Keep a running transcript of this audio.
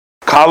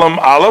column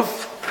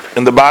Aleph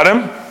in the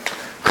bottom.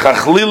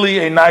 Chachlili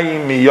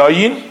einayim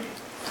miyayin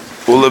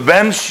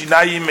uleben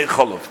shinayim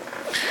mecholov.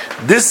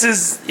 This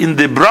is in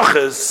the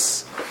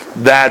brachas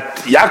that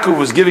Yaakov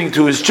was giving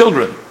to his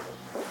children.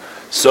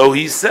 So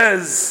he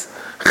says,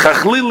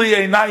 Chachlili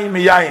einayim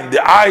miyayin,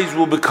 the eyes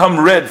will become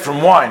red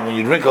from wine. When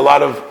you drink a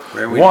lot of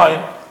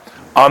wine,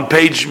 on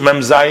page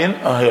Mem Zayin,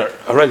 here,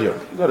 right here,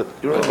 you got it,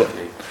 you're right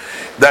there.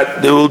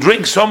 That they will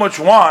drink so much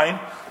wine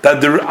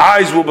that their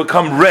eyes will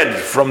become red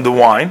from the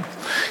wine,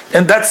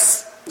 and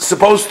that's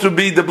supposed to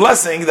be the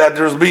blessing, that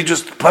there will be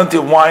just plenty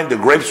of wine, the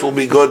grapes will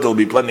be good, there will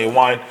be plenty of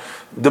wine,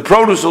 the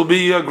produce will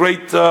be a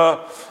great, a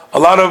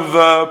lot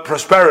of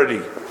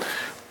prosperity.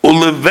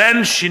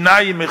 Uleven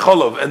shinayim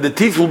mecholov, and the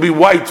teeth will be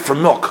white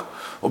from milk.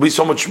 There will be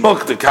so much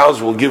milk, the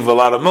cows will give a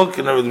lot of milk,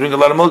 and they will drink a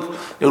lot of milk,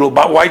 it will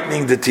be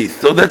whitening the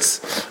teeth. So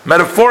that's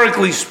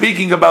metaphorically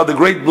speaking about the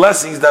great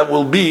blessings that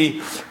will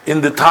be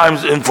in the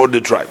times and for the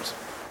tribes.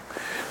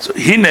 So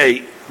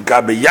hine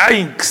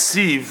gabeyayin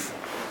ksiv.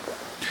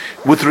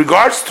 With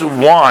regards to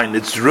wine,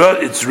 it's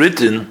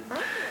written,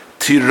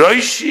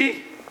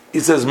 Tiroishi,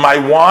 it says, my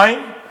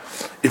wine,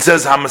 it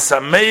says,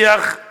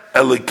 Hamasameach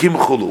Elokim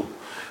Chulu,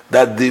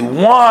 that the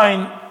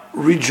wine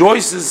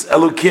rejoices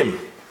Elokim.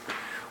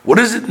 What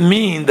does it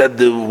mean that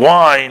the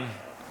wine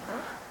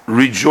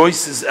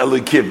rejoices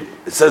Elokim?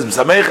 It says,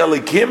 Sameach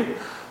Elokim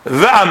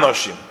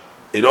ve'anoshim.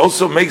 It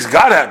also makes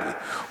God happy.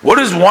 What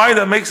is wine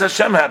that makes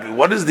Hashem happy?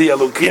 What is the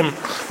Elokim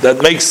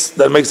that makes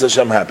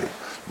Hashem happy?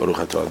 Baruch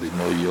atah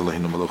Adonai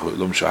Eloheinu melech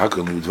haolam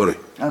shehakanu b'dvarei.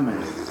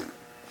 Amen.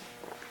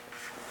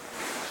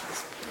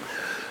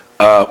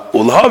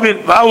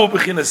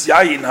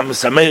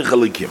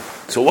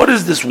 So what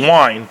is this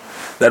wine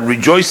that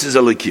rejoices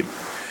Elokim?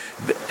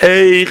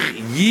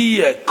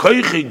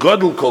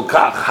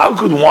 How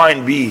could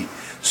wine be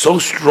so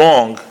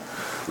strong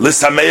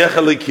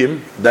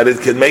that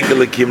it can make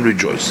Elokim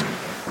rejoice?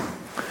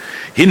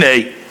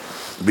 Hine,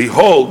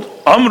 behold,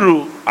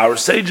 Amru, our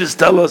sages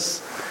tell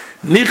us,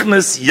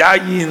 Nichnas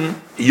yayin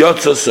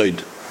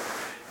yotzosoid,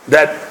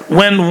 that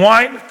when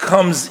wine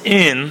comes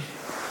in,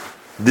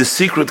 the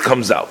secret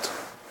comes out.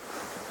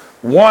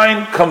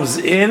 Wine comes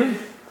in,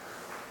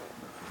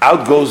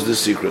 out goes the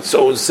secret.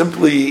 So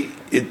simply,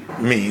 it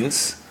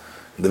means,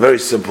 the very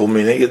simple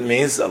meaning, it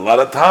means a lot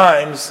of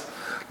times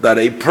that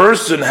a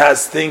person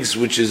has things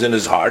which is in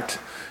his heart,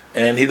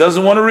 and he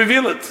doesn't want to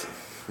reveal it.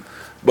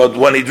 But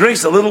when he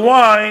drinks a little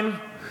wine,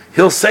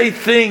 he'll say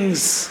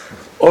things,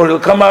 or he'll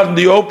come out in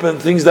the open,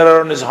 things that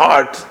are in his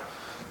heart,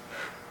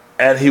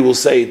 and he will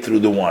say it through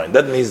the wine.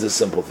 That means the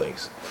simple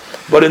things.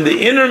 But in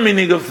the inner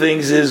meaning of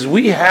things is,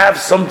 we have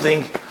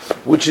something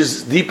which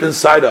is deep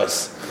inside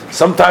us.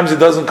 Sometimes it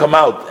doesn't come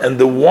out, and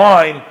the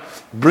wine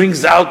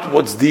brings out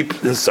what's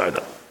deep inside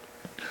us.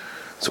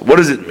 So what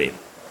does it mean?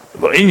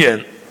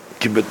 In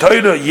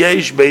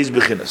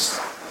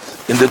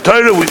the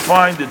Torah we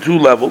find the two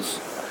levels.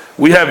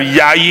 We have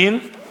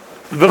yayin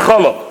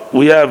v'cholov.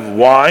 We have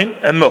wine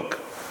and milk.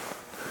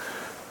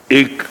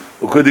 Like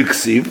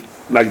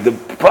the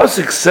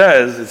pasuk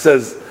says, it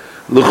says,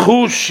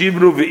 "L'chu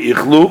shibru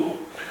v'ichlu,"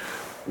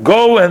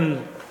 go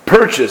and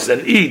purchase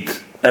and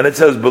eat, and it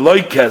says,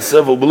 "B'loi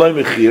kesef u'b'loi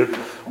mechir,"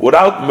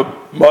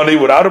 without money,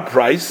 without a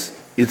price.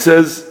 It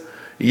says,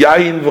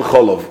 "Yayin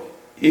v'cholov,"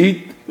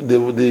 eat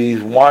the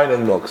wine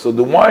and milk. So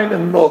the wine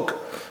and milk,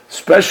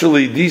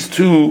 especially these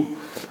two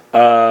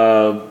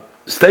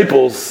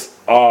staples,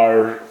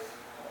 are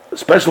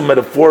special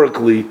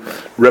metaphorically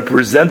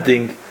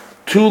representing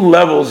two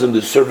levels in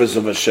the service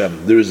of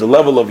Hashem. There is a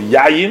level of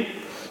yayin,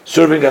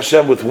 serving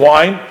Hashem with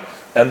wine,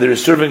 and there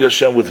is serving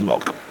Hashem with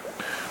milk.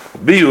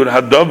 Biur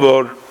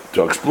hadavar,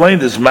 to explain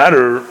this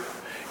matter,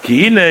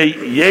 kiine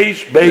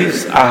yesh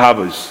beis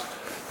ahavos.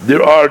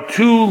 There are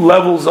two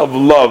levels of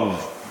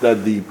love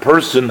that the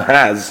person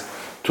has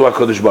to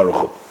HaKadosh Baruch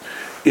Hu.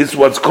 It's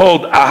what's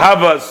called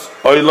ahavas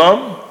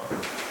olam,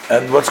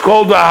 and what's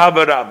called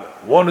ahava rabbah.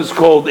 One is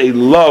called a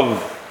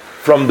love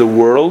from the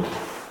world,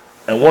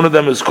 and one of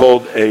them is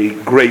called a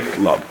great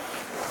love.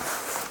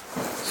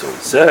 So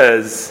it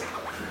says,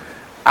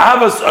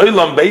 Avas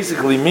Olam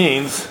basically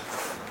means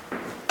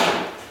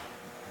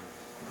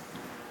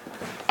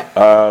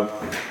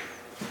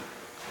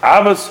Avas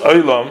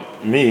Olam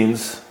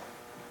means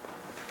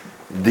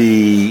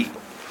the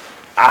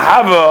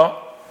Ahava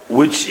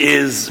which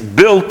is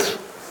built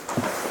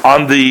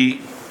on the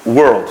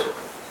world.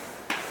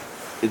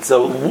 It's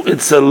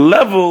a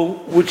level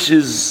which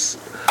is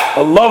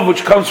a love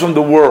which comes from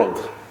the world,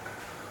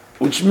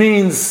 which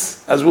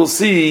means, as we'll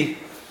see,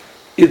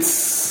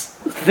 it's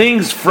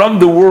things from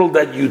the world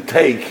that you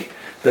take,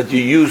 that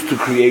you use to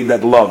create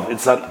that love.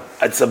 It's a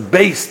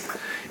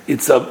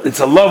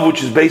love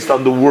which is based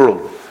on the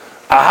world.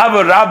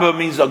 Ahava Rabbah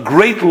means a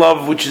great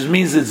love, which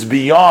means it's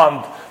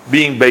beyond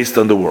being based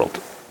on the world.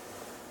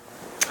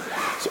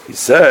 So he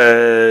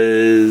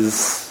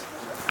says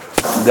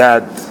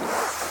that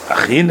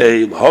so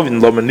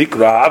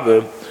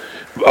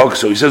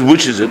he says,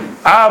 which is it?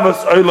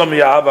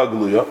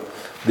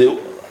 The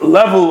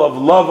level of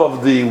love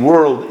of the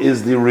world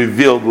is the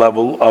revealed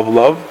level of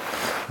love.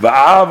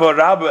 Va'ava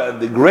Rabba,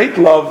 and the great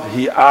love,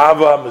 Hi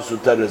Ava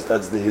Mesuteres,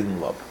 that's the hidden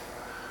love.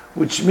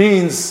 Which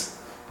means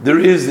there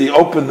is the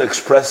open,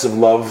 expressive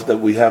love that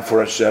we have for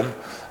Hashem,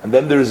 and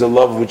then there is a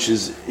love which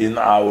is in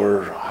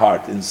our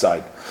heart,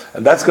 inside.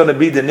 And that's going to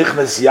be the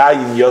Nichnas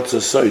Yayin Yotza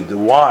Soid. The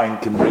wine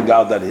can bring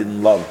out that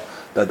hidden love,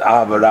 that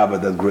Ava Rabba,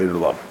 that greater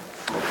love.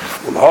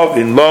 So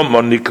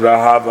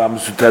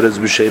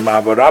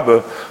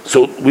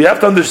we have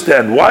to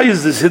understand, why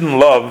is this hidden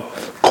love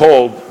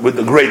called with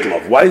the great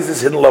love? Why is this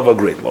hidden love a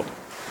great love?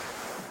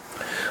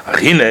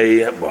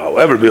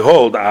 However,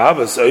 behold,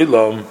 it's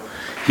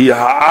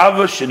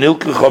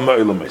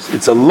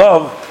a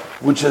love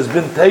which has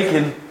been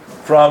taken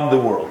from the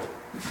world.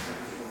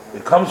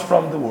 It comes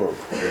from the world.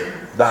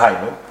 The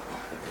Hainu.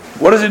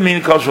 What does it mean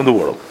it comes from the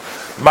world?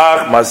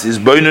 Machmas is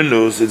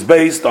boinenus. It's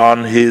based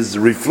on his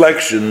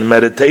reflection,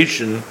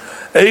 meditation.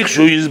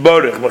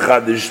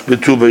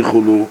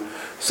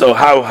 So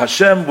how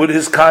Hashem, with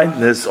His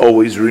kindness,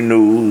 always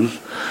renews.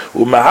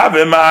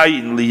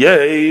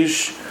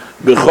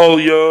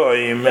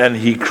 And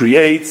He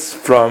creates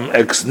from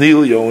ex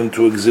nihilo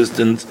into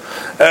existence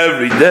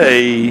every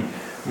day.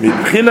 From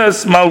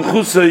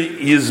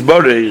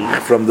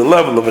the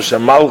level of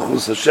Hashem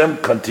Malchus, Hashem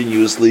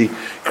continuously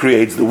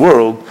creates the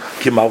world.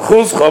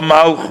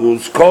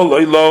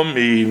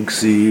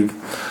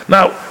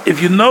 Now,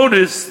 if you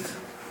noticed,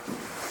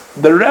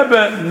 the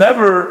Rebbe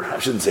never, I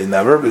shouldn't say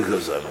never,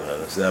 because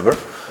it's never,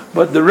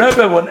 but the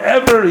Rebbe,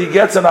 whenever he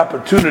gets an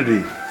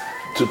opportunity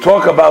to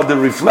talk about the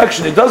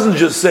reflection, he doesn't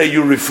just say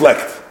you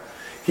reflect.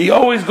 He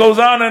always goes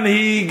on and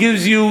he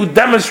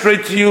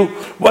demonstrates to you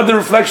what the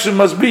reflection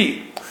must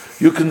be.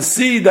 You can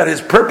see that his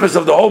purpose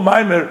of the whole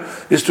Maimer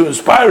is to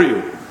inspire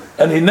you.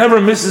 And he never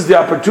misses the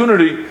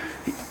opportunity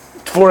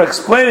for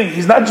explaining.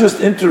 He's not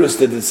just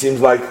interested, it seems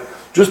like,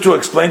 just to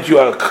explain to you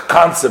a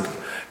concept.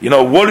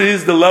 What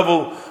is the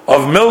level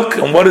of milk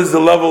and what is the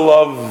level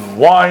of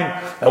wine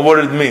and what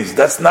it means.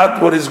 That's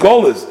not what his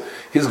goal is.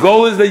 His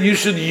goal is that you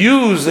should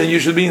use and you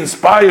should be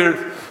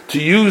inspired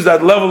to use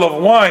that level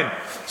of wine.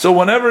 So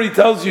whenever he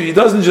tells you, he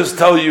doesn't just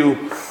tell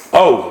you,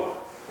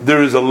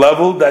 there is a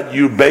level that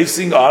you're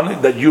basing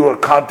on, that you are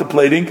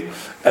contemplating,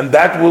 and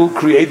that will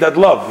create that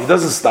love. He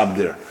doesn't stop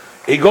there.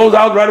 He goes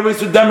out right away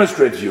to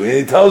demonstrate to you, and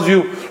he tells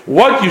you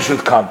what you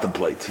should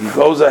contemplate. He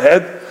goes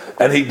ahead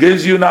and he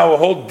gives you now a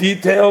whole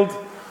detailed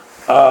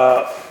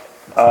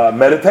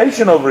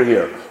meditation over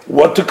here,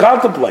 what to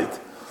contemplate.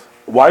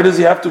 Why does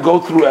he have to go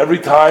through every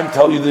time,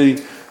 tell you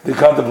the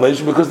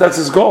contemplation? Because that's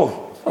his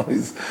goal.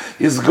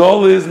 His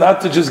goal is not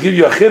to just give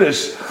you a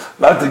chiddush,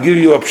 not to give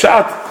you a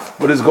pshat,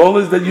 but his goal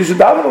is that you should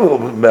daven a little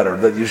bit better,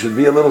 that you should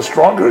be a little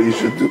stronger, you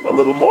should do a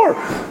little more.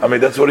 I mean,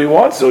 that's what he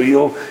wants. So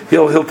he'll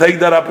take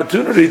that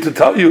opportunity to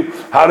tell you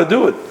how to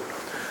do it.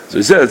 So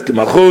he says,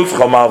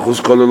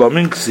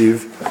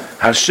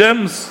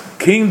 Hashem's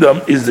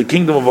kingdom is the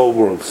kingdom of all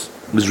worlds.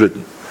 It's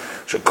written.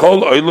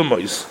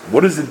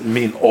 What does it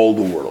mean, all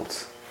the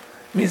worlds?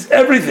 It means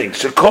everything.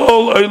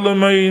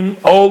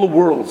 All the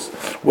worlds.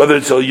 Whether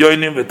it's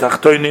Elyonim,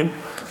 V'tachtoinim,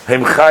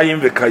 Hem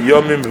Chayim,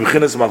 V'kayomim,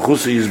 V'chinas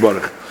Malchusa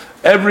Yizborach.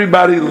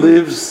 Everybody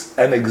lives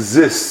and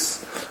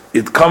exists.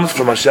 It comes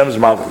from Hashem's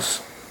Malchus.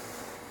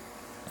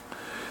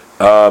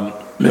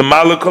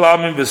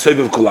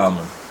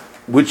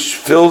 Which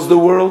fills the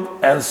world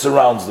and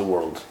surrounds the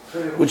world.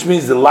 Which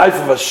means the life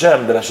of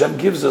Hashem that Hashem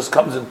gives us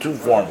comes in two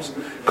forms.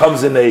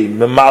 Comes in a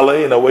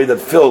memale, in a way that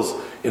fills,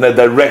 in a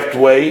direct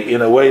way,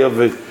 in a way of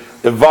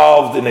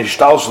evolved in a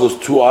shtalshlus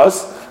to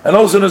us, and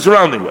also in a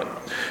surrounding way.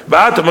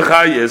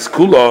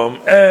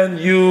 And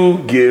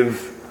you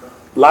give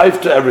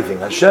life to everything.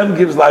 Hashem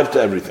gives life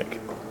to everything.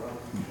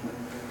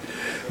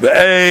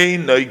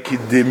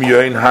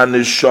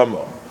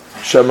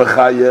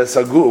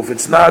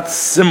 It's not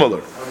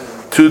similar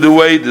to the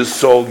way the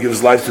soul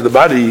gives life to the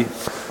body.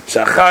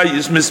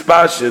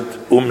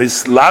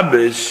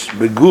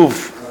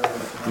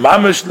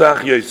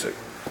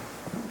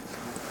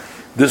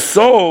 The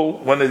soul,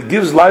 when it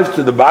gives life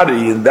to the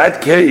body, in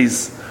that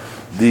case,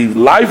 the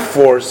life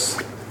force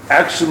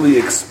actually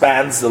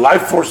expands, the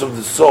life force of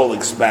the soul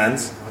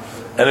expands,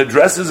 and it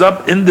dresses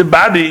up in the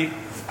body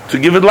to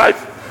give it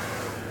life.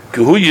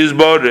 For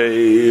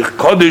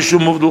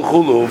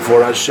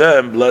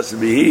Hashem, blessed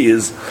be He,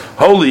 is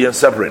holy and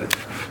separated.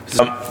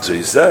 So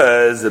he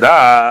says,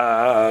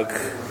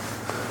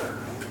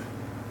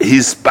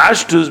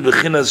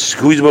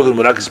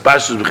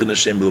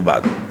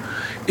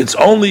 it's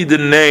only the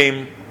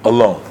name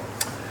alone.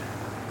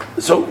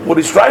 So what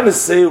he's trying to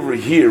say over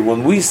here,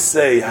 when we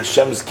say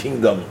Hashem's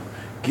kingdom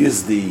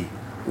gives the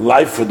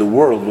life for the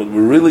world, what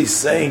we're really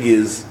saying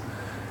is,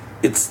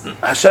 it's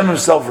Hashem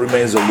Himself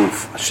remains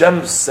aloof.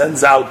 Hashem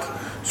sends out,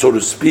 so to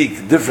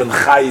speak, different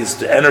chayis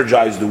to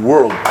energize the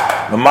world.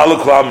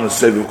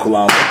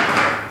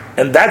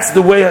 And that's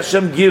the way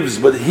Hashem gives,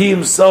 but He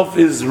Himself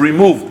is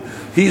removed.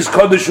 He is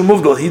Kodesh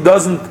Umuvdal.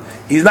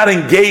 He's not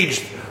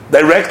engaged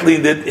directly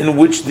in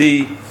which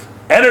the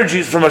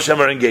energies from Hashem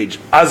are engaged.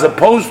 As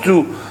opposed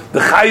to the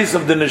chayis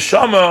of the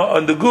neshama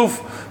and the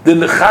guf, then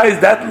the chayis,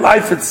 that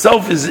life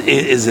itself is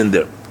in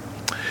there.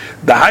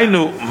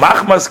 Dahainu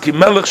machmas ki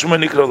melech shmo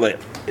nikra leim.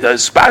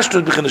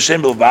 Spashtot b'chin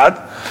Hashem bilvad.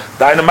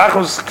 Dahainu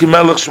machmas ki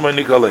melech shmo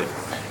nikra leim.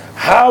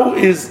 How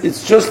is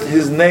it's just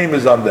his name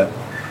is on them?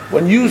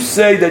 When you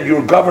say that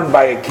you're governed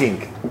by a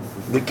king,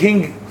 the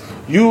king,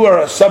 you are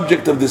a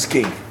subject of this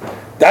king.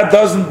 That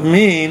doesn't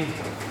mean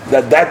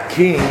that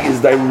king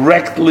is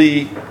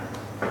directly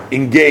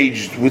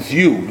engaged with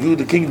you. You,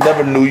 the king,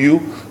 never knew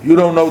you. You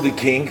don't know the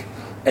king,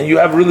 and you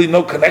have really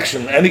no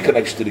connection, any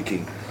connection to the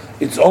king.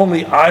 It's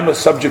only I'm a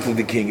subject of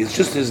the king. It's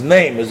just his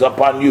name is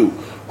upon you.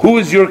 Who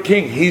is your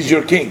king? He's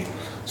your king.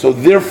 So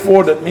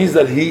therefore, that means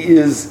that he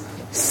is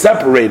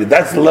separated.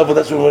 That's the level.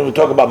 That's when we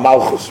talk about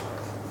malchus.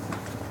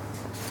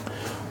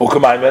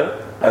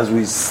 As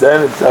we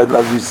say,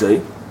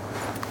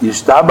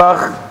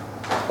 Yishtabach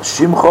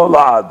Shimcho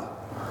La'ad.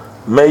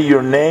 May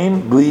your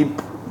name be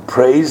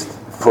praised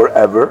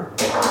forever.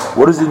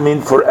 What does it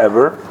mean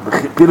forever?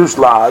 Pirush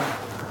La'ad.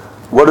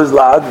 What does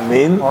La'ad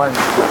mean?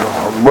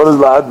 What does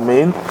La'ad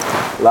mean?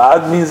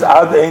 La'ad means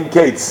Ad Ein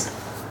Kates.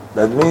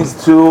 That means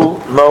to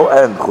no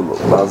end.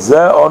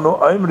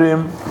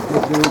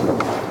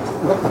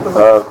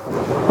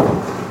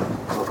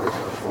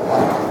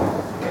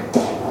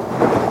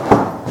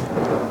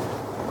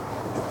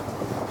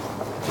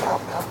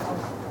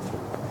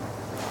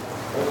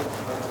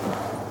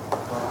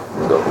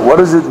 What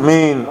does it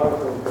mean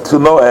to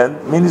no end?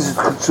 It means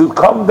it should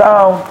come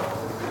down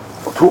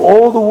to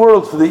all the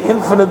worlds, to the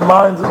infinite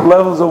minds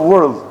levels of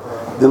worlds.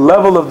 The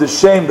level of the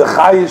shame, the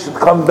chayah should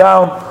come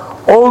down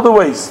all the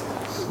ways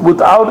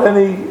without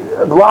any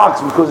blocks,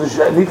 because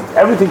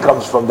everything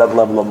comes from that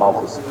level of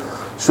malchus.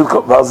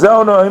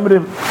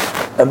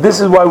 And this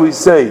is why we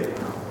say,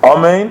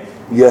 Amen,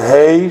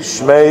 Yehei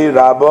Shmei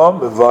Rabba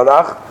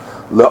Mevarach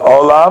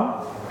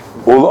Le'olam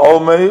Ul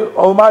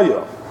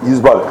Olmaya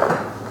Yizbarach.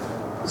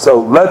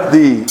 So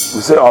we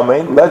say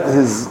Amen, let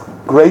his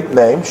great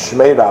name,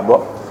 Shmei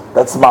Rabba,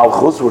 that's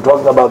Malchus, we're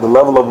talking about the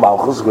level of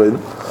Malchus,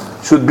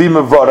 should be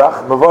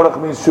Mevarach. Mevarach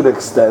means should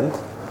extend,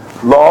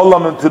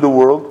 La'olam into the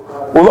world,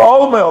 Ul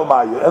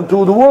Olmaya, and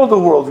to the world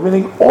of worlds,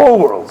 meaning all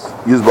worlds,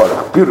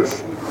 Yizbarach,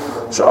 Pirush.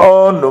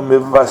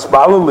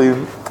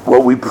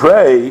 What we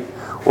pray,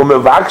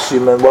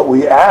 and what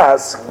we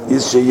ask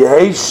is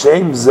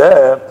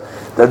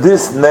that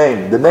this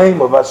name, the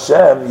name of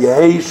Hashem,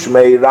 Yehei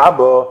Shmei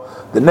Rabba,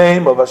 the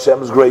name of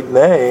Hashem's great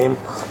name,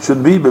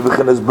 should be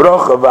bebechinas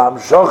bracha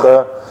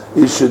v'hamshocha.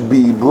 It should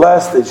be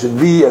blessed. It should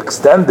be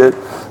extended.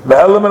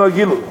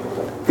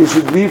 It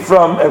should be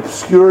from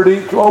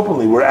obscurity to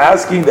openly. We're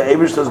asking the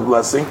Eibishter's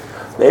blessing.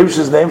 The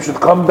Eibishter's name should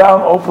come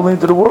down openly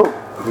into the world.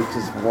 Which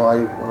is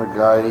why when a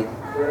guy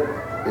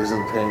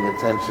isn't paying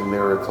attention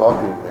there or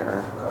talking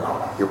there,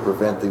 you're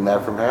preventing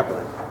that from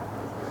happening.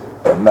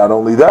 And not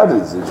only that,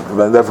 it's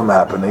prevent that from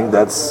happening.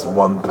 That's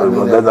one,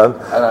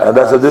 and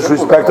that's a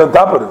disrespect on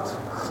top of it.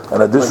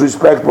 And a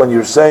disrespect when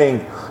you're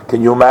saying,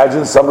 can you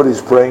imagine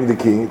somebody's praising the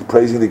king,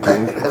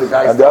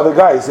 and the other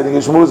guy is sitting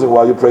and schmoozing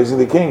while you're praising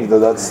the king?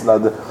 That's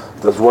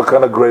what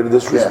kind of great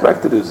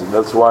disrespect it is, and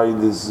that's why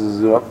this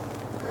is. The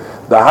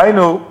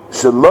Hainu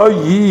shelo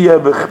yiyeh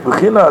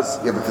b'chinas.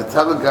 Yeah, but to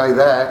tell a guy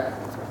that,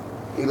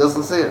 he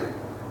doesn't see it.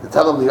 To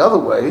tell him the other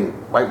way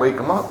might wake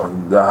him up.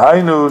 The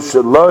Hainu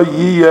shelo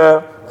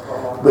yiyeh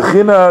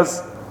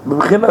b'chinas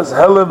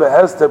hele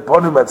v'hester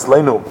ponim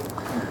etzleinu.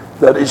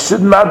 That it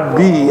should not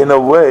be in a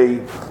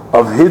way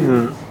of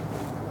hidden,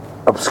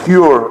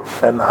 obscure,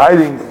 and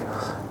hiding.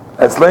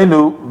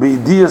 Etzleinu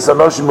b'idiyas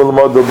anoshim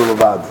ulmodo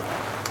b'levad.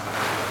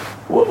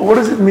 What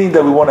does it mean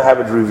that we want to have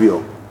it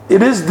revealed?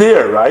 It is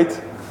there, right?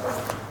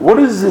 What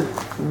does it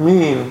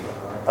mean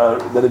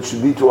that it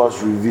should be to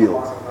us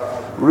revealed?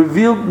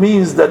 Revealed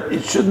means that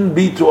it shouldn't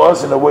be to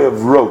us in a way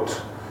of rote,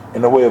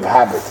 in a way of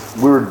habit.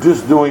 We're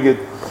just doing it,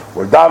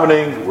 we're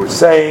davening, we're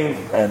saying,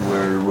 and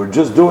we're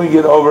just doing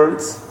it over.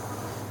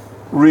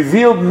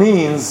 Revealed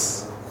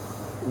means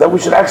that we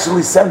should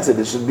actually sense it.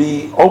 It should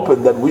be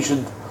open, that we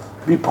should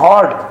be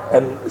part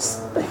and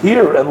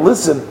hear and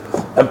listen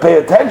and pay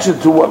attention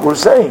to what we're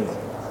saying.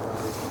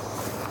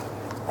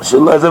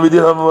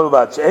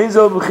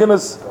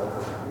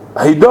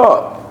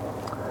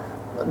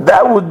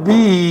 That would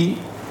be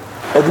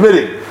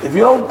admitting. If you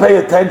don't pay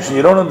attention,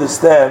 you don't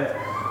understand.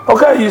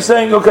 Okay, you're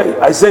saying, okay,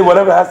 I say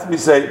whatever has to be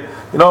said.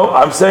 You know,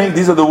 I'm saying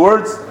these are the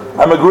words.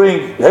 I'm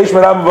agreeing.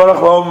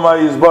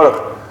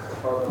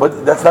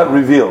 But that's not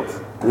revealed.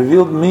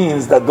 Revealed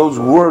means that those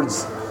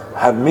words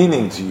have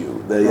meaning to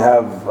you. They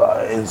have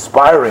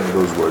inspiring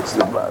those words.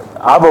 A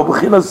level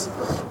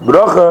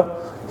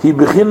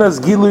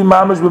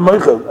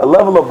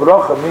of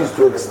bracha means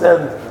to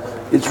extend.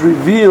 It's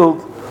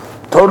revealed,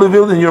 totally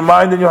revealed in your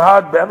mind and your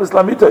heart.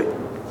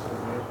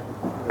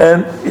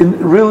 And in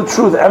real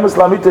truth, emes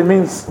lamite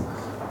means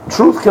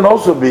truth can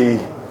also be.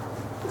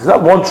 It's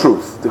not one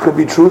truth. There could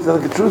be truth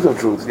and the truth of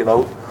truth. You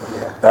know,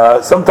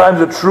 sometimes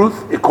the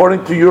truth,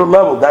 according to your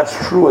level, that's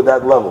true at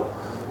that level.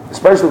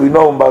 Especially we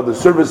know about the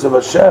service of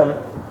Hashem.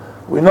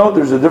 We know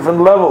there's a different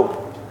level.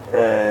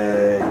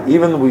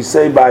 Even we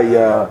say by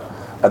a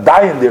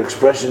dayan, the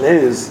expression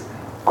is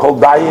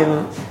called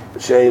dayan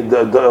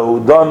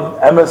done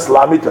emes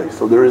lamitai.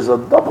 So there is a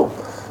double.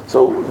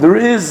 So there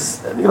is,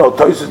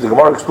 Toysus, the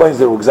Gemara explains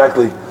there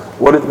exactly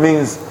what it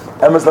means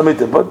emes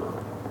lamitai, but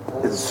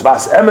it's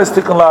vas emes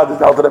tikkun la.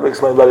 The Alter Rebbe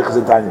explained Barichas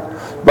and Tanya.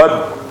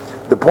 But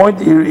the point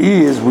here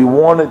is we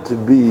want to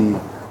be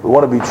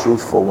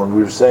truthful when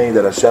we're saying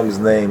that Hashem's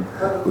name.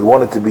 We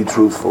want it to be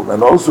truthful,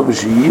 and also we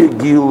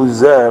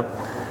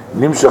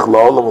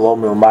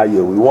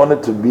want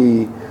it to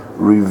be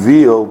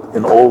revealed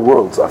in all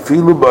worlds,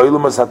 even in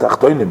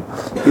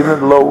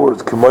the lower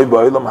worlds,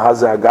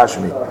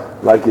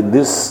 like in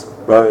this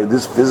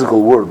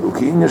physical world.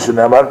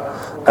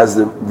 As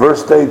the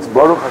verse states,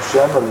 Baruch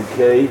Hashem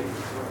Elikei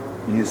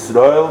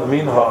Yisrael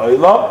min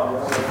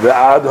ha'olam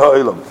ve'ad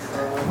ha'olam.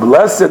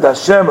 Blessed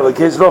Hashem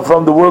Elikei Yisrael,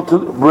 from the world to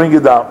bring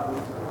it down.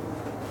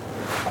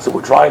 So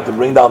we're trying to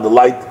bring down the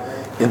light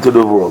into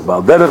the world.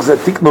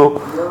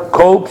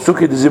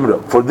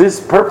 For this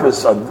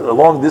purpose,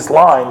 along these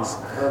lines,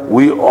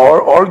 we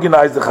are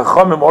organized, the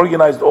Chachamim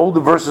organized all the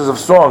verses of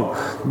song,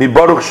 from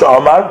Baruch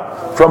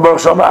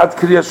Sha'amar at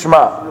Kriyat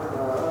Shema.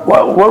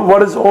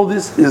 What is all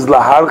this? Is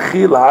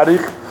laharchi,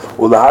 laharich,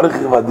 or laharich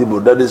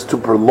vadibur. That is to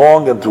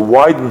prolong and to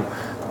widen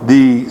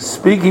the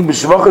speaking,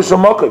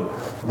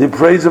 the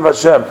praise of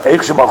Hashem.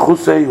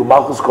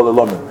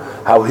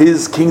 How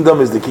His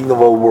kingdom is the kingdom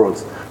of all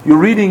worlds. You're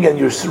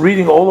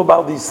reading all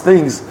about these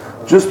things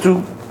just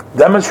to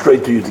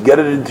demonstrate to you, to get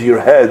it into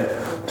your head,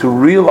 to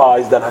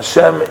realize that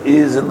Hashem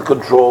is in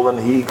control and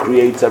He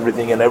creates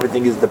everything and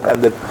everything is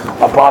dependent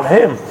upon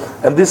Him.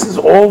 And this is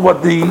all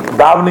what the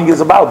davening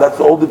is about.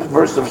 That's all the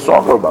verses of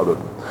song are about it.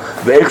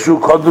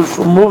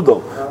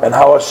 And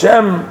how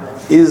Hashem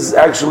is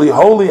actually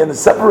holy and is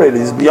separated.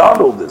 He's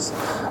beyond all this.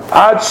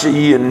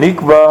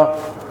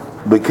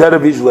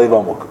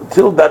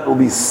 Till that will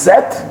be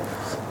set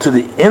to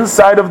the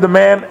inside of the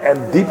man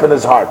and deep in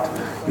his heart.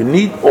 You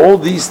need all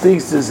these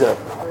things to,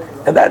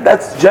 and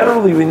that's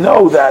generally, we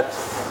know that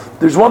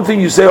there's one thing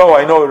you say, oh,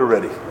 I know it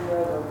already.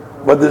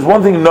 But there's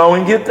one thing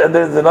knowing it, and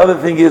there's another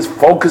thing is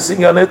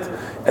focusing on it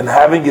and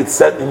having it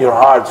set in your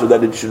heart so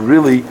that it should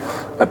really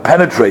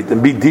penetrate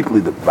and be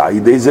deeply. Then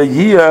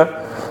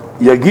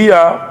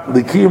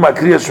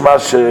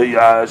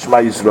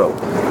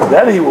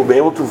he will be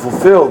able to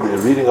fulfill the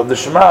reading of the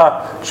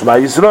Shema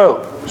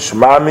Yisrael.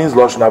 Shema means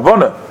Lashon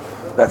Havana.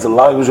 That's a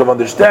language of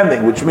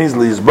understanding, which means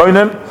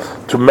Lizboinen,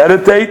 to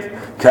meditate,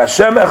 Ki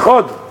Hashem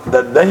Echad.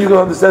 That then you can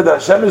understand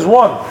that Hashem is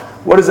one.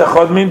 What does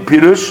Echad mean?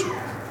 Pirush.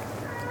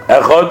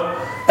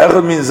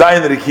 Echad means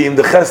Zayin Rikim.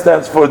 The Ches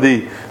stands for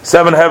the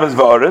seven heavens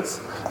v'aretz,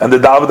 and the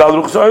David al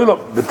Ruch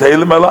Olam. The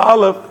Teilim Ela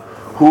Aleph,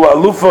 Hu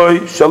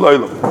Alufoi Shel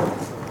Olam.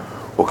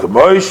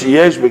 Ukemoi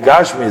Sheyesh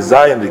Begashmi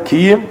Zayin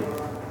Rikim.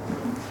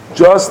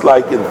 Just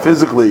like in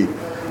physically,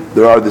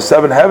 there are the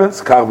seven heavens.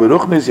 Kach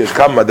Beruchnis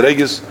Yeshkam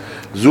Madregis.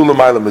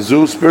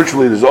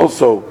 Spiritually, there's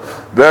also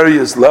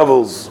various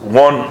levels,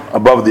 one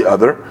above the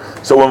other.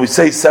 So when we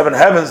say seven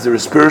heavens, there are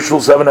spiritual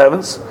seven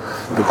heavens.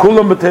 They're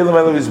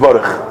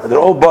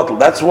all bottled.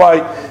 That's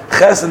why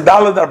Ches and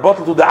Dalet are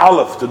bottled to the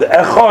Aleph, to the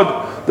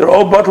Echad. They're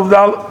all bottled to the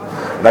Aleph.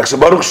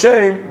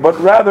 But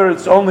rather,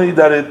 it's only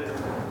that it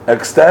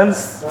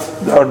extends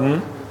the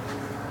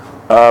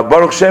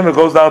Baruch Shem, it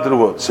goes down to the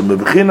world. So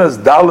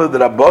Mebechinas Dalet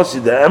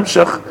Rabosi the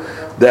Emshach,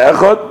 the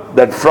Echad,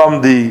 that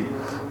from the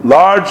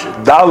large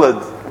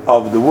daled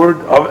of the word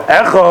of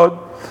echad,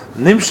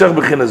 nimshach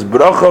b'chinas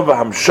bracha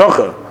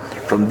v'hamshacha.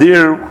 From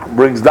there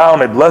brings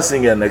down a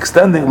blessing and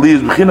extending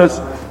li's b'chinas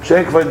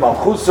sheikvayt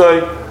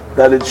malchusay,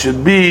 that it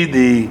should be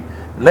the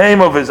name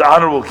of His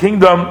honorable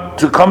kingdom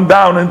to come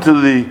down into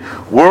the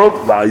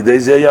world.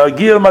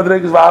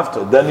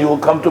 Then He will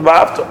come to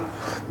ba'afta.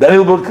 Then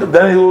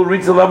He will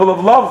reach the level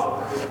of love.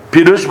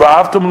 Pirush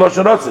ba'afta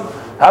m'loshen ratzin.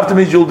 After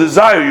means you'll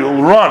desire,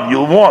 you'll run,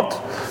 you'll want.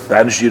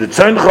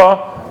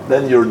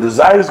 Then your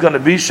desire is going to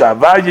be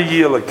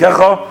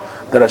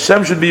that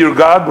Hashem should be your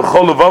God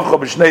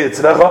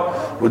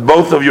with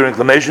both of your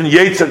inclination,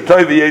 Yetzer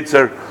Tov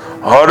Yetzer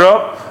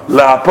Hara,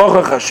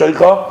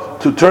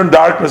 to turn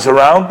darkness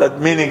around.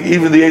 That meaning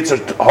even the Yetzer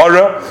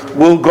Hara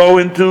will go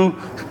into,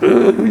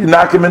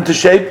 knock him into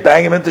shape,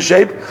 bang him into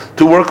shape,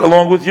 to work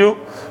along with you.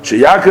 So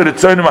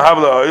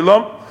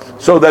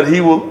that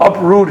he will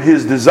uproot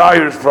his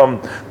desires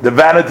from the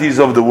vanities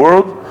of the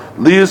world. So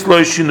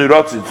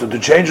to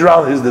change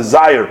around his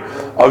desire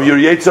of your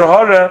Yetzer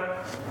Hara,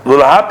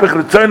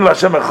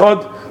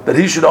 that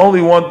he should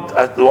only want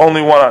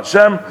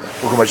Hashem.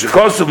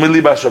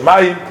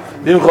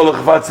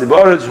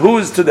 Who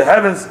is to the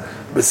heavens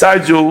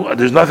besides you?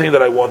 There's nothing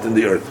that I want in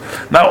the earth.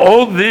 Now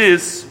all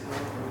this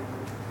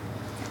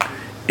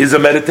is a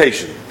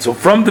meditation. So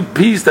from the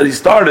piece that he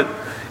started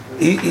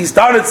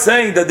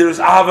saying that there is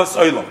Ahavas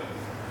Olam.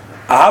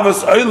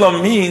 Ahavas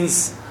Olam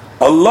means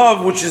a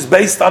love which is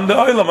based on the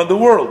olam, on the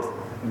world.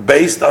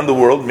 Based on the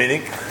world,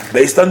 meaning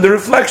based on the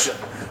reflection.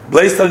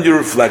 Based on your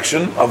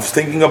reflection of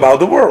thinking about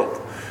the world.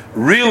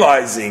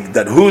 Realizing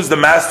that who is the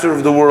master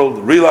of the world,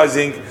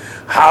 realizing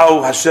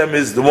how Hashem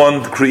is the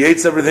one who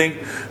creates everything,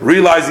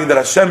 realizing that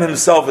Hashem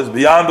Himself is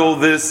beyond all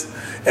this,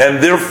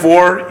 and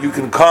therefore you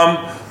can come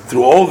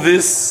through all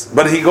this,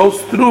 but he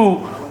goes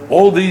through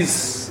all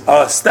these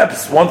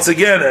steps once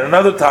again, and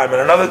another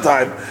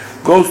time,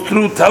 goes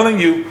through telling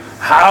you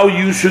how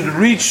you should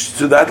reach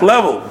to that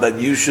level, that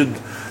you should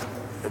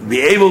be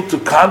able to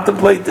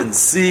contemplate and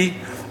see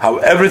how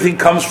everything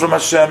comes from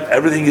Hashem,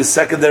 everything is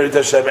secondary to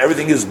Hashem,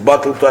 everything is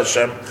bottled to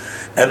Hashem,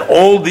 and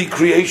all the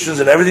creations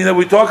and everything that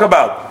we talk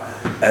about.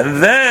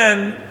 And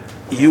then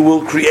you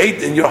will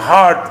create in your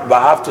heart,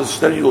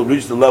 then you will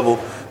reach the level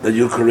that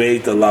you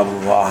create the love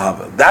of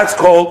Ahava. That's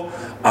called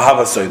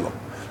Ahava Soilam.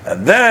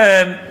 And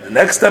then the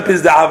next step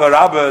is the Ahava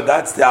Rabbah,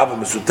 that's the Ahava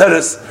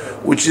Mesuteres,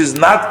 which is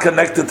not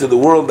connected to the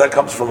world, that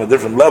comes from a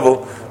different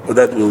level, but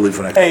that will leave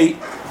for next. Hey,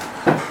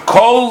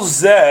 Kol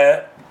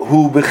Zeh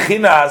Hu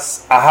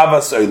Bechinas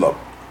Ahava Soilam.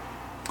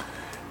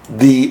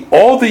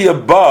 All the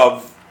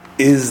above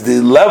is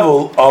the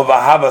level of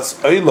Ahavas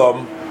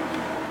Olam,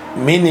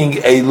 meaning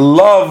a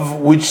love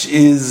which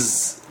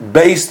is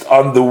based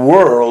on the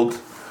world.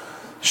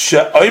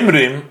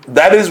 She'omrim,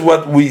 that is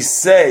what we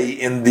say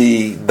in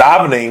the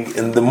davening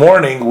in the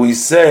morning. We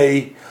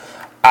say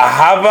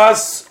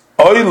Ahavas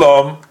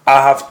Olam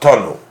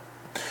Ahavtonu.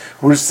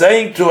 We're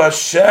saying to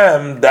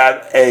Hashem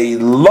that a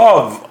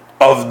love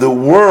of the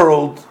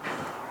world,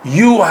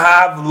 you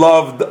have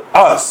loved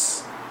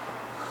us.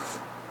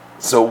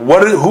 So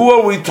who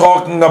are we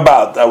talking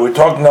about? Are we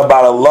talking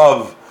about a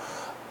love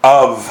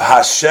of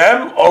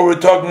Hashem, or we're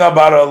talking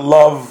about a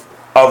love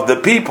of the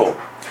people?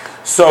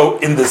 So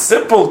in the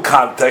simple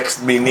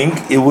context, meaning,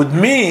 it would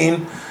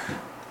mean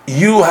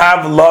you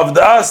have loved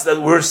us,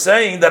 that we're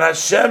saying that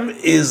Hashem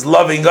is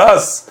loving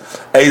us,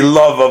 a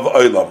love of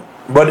Olam.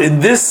 But in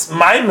this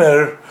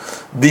Maimer,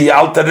 the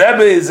Alter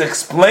Rebbe is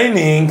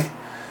explaining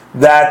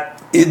that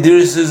there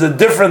is a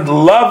different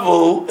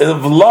level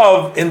of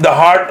love in the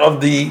heart of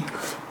the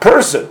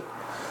person.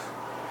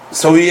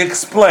 So he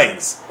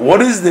explains,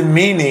 what is the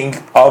meaning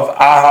of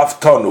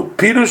Ahavtonu?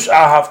 Pirush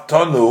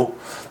Ahavtonu,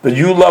 that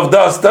you loved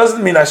us,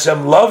 doesn't mean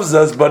Hashem loves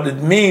us, but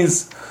it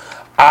means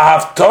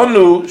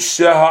Ahavtonu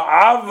she'avazu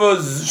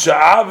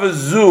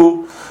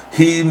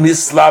he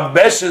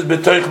mislabeshes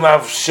b'toich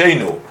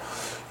nafshenu.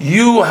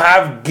 You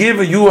have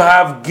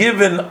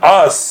given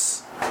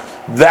us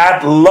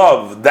that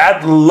love,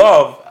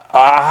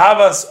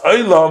 Ahavas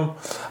Olam,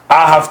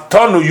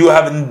 Ahavtonu, you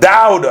have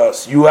endowed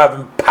us, you have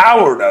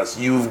empowered us,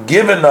 you've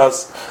given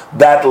us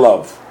that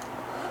love.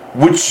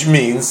 Which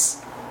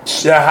means,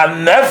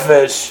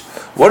 Shehanefesh,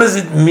 what does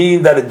it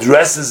mean that it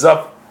dresses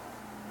up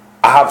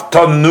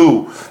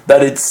Ahavtonu,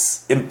 that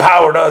it's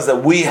empowered us,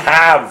 that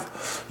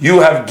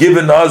you have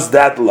given us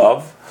that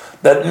love?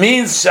 That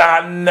means,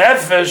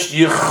 Shehanefesh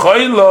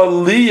yichoyla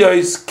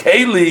liyos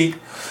keli,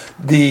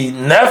 the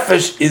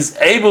nefesh is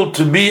able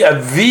to be a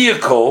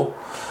vehicle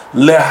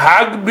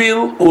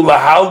lehagbil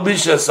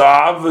ulahalbish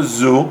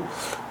asavazu,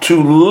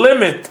 to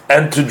limit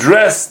and to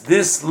dress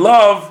this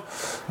love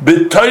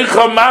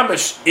b'toicha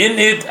mamish, in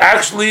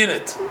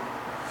it.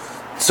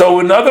 So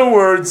in other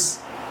words,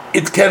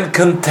 it can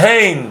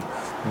contain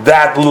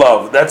that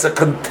love. That's a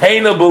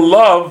containable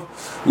love.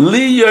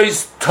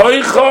 Liyos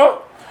toicha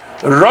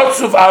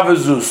rotzuf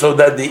avazu, so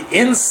that the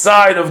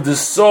inside of the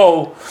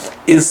soul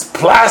is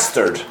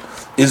plastered,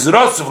 is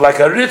rotzuf, like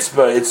a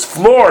ritzvah, it's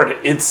floored,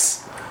 it's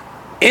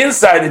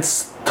inside,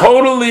 it's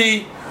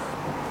totally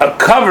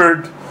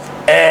covered,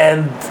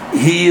 and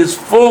he is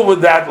full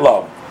with that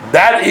love.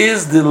 That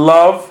is the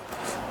love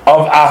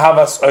of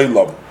Ahavas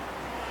Olam.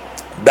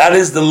 That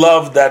is the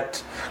love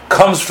that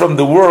comes from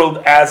the world,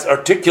 as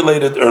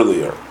articulated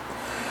earlier.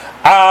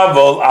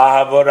 Avol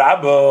Ahavo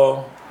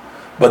Rabbo.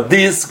 But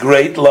this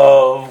great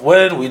love,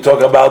 when we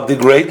talk about the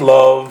great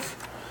love,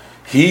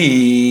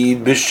 he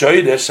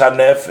b'shoidesh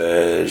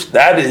hanefesh,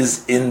 that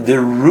is in the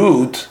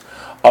root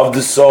of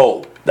the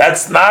soul.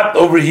 That's not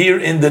over here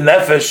in the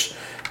nefesh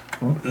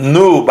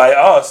nu by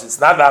us.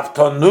 It's not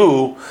after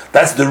nu.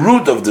 That's the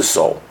root of the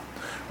soul,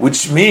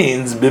 which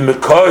means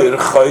b'mekoir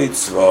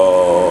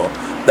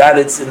choitzva, that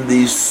it's in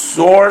the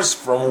source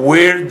from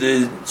where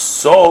the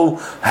soul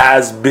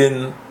has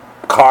been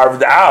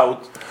carved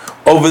out.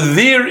 Over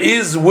there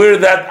is where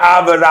that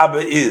Ava Rabba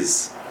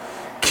is.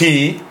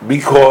 Ki,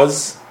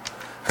 because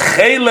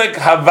chelek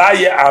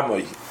havaya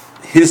amoy,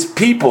 his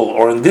people,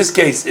 or in this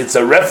case it's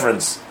a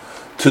reference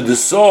to the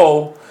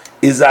soul,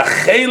 is a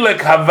chelek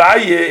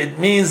havaya. It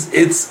means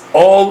it's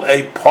all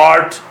a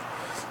part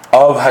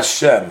of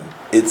Hashem.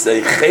 It's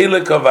a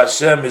chelek of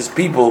Hashem, his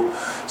people.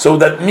 So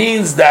that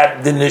means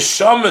that the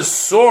neshama's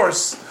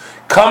source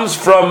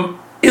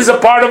is a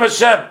part of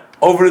Hashem.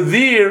 Over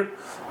there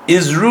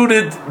is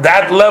rooted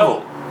that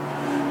level.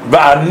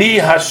 Va'ani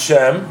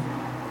Hashem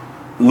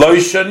lo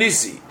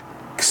shanisi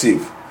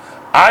ksiv.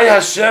 I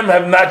Hashem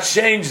have not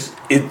changed,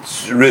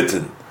 it's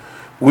written,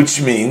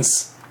 which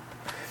means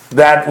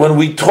that when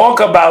we talk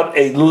about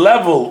a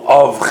level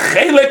of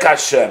chelek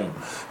Hashem,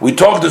 we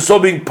talk the soul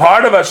being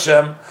part of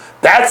Hashem.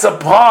 That's a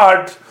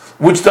part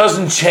which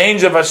doesn't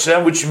change of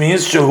Hashem, which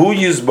means shehu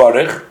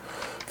yizbarich,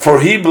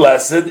 for he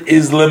blessed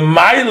is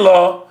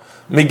lemaila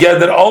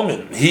migeder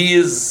olmin. He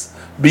is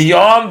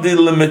beyond the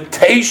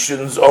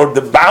limitations or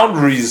the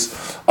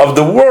boundaries of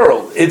the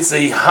world. It's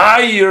a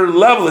higher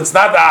level. It's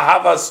not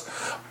ahavas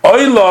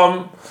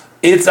oilam.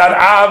 It's an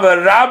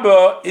ahava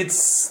rabba.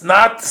 It's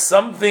not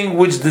something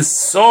which the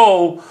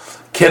soul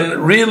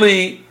can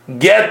really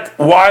get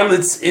while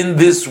it's in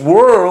this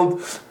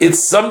world.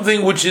 It's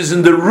something which is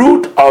in the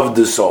root of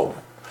the soul.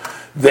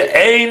 The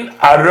ein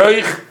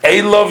aroich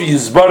elov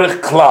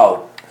yizbarich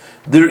klal.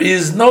 There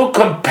is no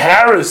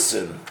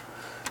comparison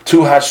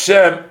to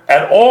Hashem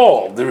at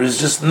all. There is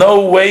just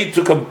no way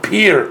to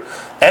compare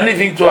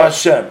anything to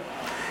Hashem.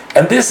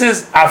 And this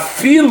is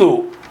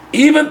afilu,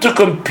 even to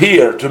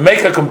compare, to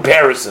make a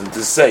comparison,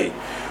 to say.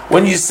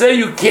 When you say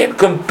you can't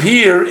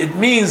compare, it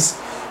means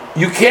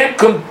you can't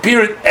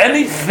compare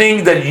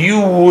anything that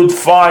you would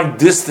find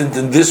distant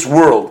in this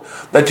world,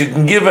 that you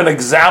can give an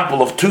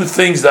example of two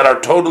things that are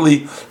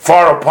totally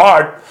far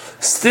apart.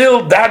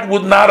 Still, that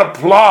would not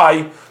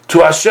apply to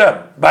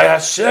Hashem. By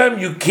Hashem,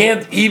 you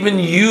can't even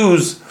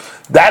use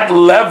that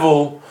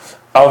level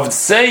of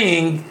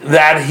saying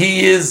that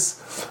He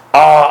is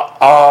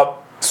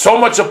so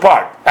much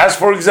apart. As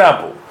for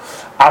example,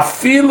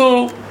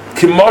 afilu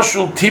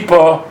kimoshul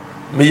tipa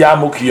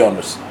miyamu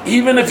kiyonus.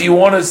 Even if you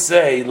want to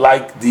say,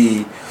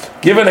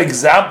 give an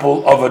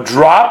example of a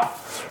drop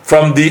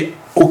from the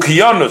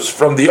ukiyonus,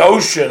 from the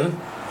ocean,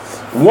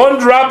 one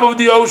drop of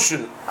the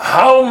ocean,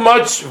 how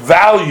much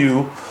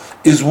value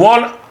is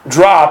one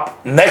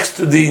drop next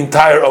to the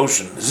entire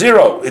ocean?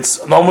 Zero. It's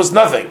almost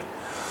nothing.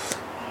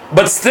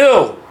 But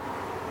still,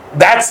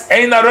 that's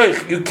ein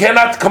aroich. You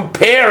cannot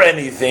compare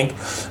anything,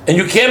 and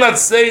you cannot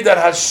say that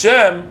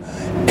Hashem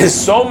is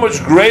so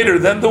much greater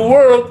than the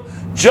world,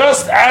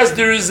 just as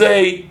there is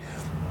a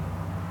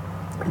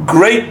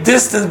great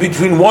distance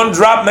between one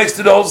drop next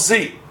to the whole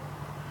sea.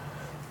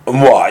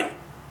 And why?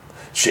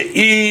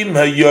 She'im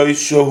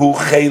hayoyshahu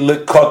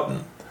chelik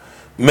cotton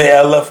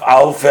me'elef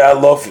alfe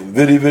alofim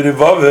v'ri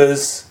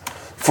vaves.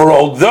 For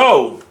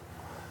although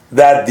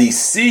that the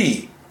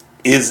sea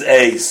is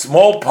a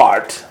small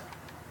part,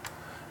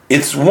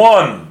 it's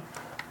one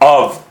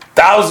of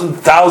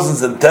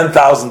thousands, and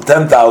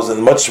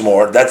 10,000, much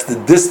more. That's the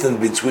distance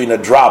between a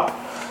drop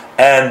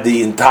and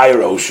the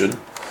entire ocean.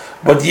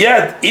 But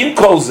yet, in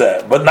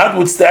kolzeh, but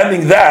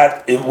notwithstanding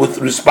that, with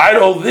respite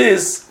to all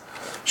this,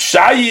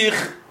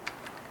 shayich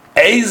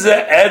eize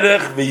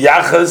erech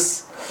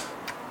v'yachas,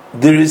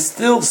 there is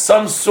still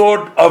some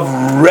sort of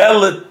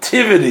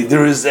relativity.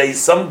 There is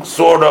some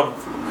sort of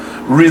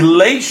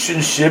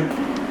relationship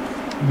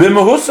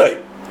b'mehusay.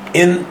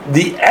 In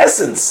the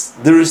essence,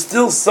 there is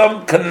still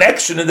some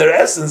connection in their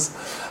essence,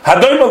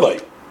 hadoim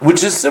aloi,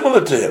 which is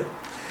similar to him.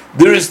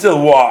 There is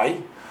still,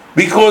 why?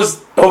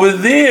 Because over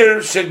there,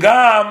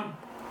 shagam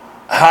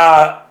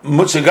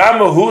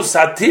mahus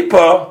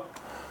hatipa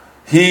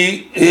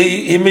he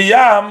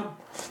miyam,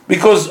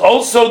 because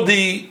also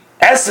the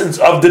essence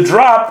of the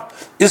drop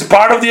is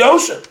part of the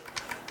ocean,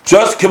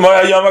 just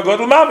k'moy hayam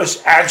hagodol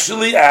mamish,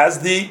 actually as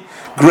the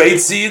great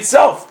sea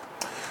itself.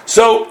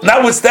 So,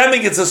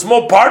 notwithstanding it's a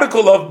small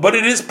particle of, but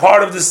it is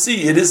part of the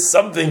sea. It is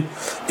something,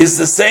 it's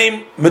the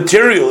same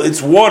material,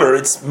 it's water,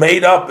 it's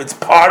made up, it's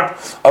part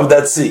of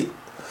that sea.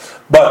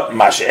 But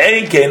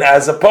Mashe'en Kein,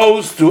 as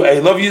opposed to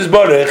Elov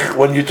Yizbarech,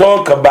 when you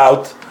talk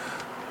about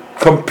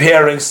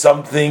comparing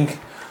something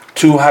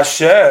to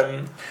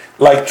Hashem,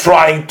 like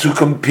trying to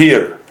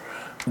compare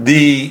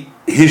the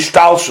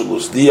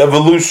Hishtalshelus, the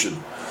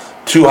evolution,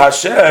 to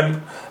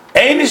Hashem,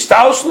 Ein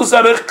Hishtalshelus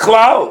Arech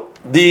Klal.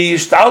 The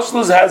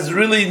Hishtalshelus has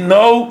really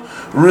no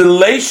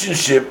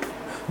relationship,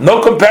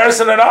 no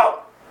comparison at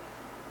all.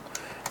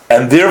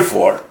 And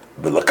therefore,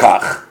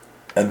 B'lakach,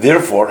 and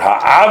therefore,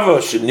 ha'ava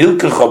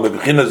shenilkecha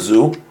bebchina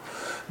zu,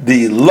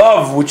 the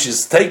love which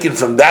is taken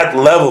from that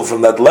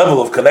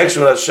level of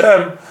connection with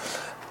Hashem,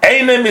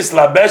 eine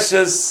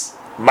mislabeshes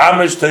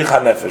mamish toich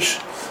hanefesh.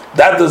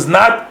 That does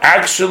not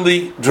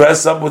actually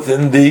dress up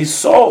within the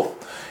soul.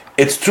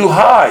 It's too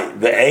high.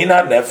 The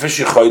eina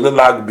nefesh yichoyle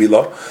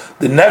lagbila.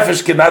 The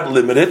nefesh cannot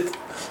limit it.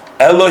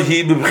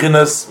 Elohi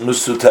b'bchinas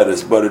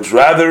musuteres, but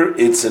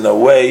it's in a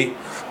way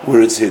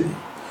where it's hidden.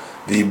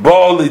 The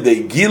bali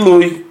de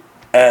gilui,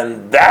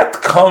 and that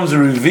comes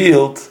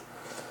revealed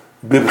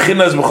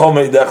b'bchinas b'chol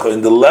meidecha,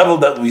 in the level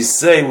that we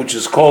say, which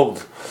is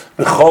called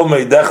b'chol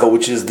meidecha,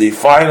 which is the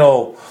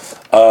final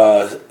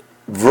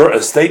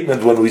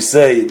statement when we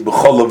say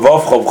b'chol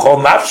levavcha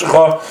b'chol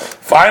nafshecha.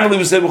 Finally,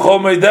 we say b'chol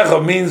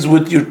meidecha means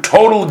with your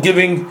total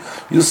giving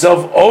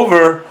yourself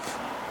over.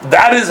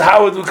 That is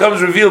how it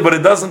becomes revealed, but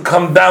it doesn't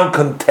come down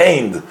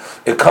contained.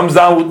 It comes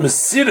down with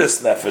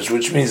mesiras nefesh,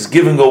 which means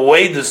giving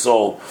away the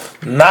soul,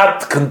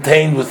 not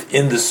contained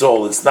within the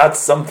soul. It's not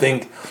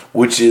something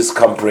which is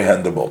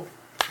comprehensible.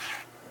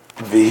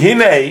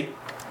 V'hinei,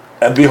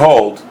 and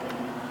behold,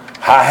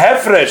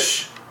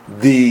 ha'hefresh,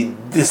 the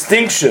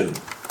distinction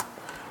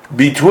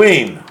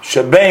between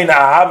shebein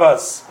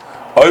ahavas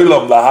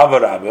oilam lahava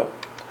rabba,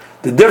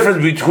 the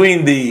difference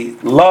between the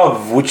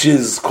love which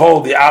is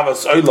called the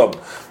avas oilam,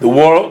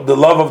 the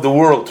love of the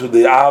world, to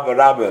the ahava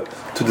rabba,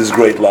 to this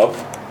great love,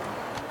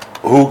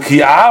 who ki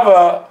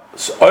ahava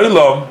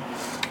oilam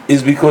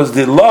is because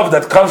the love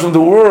that comes from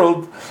the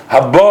world,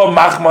 haba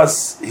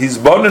machmas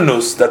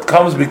hisbonenus, that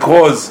comes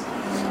because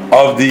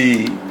of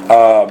the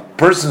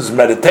person's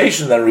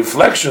meditation and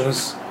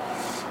reflections,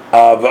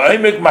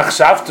 v'omek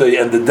machshavtoi,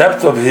 and the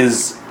depth of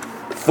his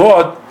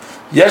thought,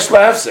 yesh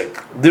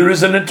lahefsek, there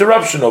is an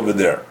interruption over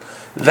there.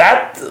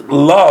 That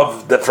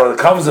love that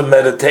comes of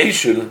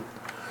meditation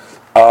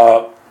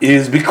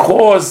is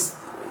because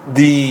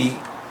the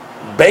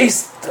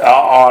based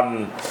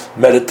on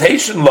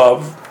meditation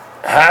love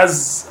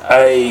has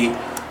a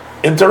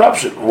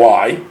interruption.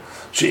 Why?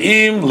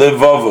 She'im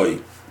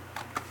levavoi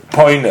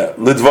poina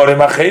lidvarim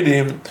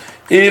achedim.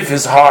 If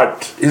his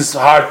heart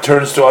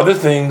turns to other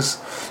things,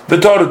 the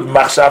Torah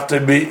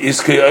machshavtei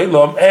iskei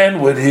olam,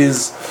 and with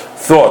his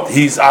thought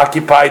he's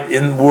occupied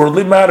in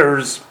worldly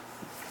matters.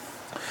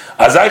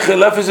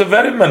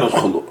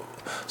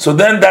 So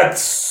then that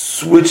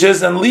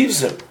switches and leaves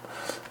him,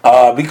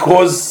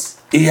 because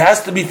he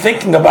has to be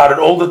thinking about it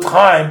all the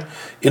time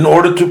in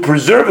order to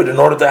preserve it, in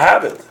order to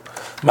have it.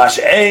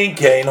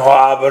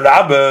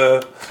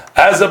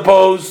 As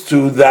opposed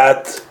to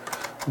that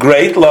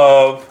great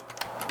love,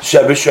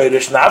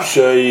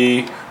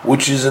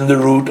 which is in the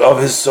root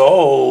of his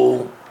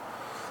soul,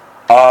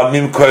 from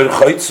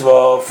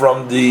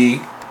the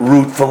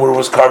root from where it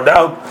was carved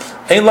out,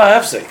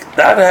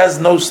 that has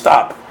no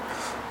stop.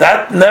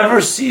 That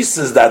never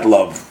ceases, that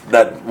love.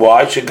 That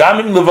why?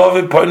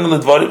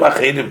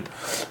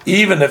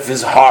 Even if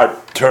his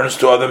heart turns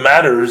to other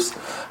matters,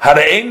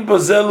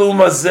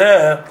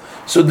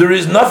 so there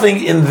is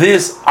nothing in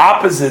this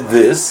opposite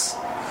this,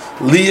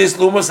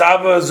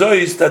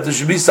 that there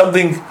should be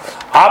something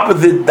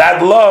opposite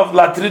that love,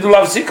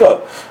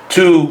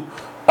 to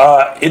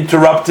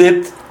interrupt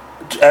it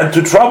and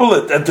to trouble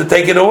it and to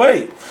take it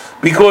away.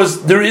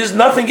 Because there is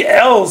nothing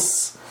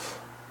else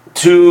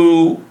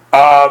to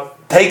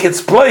take its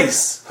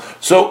place.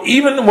 So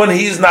even when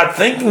he's not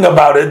thinking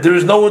about it, there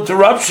is no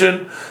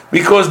interruption,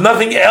 because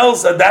nothing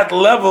else at that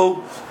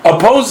level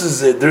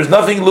opposes it. There's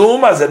nothing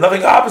lu'umaz,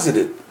 nothing opposite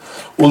it.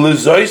 So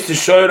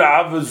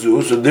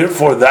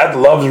therefore that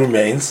love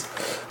remains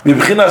in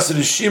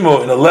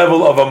a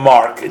level of a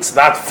mark. It's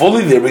not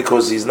fully there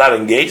because he's not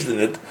engaged in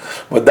it,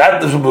 but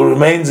that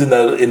remains in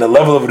a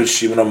level of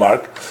rishim, a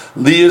mark.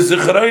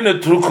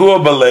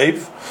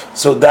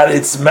 So that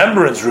its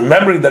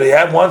remembering that he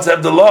once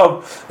had the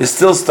love, is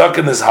still stuck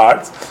in his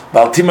heart,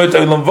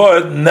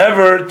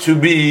 never to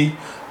be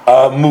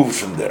moved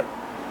from there.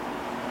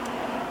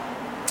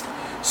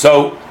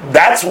 So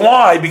that's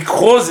why,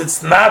 because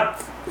it's not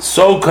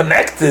so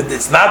connected,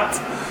 it's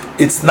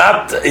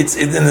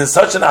in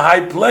such a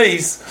high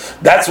place,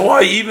 that's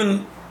why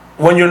even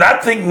when you're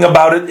not thinking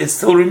about it, it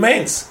still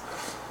remains.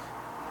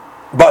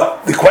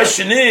 But the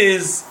question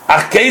is,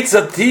 but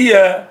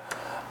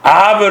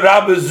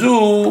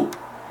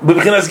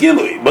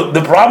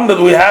the problem that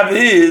we have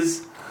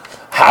is,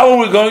 how are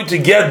we going to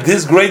get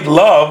this great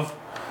love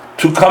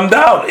to come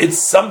down? It's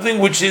something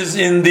which is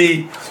in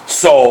the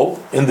soul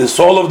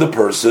of the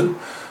person,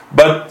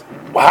 but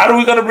how are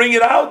we going to bring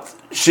it out?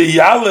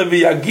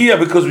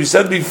 Because we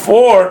said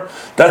before,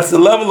 that's the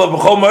level of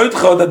B'chol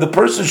Moedcha, that the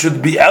person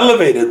should be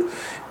elevated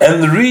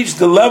and reach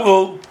the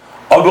level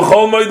of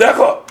B'chol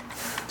Moedecha.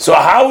 So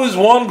how is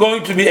one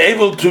going to be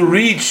able to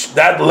reach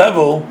that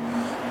level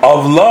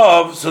of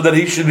love, so that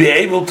he should be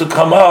able to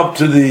come up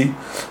to the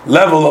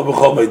level of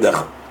B'chol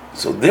Moedecha?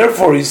 So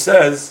therefore he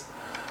says,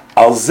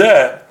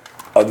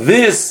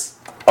 this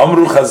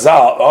Amru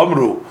Chazal,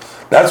 Amru,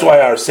 that's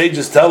why our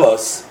sages tell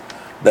us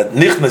that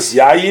nichnas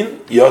yayin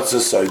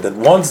yotzasoy, that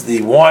once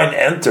the wine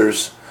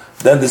enters,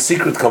 then the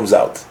secret comes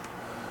out.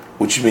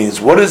 Which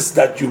means, what is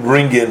that you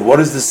bring in?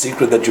 What is the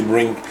secret that you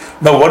bring?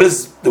 No, what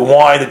is the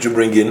wine that you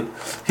bring in?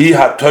 Hi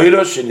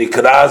ha-Torah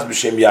shenikraz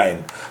b'shem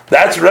yayin.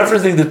 That's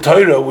referencing the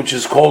Torah, which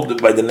is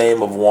called by the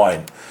name of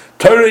wine.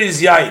 Torah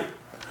is yayin.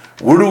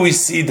 Where do we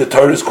see the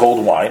Torah is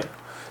called wine?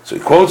 So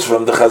he quotes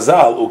from the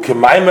Chazal,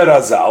 u'kemaymer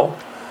Hazal,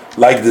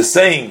 like the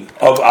saying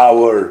of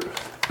our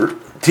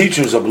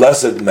teachers of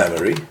blessed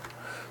memory.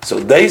 So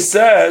they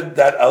said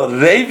that al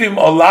revim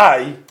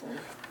olai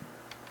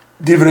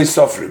divrei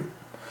sofrim.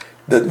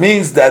 That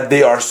means that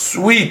they are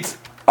sweet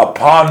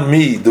upon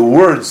me, the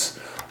words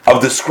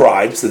of the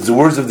scribes, that's the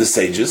words of the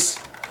sages.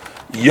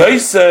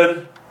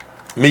 Yoser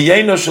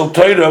miyeno shel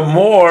Torah,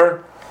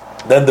 more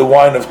than the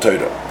wine of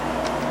Torah.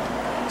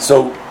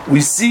 So we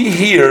see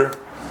here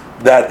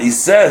that he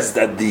says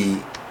that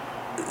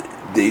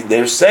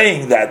they're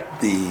saying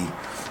that the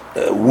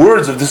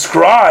words of the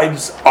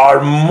scribes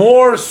are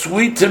more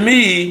sweet to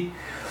me,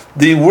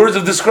 the words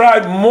of the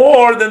scribe,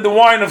 more than the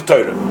wine of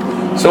Torah.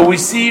 So we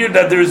see here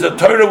that there is a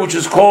Torah which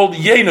is called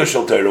Yeno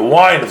Shel Torah,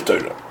 wine of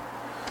Torah.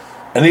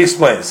 And he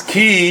explains,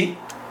 Ki,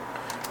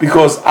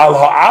 because Al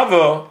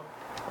Ha'ava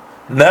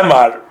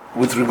Nemar,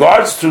 with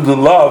regards to the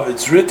love,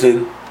 it's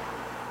written,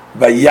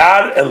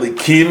 Vayar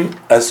Elikim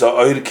es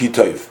ha'oir ki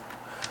tov.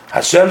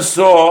 Hashem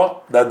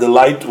saw that the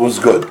light was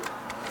good.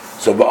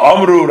 So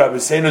Ba'amru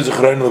Rabbeinu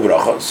Zichroinu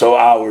L'Bracha, so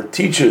our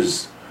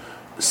teachers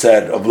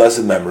said, of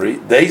blessed memory,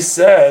 they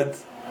said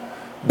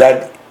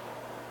that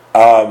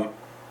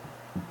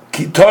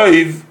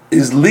Kitoiv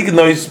is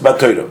lignois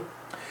batoira.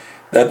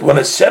 That when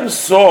Hashem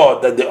saw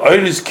that the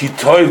oil is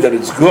kitoiv, that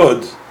it's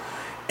good,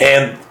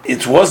 and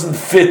it wasn't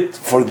fit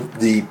for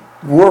the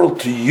world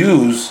to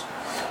use,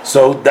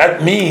 so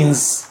that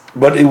means,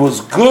 but it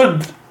was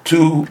good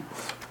to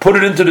put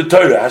it into the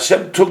Torah.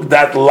 Hashem took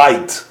that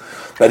light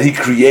that He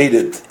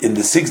created in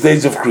the 6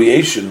 days of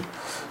creation.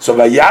 So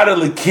Vayara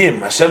Likim,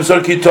 Hashem saw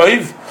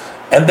kitoiv,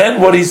 and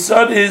then what He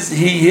saw is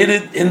He hid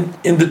it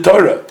in the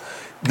Torah.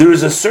 There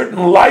is a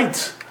certain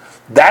light,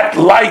 that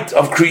light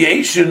of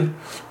creation,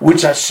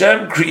 which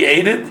Hashem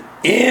created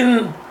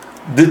in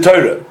the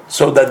Torah,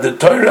 so that the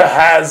Torah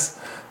has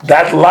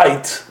that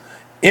light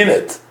in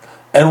it.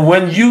 And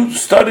when you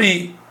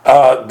study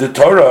the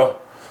Torah,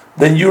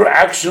 then you're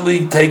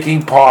actually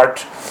taking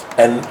part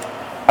and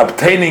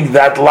obtaining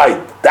that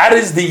light. That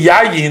is the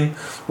yayin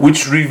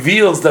which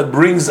reveals, that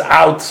brings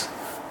out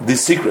the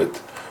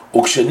secret.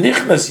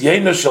 Ukshenichnas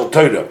yeino shel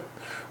Torah,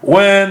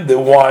 when the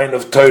wine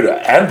of Torah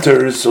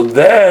enters, so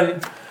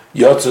then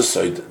yotza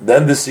soid,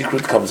 then the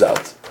secret comes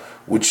out.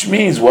 Which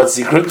means, what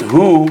secret?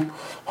 Who?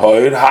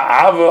 Hoir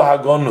ha'ava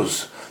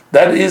hagonus.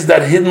 That is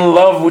that hidden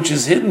love which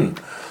is hidden.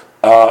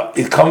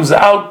 It comes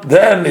out,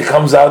 then it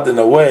comes out in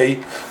a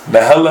way,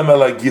 mehelem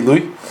ela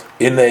gilui,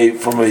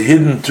 from a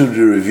hidden to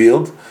the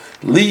revealed.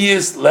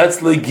 Liyis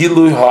letzle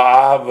gilui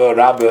ha'ava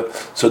rabbe,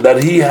 so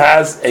that he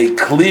has a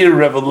clear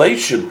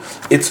revelation.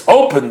 It's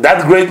open,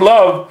 that great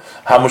love,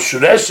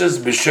 hamushureshes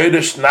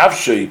b'shoresh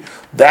nafshei,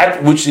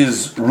 that which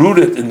is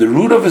rooted in the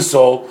root of his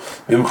soul,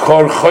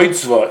 b'mchor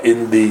choitzva,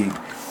 in the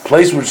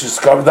place which is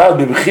carved out,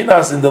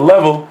 b'bchinas, in the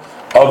level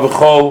of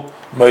b'chol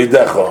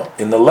moedecha,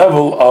 in the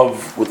level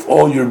of with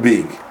all your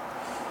being.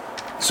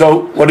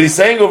 So what he's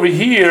saying over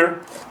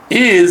here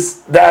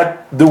is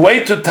that the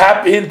way to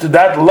tap into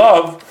that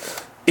love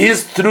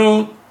is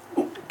through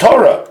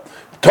Torah.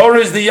 Torah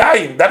is the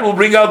yayin that will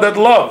bring out that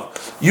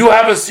love. You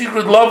have a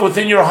secret love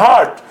within your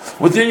heart,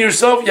 within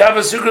yourself. You have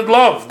a secret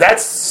love.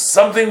 That's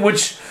something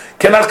which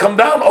cannot come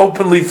down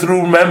openly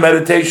through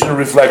meditation and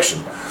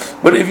reflection.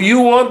 But if you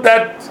want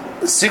that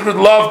secret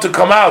love to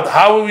come out,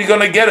 how are we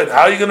going to get it?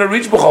 How are you going to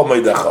reach B'chol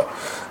Meidecha?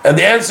 And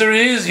the answer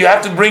is, you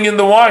have to bring in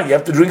the wine. You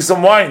have to drink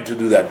some wine to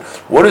do that.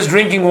 What does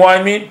drinking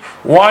wine mean?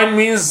 Wine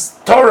means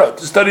Torah,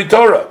 to study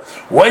Torah.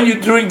 When you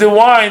drink the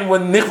wine,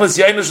 when Nichnas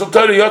Yainu Shel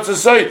Torah Yotze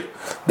Soid,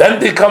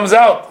 then it comes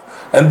out.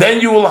 And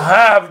then you will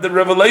have the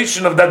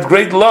revelation of that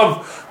great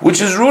love, which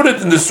is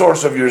rooted in the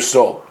source of your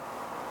soul.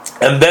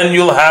 And then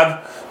you'll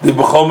have the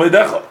B'chol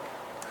Meidecha.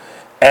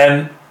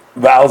 And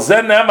V'al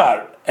Zeh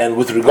Nemar, and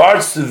with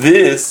regards to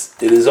this,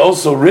 it is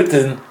also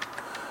written,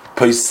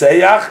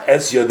 Poiseach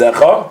es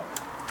Yodecha,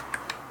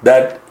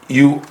 that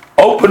you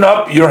open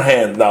up your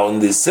hand. Now, in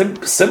this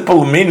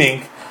simple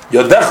meaning,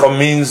 Yodecha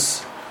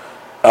means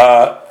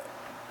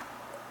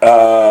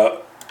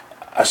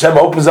Hashem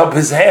opens up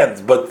His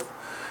hands, but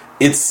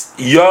it's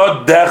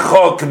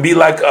Yodecha, can be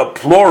like a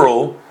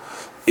plural.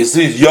 It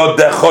says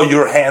Yodecha,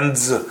 your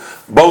hands,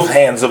 both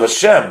hands of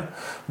Hashem.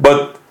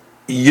 But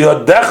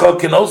Yodecha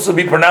can also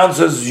be pronounced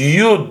as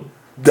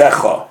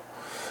Yud-decha.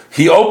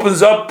 He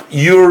opens up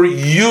your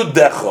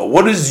Yud-decha.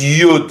 What is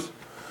Yud?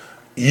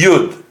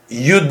 Yud.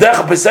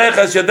 Yudecha, Pesach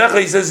as Yudecha,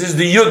 he says, is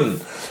the Yudin.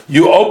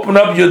 You open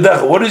up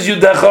Yudecha. What is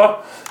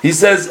Yudecha? He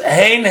says,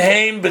 Hein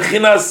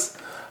Bechinas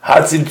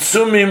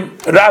Hatzimtzumim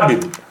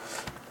Rabim.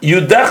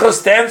 Yudecha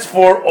stands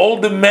for all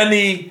the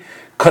many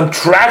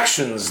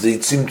contractions, the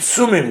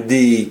Tzimtzumim,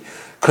 the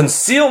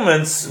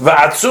concealments,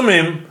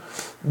 Va'atzumim.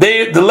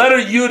 The letter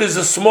Yud is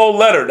a small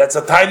letter, that's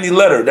a tiny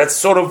letter, that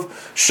sort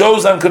of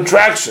shows on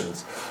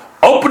contractions.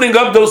 Opening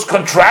up those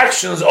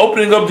contractions,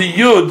 opening up the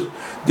Yud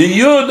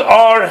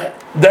are,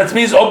 that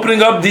means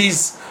opening up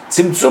these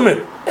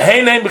tzimtzumim.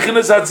 Heinein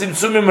b'chinas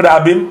ha-tzimtzumim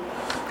rabim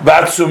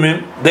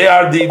v'atzumim. They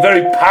are the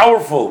very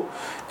powerful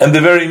and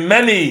the very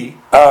many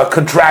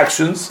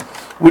contractions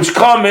which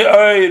come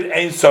me'oir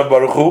Ein Sof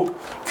Baruch Hu,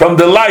 from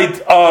the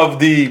light of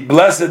the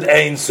blessed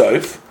Ein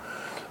Sof,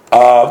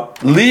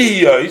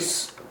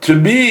 lihiyos, to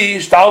be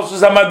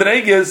shtalshus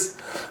hamadreges,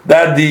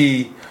 that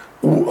the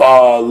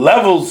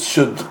levels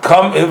should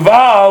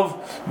evolve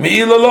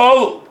me'ila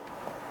l'olu.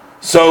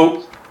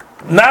 So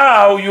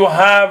now you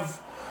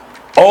have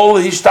all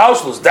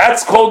hishtalshlus.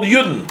 That's called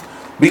yudin,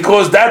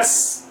 because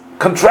that's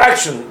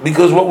contraction.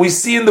 Because what we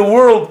see in the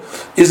world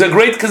is a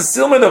great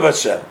concealment of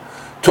Hashem.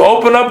 To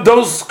open up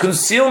those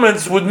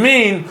concealments would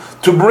mean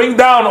to bring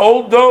down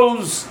all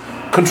those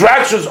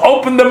contractions,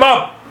 open them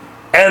up,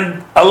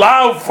 and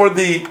allow for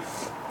the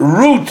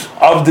root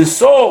of the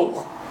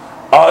soul,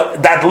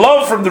 that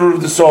love from the root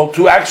of the soul,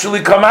 to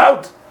actually come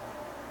out.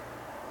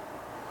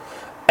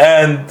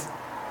 And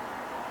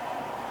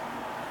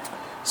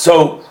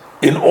so,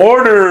 in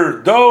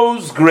order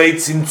those great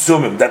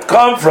tzimtzumim that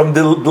come from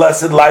the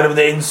blessed light of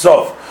the Ein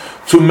Sof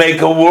to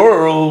make a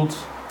world,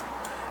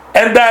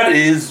 and that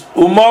is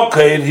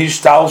umokeir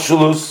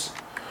hishtalshelus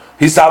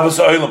hisavos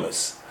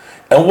oilamis.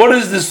 And what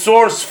is the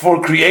source for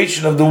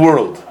creation of the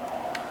world?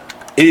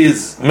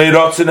 Is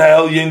meirotzin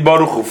ha'elyin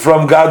baruch hu,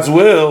 from God's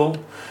will.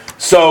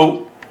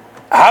 So,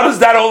 how does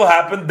that all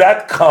happen?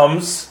 That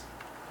comes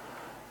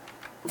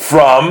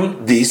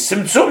from these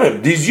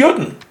Tzimtzumim, these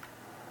Yudin.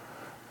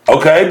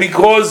 Okay,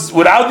 because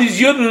without these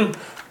Yudin,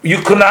 we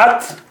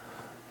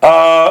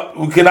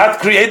cannot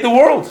create the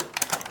world.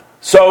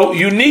 So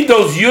you need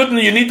those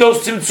Yudin, you need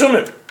those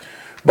Tzimtzumim.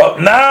 But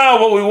now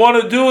what we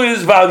want to do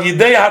is, Val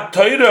Yidei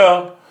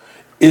HaTorah,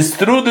 is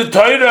through the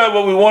Torah,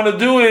 what we want to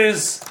do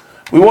is,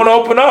 we want to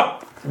open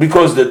up.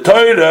 Because the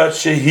Torah,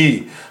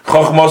 Shehi,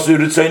 Chochmas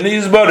Uritzayni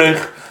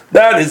Yisbarich,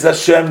 that is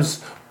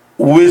Hashem's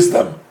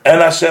wisdom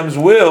and Hashem's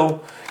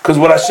will. Because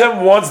what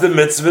Hashem wants, the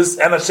mitzvahs,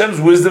 and Hashem's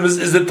wisdom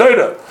is the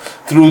Torah.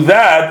 Through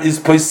that is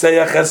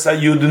Poiseyach Es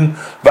HaYudin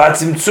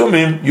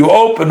V'Atzimtzumim, you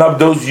open up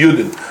those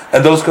Yudin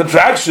and those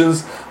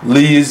contractions,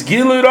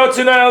 Liyizgilu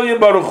Ratzon HaElyon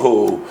Baruch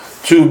Hu,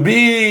 to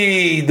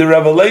be the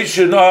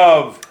revelation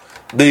of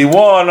the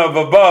one of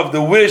above,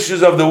 the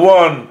wishes of the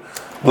one,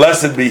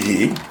 blessed be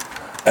He.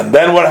 And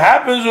then what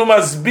happens?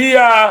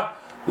 Umasbia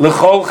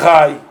L'chol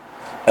Chai.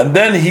 And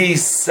then He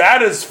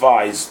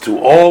satisfies to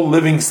all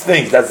living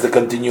things. That's the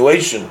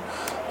continuation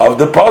of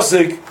the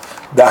pasuk,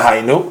 the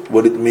Hainu.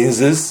 What it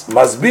means is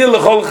Masbir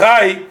L'chol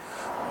Chai.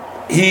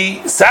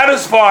 He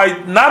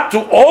satisfied not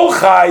to all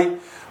Chai,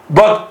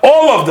 but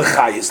all of the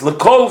Chayis.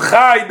 L'kol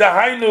Chai, the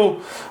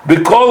Hainu,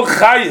 B'kol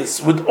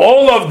Chayis, with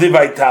all of the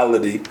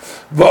vitality.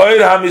 V'oir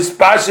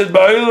hamispashet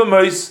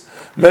ba'olamos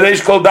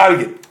mereish kol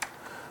dargin.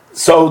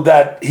 So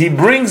that He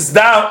brings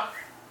down,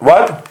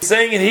 what he's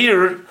saying in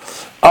here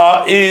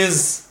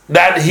is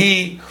that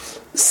He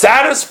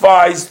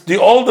satisfies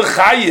all the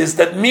chayis.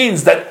 That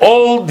means that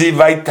all the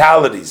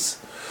vitalities,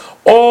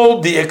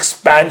 all the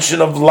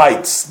expansion of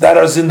lights that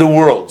are in the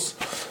worlds,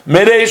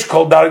 Mereish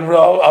kol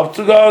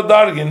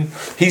dargin,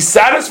 He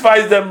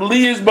satisfies them,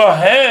 liyis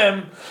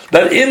bahem,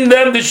 that in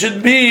them there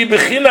should be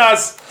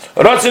bechinas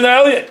rotzin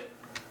elyon.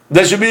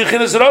 There should be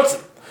bechinas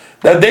rotzin,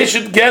 that they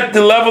should get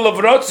the level of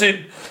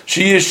rotzin.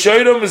 She is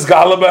shoydom is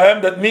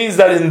galabahem. That means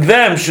that in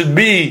them should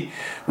be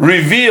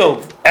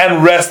revealed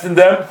and rest in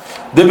them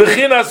the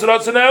bechinas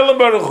rotzin elyon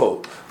baruch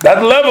hu,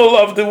 that level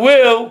of the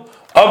will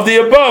of the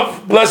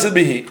above, blessed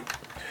be He.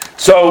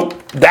 So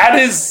that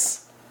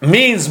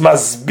means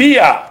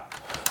masbia,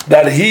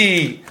 that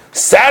He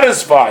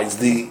satisfies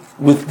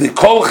with the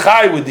kol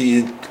chai, with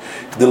the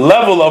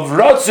level of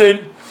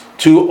rotzin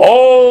to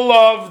all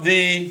of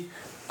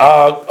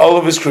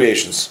His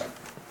creations.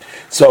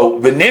 So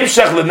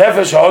v'nimshach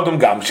lenefesh ha'odom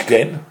gam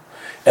shkein,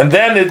 and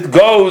then it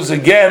goes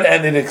again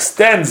and it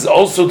extends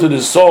also to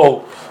the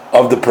soul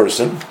of the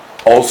person.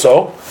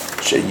 Also,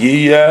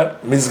 sheyiyah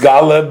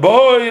mizgale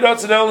boy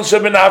rotzin elon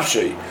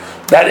shebenafshei,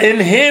 that in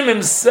him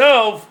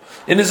himself,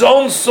 in his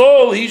own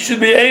soul, he should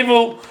be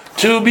able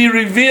to be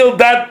revealed,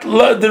 that the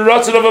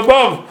rotzin of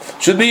above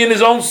should be in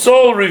his own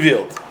soul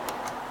revealed.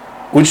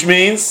 Which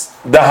means,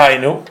 the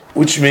hainu,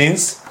 which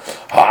means,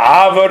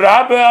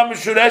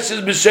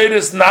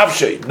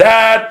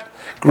 that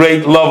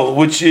great level,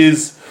 which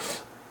is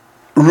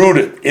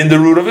rooted in the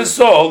root of his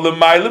soul,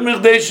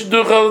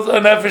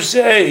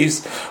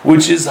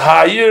 which is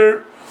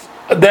higher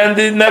than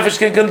the nefesh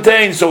can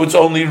contain. So it's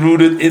only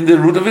rooted in the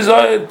root of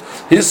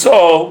his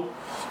soul.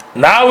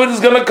 Now it is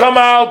going to come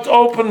out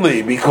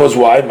openly, because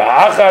why?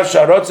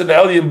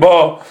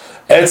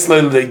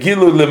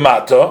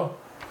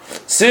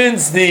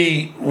 Since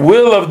the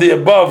will of the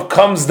above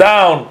comes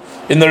down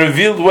in the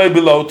revealed way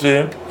below to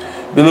him,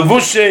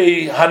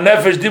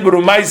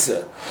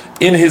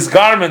 in his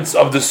garments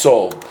of the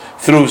soul,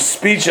 through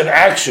speech and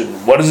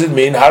action. What does it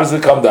mean? How does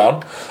it come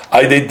down?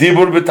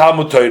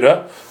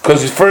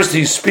 Because first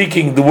he's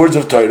speaking the words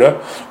of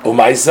Torah,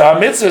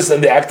 mitzvahs,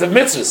 and the act of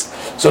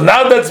mitzvahs. So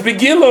now that's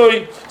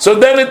begilui. So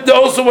then it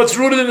also, what's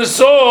rooted in the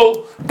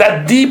soul,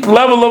 that deep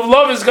level of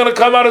love is going to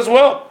come out as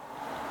well.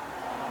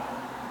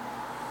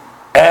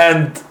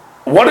 And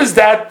what is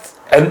that?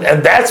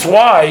 And that's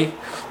why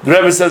the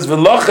Rebbe says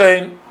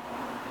v'lochein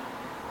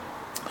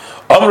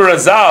Amr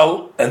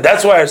Razal, and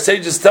that's why our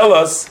sages tell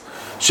us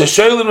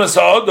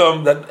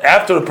that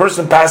after a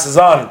person passes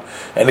on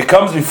and it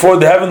comes before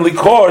the heavenly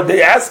court,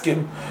 they ask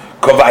him,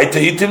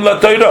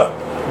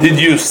 did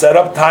you set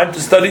up time to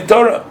study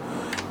Torah?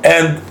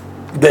 And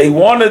they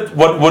wanted,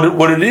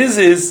 what it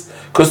is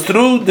because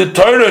through the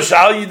Torah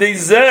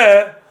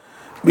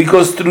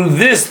because through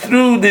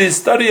the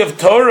study of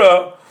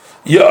Torah,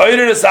 then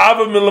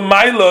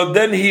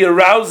he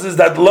arouses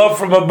that love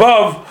from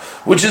above,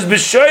 which is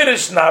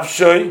b'shoyresh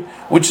nafshoy,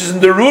 which is in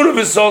the root of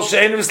his soul,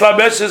 she'ein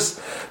v'slabeshes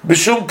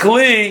b'shum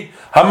kli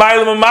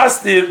hamaylam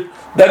amastir,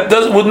 that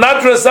would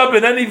not dress up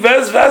in any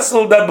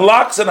vessel that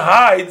blocks and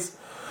hides,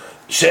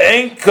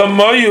 she'ein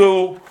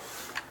kamoyu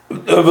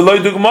v'loy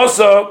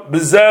dugmosa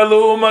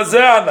b'zelu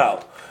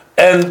umazehanal,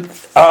 and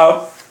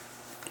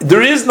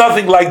there is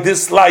nothing like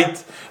this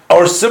light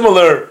or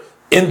similar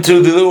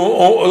into the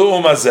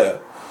umazeh.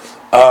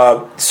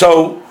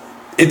 So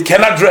it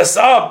cannot dress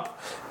up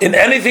in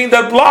anything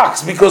that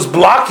blocks, because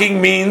blocking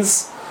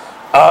means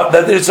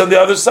that it's on the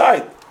other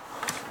side.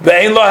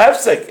 Ve'ein lo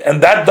hefsek,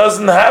 and that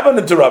doesn't have an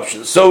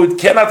interruption. So it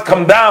cannot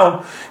come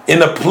down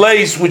in a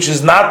place which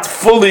is not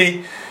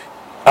fully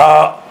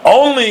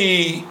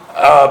only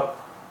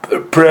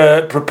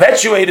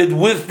perpetuated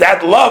with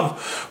that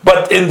love.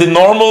 But in the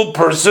normal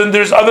person,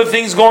 there's other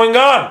things going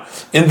on.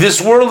 In this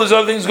world, there's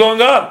other things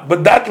going on.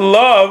 But that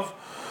love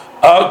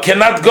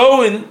cannot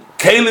go in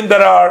kalim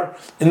that are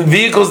in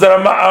vehicles that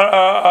are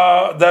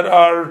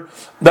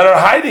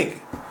hiding.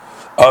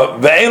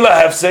 Ve'ela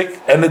hefsek,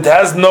 and it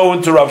has no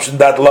interruption.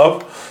 That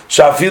love,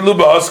 shafilu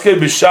ba'oske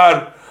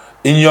b'shar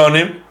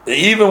inyonim,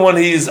 even when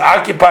he is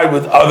occupied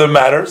with other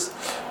matters,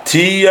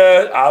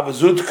 tiya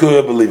avazut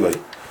ku'ebelivay,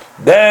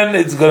 then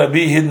it's going to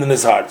be hidden in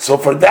his heart. So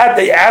for that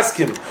they ask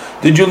him,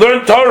 did you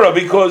learn Torah?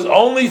 Because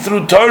only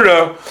through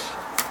Torah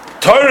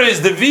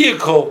is the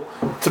vehicle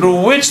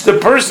through which the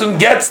person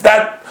gets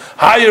that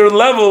higher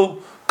level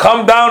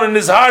come down in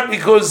his heart,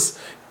 because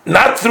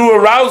not through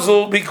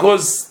arousal,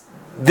 because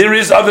there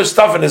is other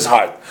stuff in his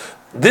heart.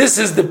 This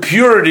is the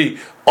purity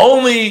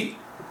only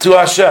to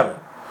Hashem.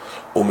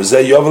 This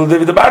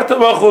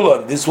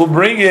will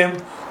bring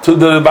him to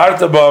the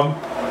Bartabam,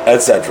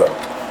 etc.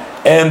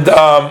 And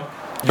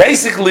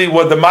basically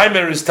what the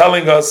Maimer is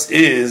telling us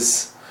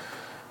is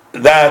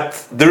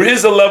that there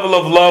is a level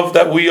of love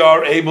that we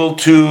are able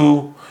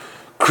to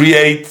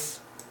create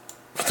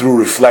through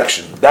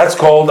reflection. That's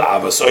called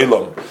Avas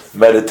Olam,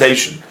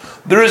 meditation.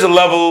 There is a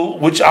level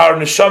which our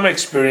neshama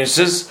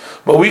experiences,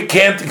 but we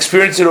can't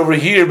experience it over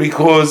here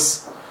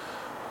because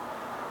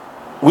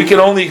we can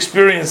only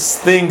experience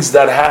things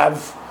that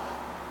have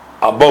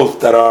both,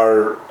 that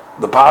are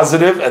the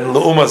positive and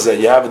l'umazeh.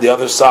 You have the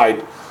other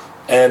side,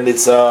 and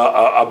it's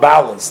a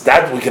balance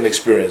that we can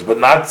experience, but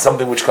not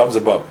something which comes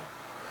above.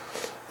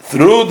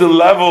 Through the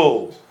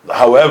level,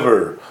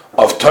 however,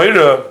 of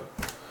Torah,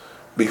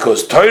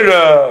 because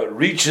Torah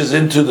reaches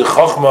into the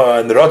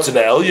Chokhmah and the Ratzon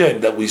Elyon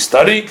that we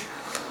study,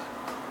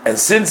 and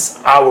since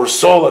our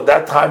soul at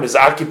that time is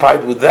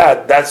occupied with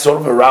that sort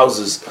of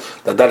arouses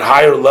that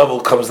higher level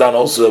comes down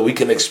also, that we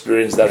can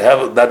experience that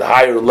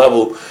higher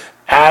level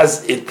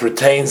as it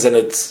pertains and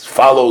it's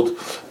followed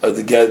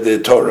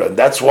the Torah. And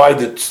that's why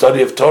the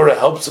study of Torah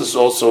helps us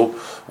also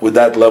with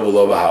that level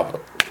of Ahava.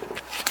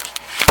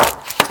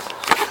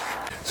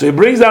 So he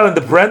brings down in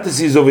the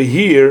parentheses over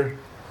here,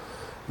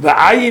 the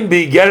Ayin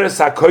B'igeres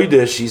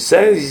HaKodesh, he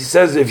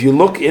says if you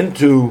look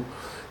into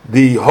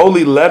the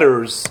holy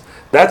letters,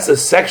 that's a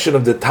section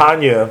of the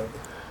Tanya.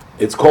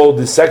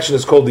 The section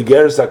is called the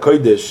Igeres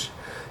HaKodesh.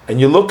 And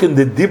you look in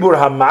the Dibur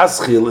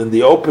HaMaschil, in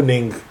the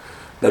opening,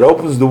 that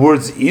opens the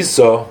words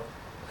Isa,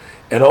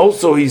 and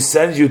also he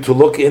sends you to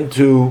look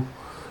into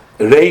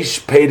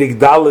Reish Perek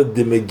Daled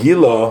de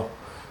Megillah,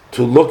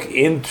 to look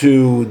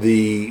into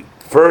the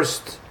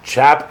first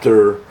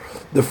chapter,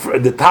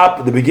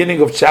 the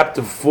beginning of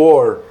chapter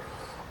 4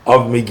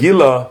 of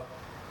Megillah,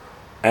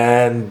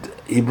 and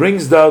he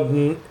brings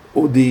down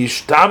Udi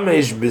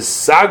Shtamesh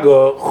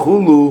Bisaga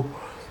Chulu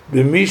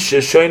B'Misha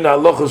Shoyna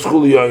Alochas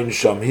Chulu Yoyin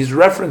Sham. He's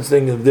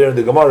referencing it there in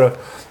the Gemara.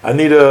 I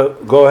need to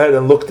go ahead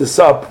and look this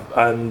up,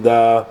 and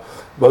but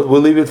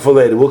we'll leave it for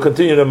later. We'll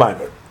continue the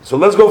Maimer. So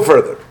let's go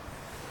further.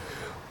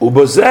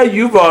 Ubozeh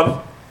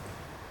Yuvan,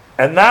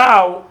 and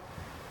now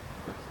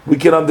we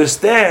can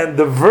understand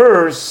the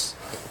verse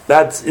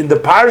that's in the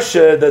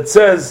Parsha that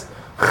says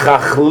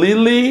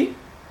Chachlili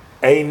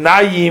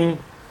Einayim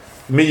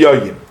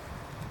Miyoyim,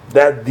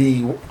 that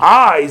the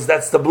eyes,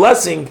 that's the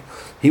blessing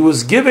he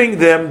was giving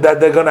them, that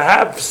they're going to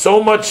have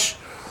so much,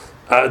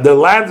 the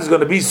land is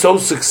going to be so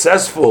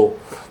successful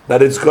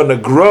that it's going to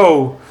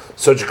grow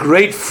such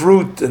great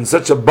fruit and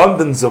such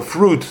abundance of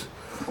fruit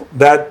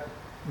that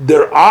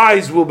their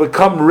eyes will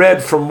become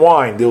red from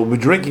wine. They will be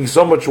drinking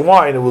so much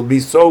wine, it will be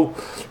so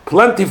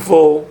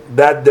plentiful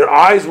that their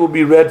eyes will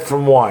be red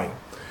from wine.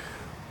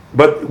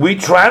 But we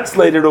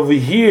translate it over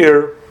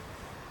here.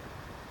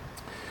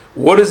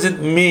 What does it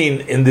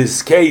mean in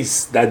this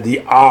case that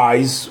the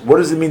eyes, what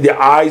does it mean the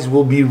eyes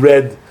will be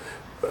red?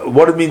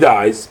 What does it mean the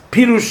eyes?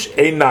 Pirush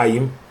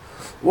Einayim.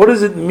 What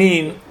does it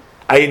mean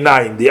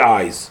Einayim, the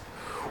eyes?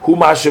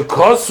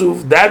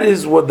 Humashakosuf, that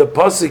is what the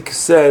Pasuk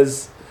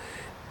says,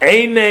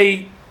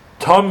 Einay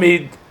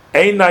Tomid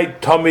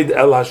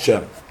El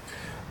Hashem.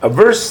 A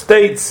verse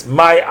states,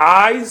 my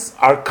eyes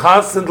are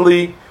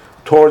constantly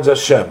towards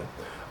Hashem.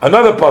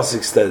 Another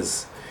Pasuk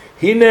says,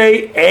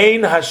 Hine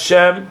Ein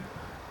Hashem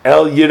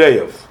El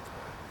Yireyev.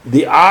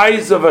 The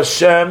eyes of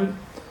Hashem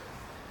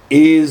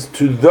is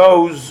to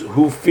those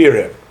who fear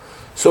Him.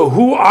 So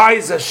who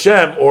eyes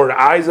Hashem, or the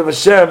eyes of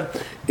Hashem,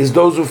 is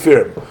those who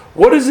fear Him.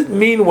 What does it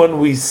mean when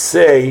we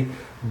say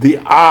the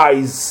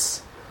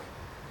eyes,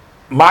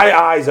 my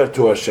eyes are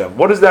to Hashem?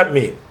 What does that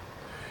mean?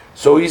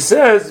 So he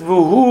says,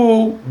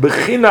 Vuhu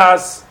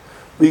b'chinas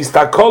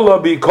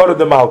listakola b'ikora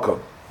de malka.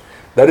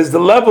 That is the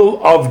level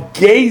of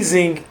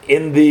gazing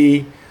in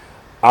the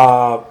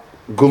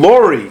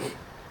glory,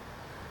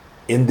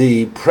 in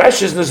the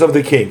preciousness of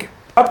the king.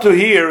 Up to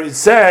here it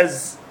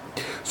says,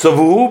 so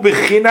Vuhu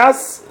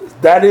b'chinas,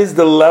 that is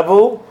the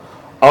level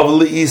of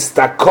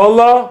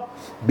listakola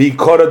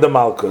b'ikora de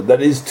malka.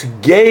 That is to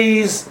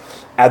gaze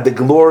at the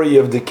glory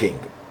of the king.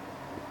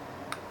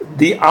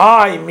 The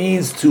eye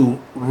means to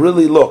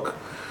really look.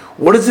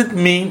 What does it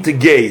mean to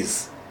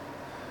gaze?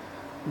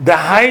 the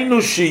hainu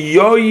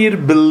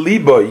sheyoyir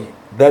beliboy,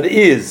 that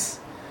is,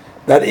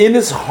 that in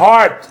his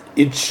heart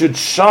it should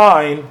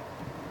shine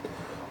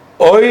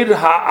oir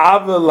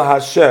ha'avel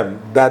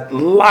Hashem, that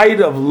light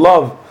of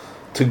love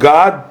to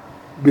God,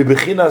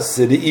 bibechinas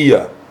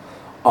siriyah,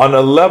 on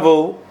a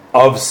level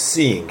of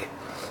seeing.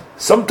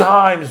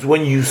 Sometimes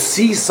when you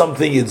see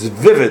something, it's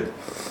vivid.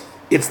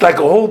 It's like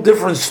a whole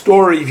different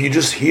story if you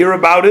just hear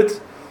about it,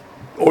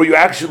 or you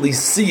actually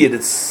see it.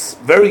 It's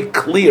very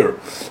clear.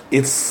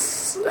 It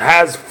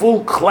has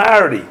full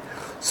clarity.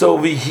 So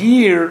over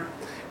here,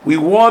 we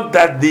want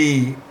that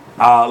the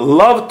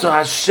love to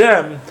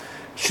Hashem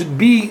should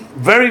be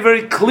very,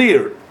 very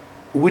clear,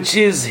 which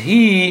is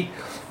He,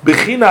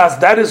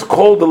 Bechinas, that is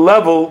called the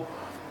level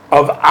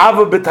of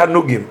Ava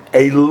Betanugim,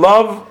 a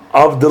love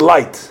of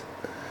delight.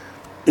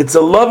 It's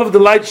a love of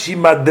delight,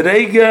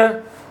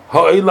 Shimadrega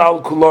Ha'ila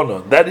al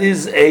Kulona. That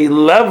is a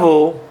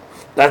level,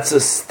 that's a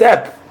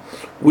step,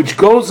 which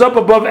goes up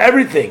above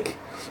everything,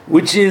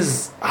 which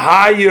is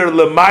higher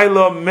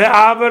Lemailo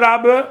Me'ava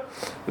Rabba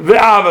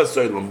Ve'ava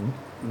Soilam,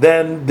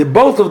 than the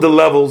both of the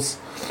levels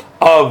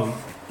of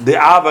the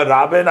Ava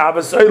Rabba and Ava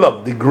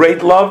Soilam, the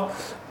great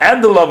love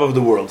and the love of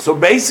the world. So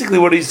basically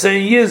what he's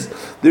saying is,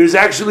 there's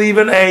actually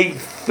even a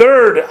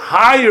third,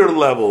 higher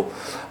level.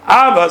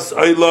 Ava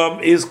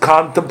Soilam is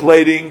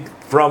contemplating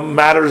from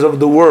matters of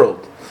the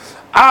world.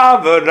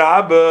 Ava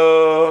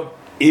Rabba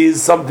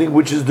is something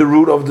which is the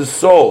root of the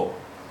soul.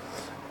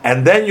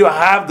 And then you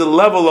have the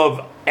level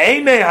of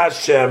Einei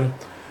Hashem,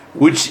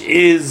 which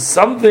is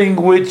something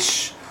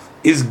which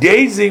is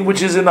gazing,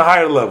 which is in a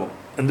higher level.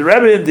 And the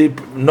Rebbe in the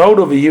note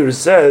over here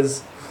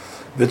says,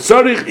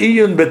 "V'tzorich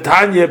iyun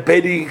betanya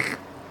perich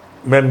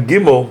mem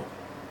gimel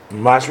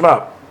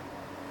mashma."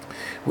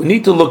 We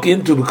need to look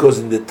into, because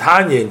in the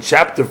Tanya in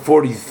chapter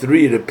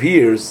 43 it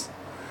appears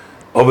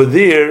over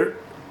there,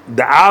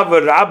 the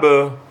Ava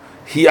Rabba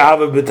Hi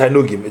Ava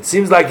B'Tanugim. It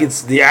seems like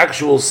it's the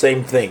actual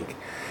same thing,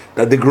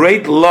 that the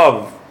great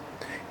love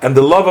and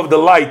the love of the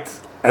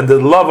light and the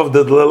love of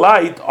the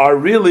delight are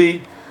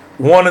really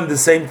one and the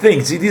same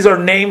thing. See, these are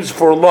names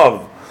for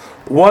love.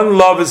 One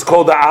love is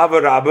called the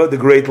Ava Rabba, the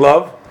great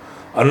love.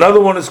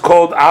 Another one is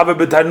called Ava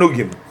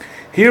B'Tanugim.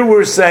 Here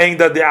we're saying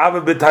that the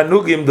Ava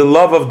B'Tanugim, the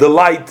love of the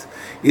light,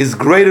 is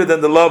greater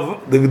than the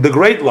love, the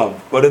great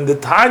love. But in the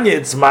Tanya,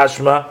 it's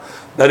mashma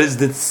that is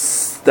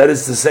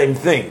the same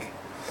thing.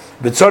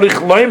 B'tzorich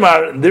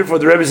loymar, therefore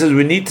the Rebbe says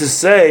we need to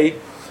say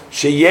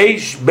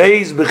sheyesh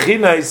beis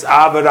b'chinas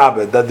Ava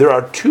Rabba, that there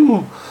are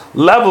two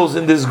levels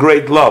in this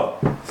great love.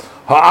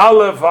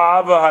 Ha'alef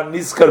ha'ava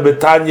ha'niskar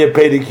b'tanya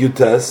perik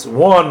yutes.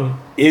 One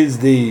is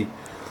the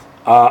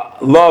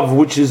love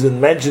which is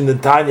mentioned in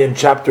Tanya in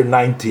chapter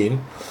 19.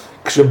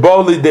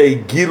 K'sheboli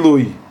de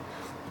gilui,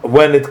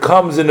 when it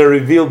comes in a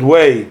revealed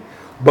way,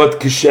 but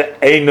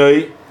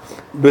kishe'enoi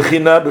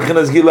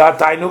b'chinas gilu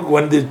ha'tainug,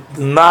 when there's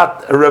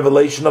not a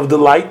revelation of the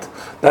light.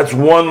 That's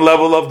one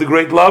level of the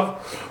great love.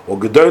 Or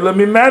gedola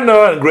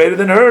mimeno, and greater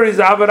than her is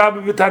Ava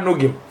Rabba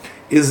b'tanugim,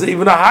 is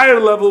even a higher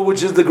level,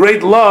 which is the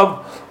great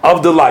love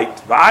of the light.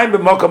 V'ayim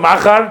b'mokam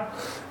achar,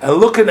 and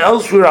looking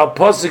elsewhere al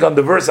posik on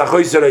the verse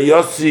achoyser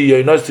yosi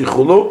yoinosi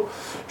chulu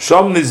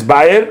shom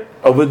nizbayer.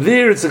 Over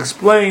there it's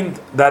explained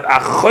that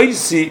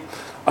achoysi,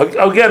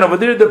 again over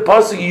there the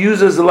posik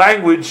uses the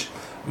language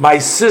my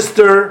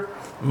sister,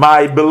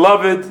 my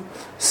beloved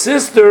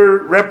sister,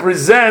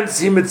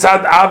 represents himitzad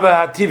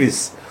ava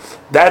hativis.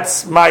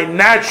 That's my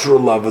natural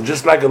love,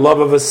 just like a love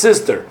of a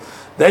sister.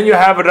 Then you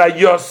have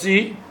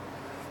rayosi,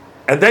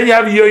 and then you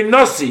have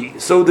yoinosi.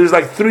 So there's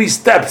like three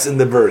steps in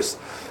the verse.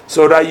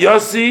 So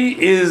rayosi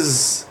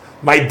is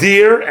my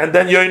dear, and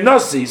then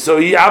yoinosi. So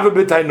he ava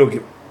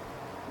b'tainugim.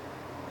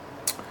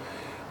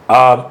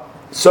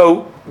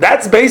 So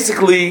that's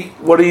basically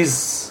what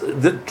he's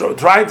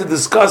trying to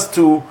discuss,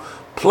 to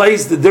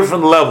place the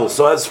different levels.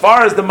 So as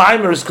far as the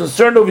Maimer is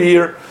concerned over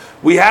here,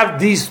 we have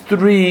these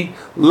three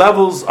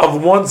levels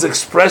of one's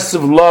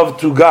expressive love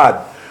to God.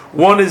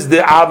 One is the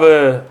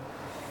Ava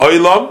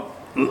Oilam,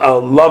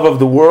 love of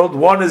the world.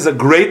 One is a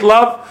great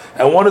love,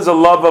 and one is a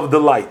love of the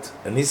light.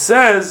 And he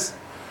says,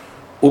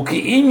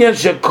 Uki'inyan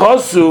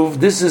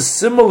shekosuv, this is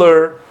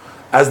similar,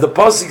 as the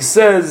pasuk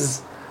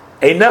says,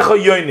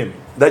 Einecha yoinim,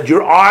 that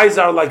your eyes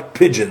are like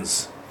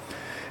pigeons.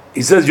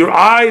 He says your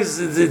eyes,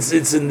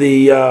 it's in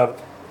the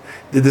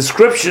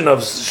description of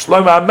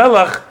Shlomo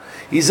HaMelech.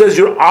 He says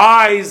your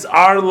eyes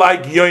are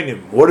like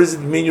yoinim. What does it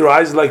mean, your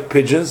eyes are like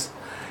pigeons?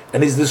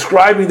 And he's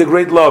describing the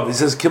great love. He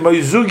says,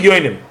 Kimayzug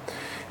yoinim.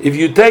 If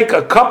you take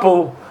a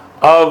couple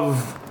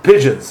of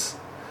pigeons,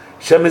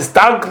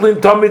 Shemistalklin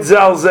tomid ze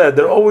al ze,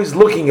 they're always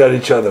looking at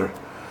each other.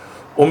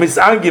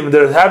 Umisangim,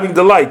 they're having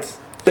delight.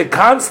 The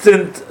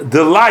constant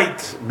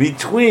delight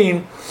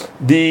between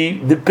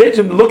the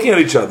pigeon looking at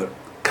each other.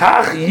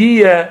 Kach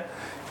yiyeh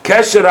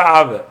kesher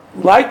ha'ava.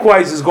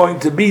 Likewise is going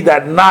to be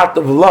that knot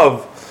of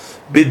love,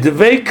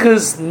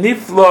 b'dveikus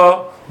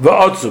nifla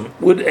v'otzum,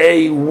 with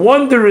a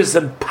wondrous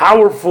and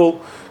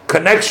powerful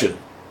connection.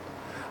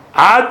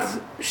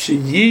 Ad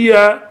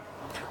sheyiyeh,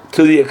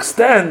 to the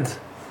extent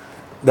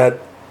that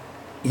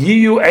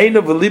Yiyu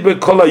einav v'libe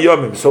kol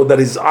hayomim, so that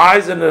his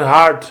eyes and his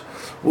heart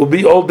will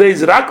be all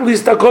days. Rak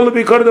listakol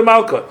b'kor de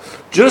malka,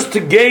 just to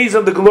gaze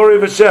on the glory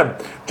of Hashem.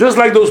 Just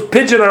like those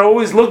pigeons are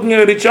always looking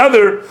at each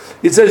other,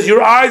 it says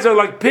your eyes are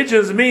like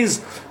pigeons. It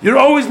means you're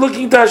always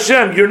looking to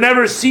Hashem. You're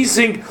never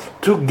ceasing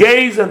to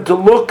gaze and to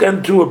look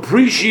and to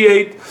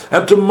appreciate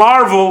and to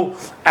marvel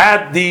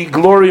at the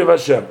glory of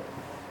Hashem.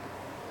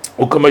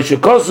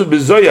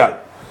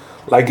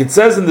 Like it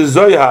says in the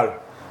Zohar,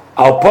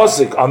 al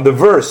posik, on the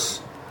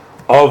verse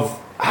of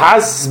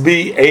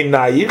Hasbi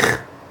Einayich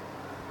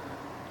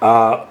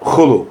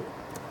Chulu.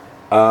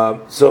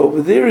 So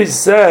over there he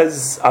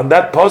says, on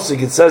that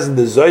posik, it says in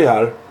the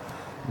Zohar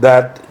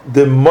that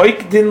the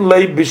Moikdin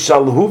lei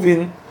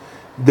b'shalhuvin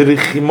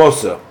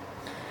derichimosa.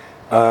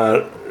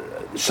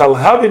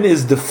 Shalhavin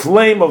is the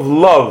flame of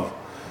love.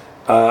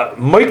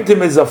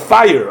 Moikdim is a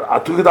fire.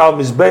 Atukid al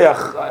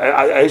mizbeach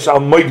aish al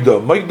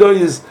moikdo. Moikdo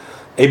is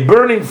a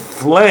burning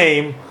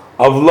flame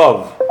of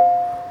love.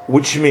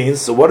 Which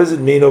means, so what does it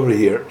mean over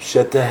here?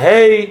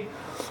 Shetehei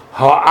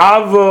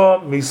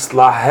ha'ava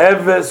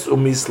mislaheves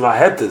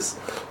umislahetes.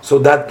 So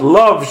that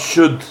love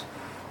should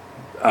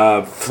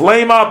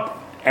flame up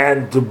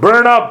and to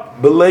burn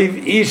up,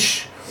 believe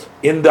ish,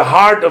 in the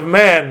heart of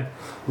man,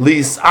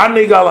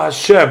 lis'anig al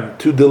Hashem,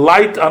 to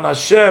delight on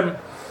Hashem,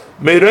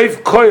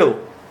 meirev koil,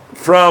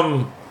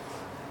 from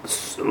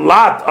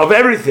lot of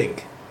everything.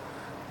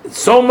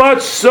 So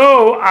much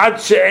so, ad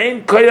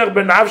she'ein koyach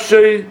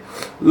benafshei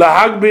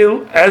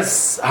lahagbil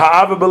es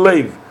ha'ava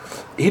believe.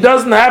 He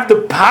doesn't have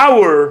the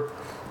power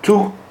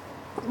to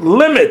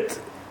limit.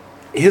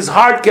 His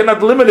heart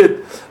cannot limit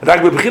it.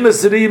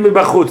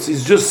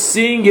 He's just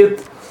seeing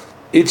it.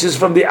 It's just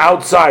from the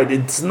outside.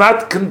 It's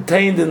not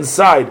contained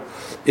inside.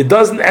 It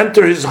doesn't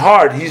enter his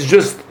heart. He's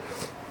just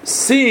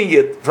seeing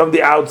it from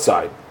the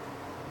outside.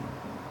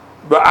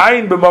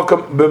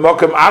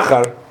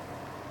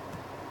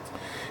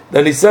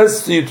 Then he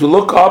says to you to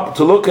look up,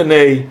 to look in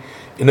a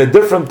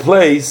different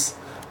place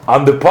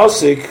on the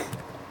posik,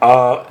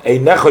 a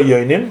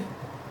nechayonim,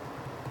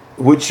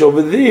 which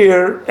over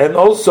there, and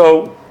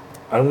also,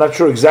 I'm not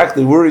sure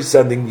exactly where he's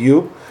sending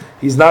you.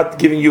 He's not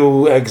giving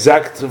you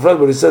exact,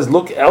 but he says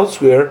look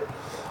elsewhere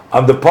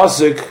on the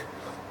posik,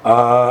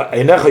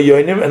 a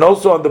nechayonim, and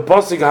also on the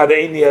posik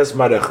hareini es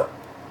marecha.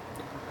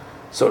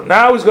 So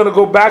now he's going to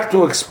go back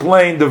to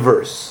explain the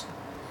verse.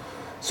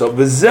 So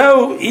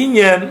v'zeu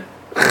inyan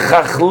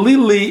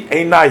chachlili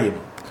einayim.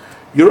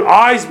 Your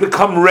eyes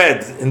become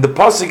red. In the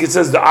pasuk it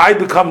says the eye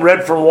become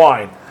red from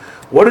wine.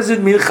 What does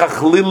it mean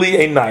chachlili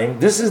einayim?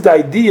 This is the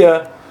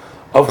idea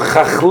of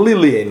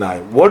chachlili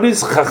einayim. What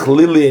is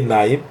chachlili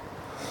einayim?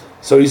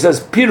 So he says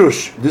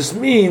pirush. This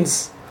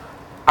means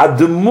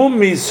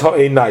adumumis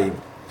ha'einayim.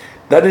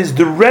 That is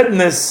the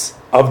redness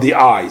of the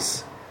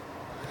eyes.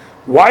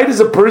 Why does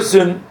a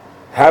person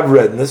have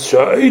redness?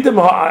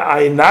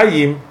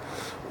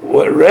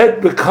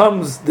 Red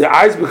becomes, the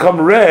eyes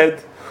become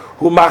red.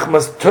 That's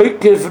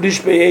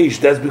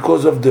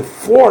because of the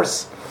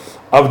force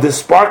of the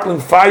sparkling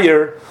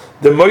fire,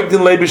 the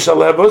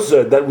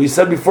that we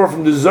said before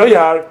from the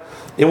Zohar,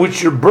 in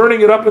which you're burning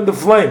it up in the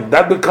flame.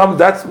 That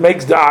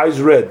makes the eyes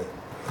red.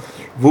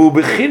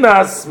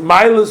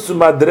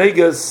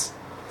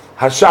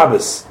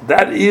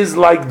 That is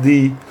like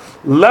the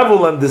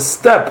level and the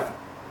step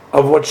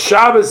of what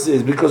Shabbos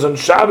is, because on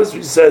Shabbos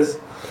we says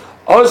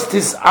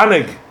ostis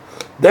aneg,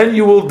 then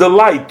you will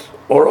delight,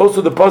 or also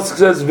the pasuk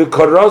says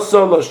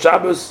v'karoso lo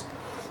Shabbos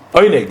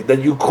oineg,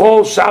 that you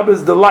call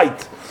Shabbos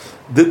delight.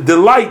 The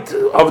delight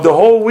of the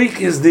whole week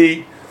is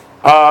the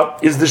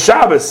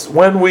Shabbos,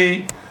 when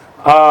we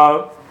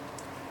are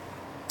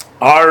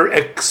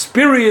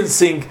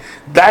experiencing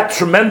that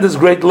tremendous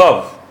great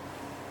love.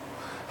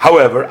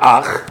 However,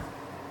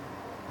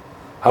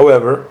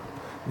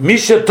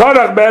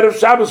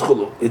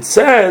 it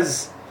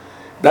says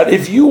that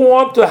if you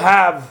want to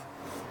have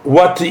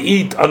what to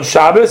eat on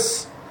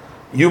Shabbos,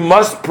 you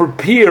must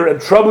prepare and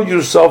trouble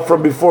yourself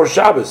from before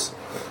Shabbos.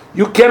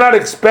 You cannot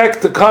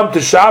expect to come to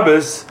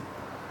Shabbos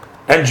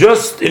and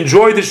just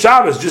enjoy the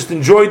Shabbos, just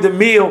enjoy the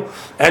meal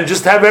and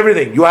just have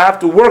everything. You have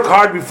to work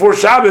hard before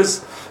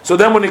Shabbos, so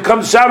then when it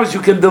comes to Shabbos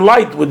you can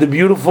delight with the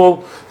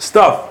beautiful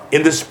stuff.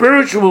 In the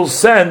spiritual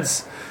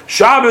sense,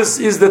 Shabbos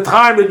is the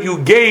time that you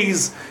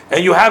gaze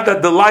and you have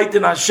that delight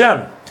in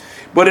Hashem.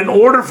 But in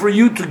order for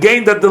you to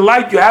gain that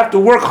delight, you have to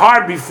work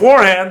hard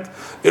beforehand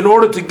in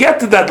order to get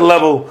to that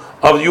level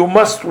of you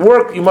must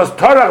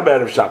tarach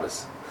be'erev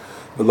Shabbos.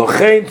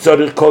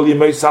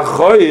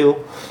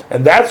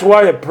 And that's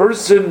why a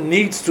person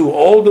needs to,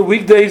 all the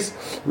weekdays,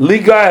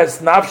 liga es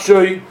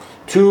nafshoy,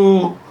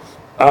 to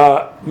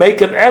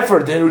make an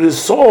effort in his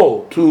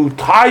soul, to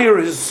tire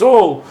his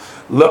soul,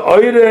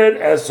 le'oirer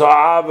es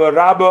ha'ava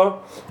rabba,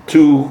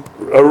 to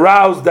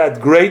arouse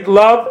that great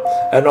love,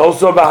 and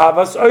also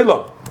v'havas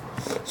oilam.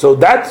 So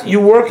that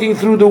you're working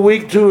through the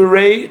week to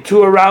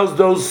arouse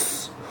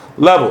those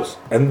levels,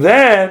 and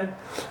then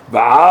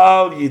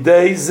v'al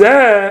yidei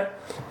zeh,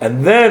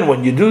 and then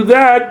when you do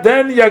that,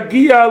 then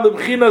yagia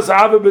lebchinas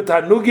ava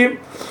b'tanugim,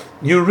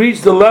 you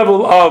reach the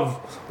level of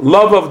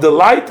love of the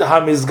light,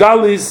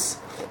 hamizgalis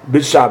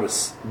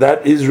b'Shabbos,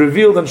 that is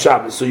revealed on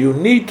Shabbos. So you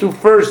need to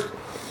first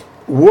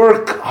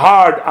work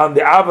hard on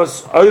the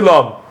Avas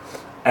Olam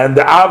and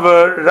the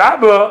Ava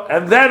Rabbah,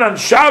 and then on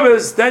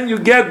Shabbos, then you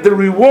get the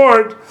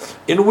reward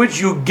in which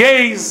you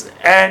gaze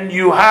and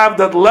you have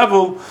that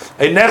level,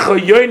 Einecha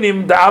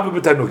Yoinim the Ava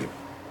B'Tanugim.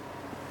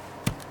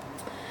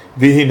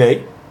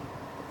 V'hinei,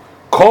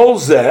 Kol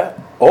Zeh,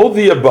 all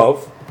the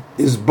above,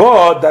 is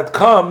Ba that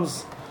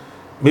comes,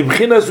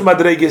 Mibchinas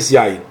Umadreges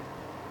Yain,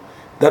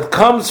 that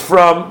comes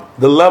from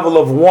the level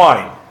of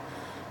wine.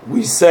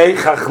 We say,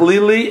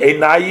 Chachlili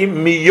Einayim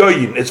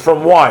Miyoyin, it's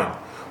from wine.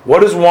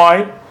 What is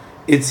wine?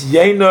 It's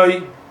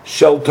Yenoi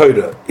Shel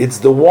Torah. It's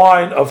the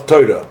wine of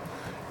Torah.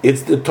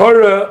 It's the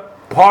Torah,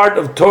 part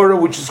of Torah,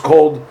 which is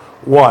called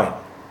wine.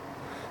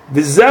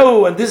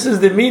 V'zeu, and this is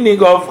the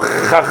meaning of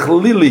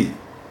Chachlili.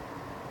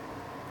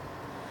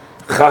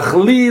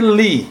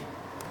 Chachlili.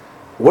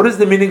 What is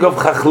the meaning of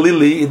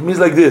Chachlili? It means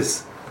like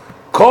this.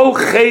 Kol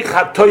Cheich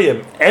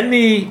HaToyim.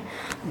 Any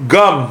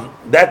gum,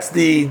 that's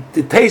the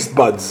taste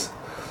buds,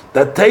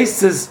 that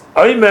tastes,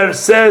 Omer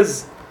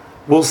says,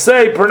 will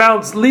say,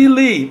 pronounce li,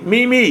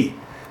 mi.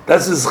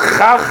 That is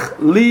chach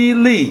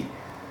li.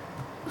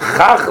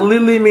 Chach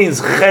li means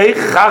chech.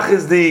 Chach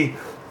is the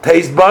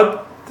taste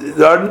bud.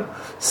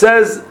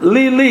 Says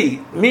li,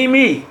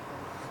 mi.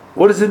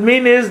 What does it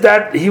mean? Is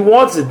that he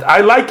wants it.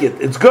 I like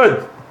it. It's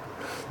good.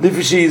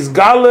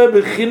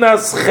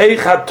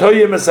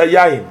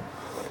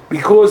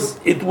 Because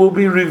it will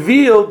be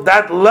revealed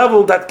that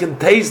level that can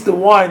taste the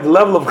wine, the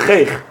level of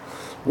chech.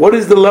 What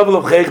is the level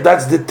of chech?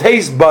 That's the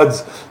taste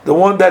buds, the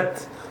one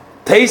that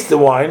tastes the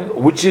wine,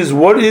 which is,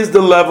 what is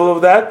the level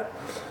of that?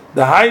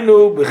 The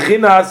hainu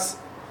bechinas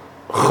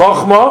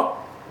chokhmah,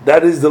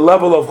 that is the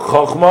level of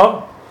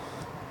chokhmah,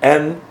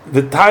 and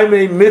the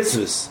taimei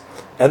mitzvahs,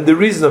 and the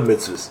reason of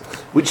mitzvahs.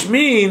 Which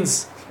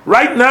means,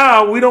 right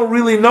now, we don't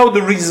really know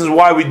the reasons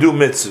why we do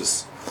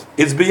mitzvahs.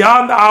 It's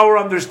beyond our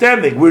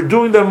understanding. We're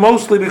doing them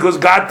mostly because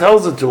God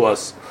tells it to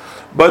us.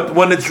 But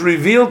when it's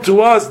revealed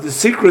to us, the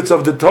secrets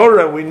of the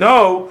Torah, we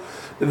know,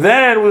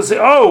 then we'll say,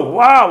 oh,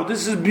 wow,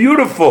 this is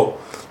beautiful.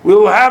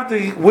 We'll have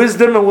the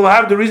wisdom and we'll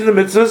have the reason of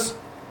mitzvahs.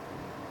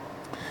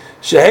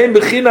 Shehem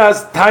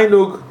bechinas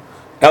tainug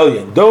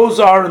elyon. Those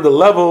are in the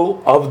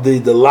level of the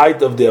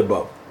delight of the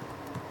above.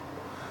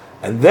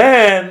 And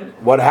then,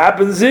 what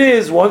happens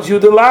is, once you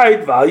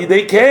delight,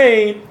 validei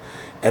kain,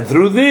 and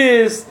through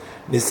this,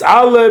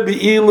 nis'ale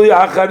bi'ilui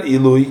achar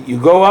ilui, you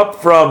go up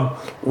from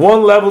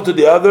one level to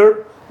the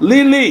other.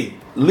 Lili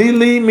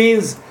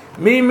means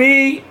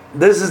me.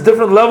 This is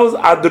different levels.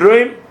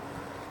 Adroim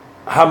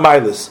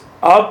hamailis,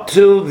 up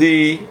to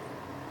the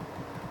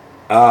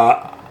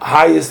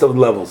highest of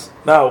levels.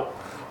 Now,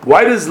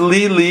 why does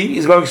Lili?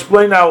 He's going to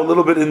explain now a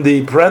little bit in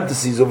the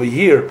parentheses over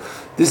here.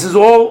 This is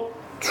all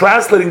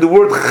translating the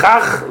word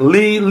chach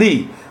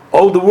li.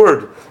 Oh, the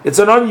word. It's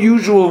an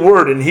unusual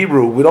word in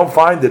Hebrew. We don't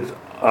find it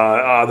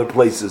other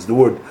places. The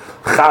word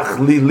chach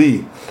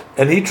li,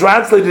 and he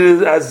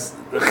translated it as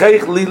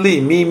chech li,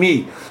 me,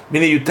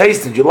 meaning you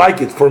taste it, you like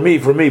it, for me.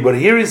 But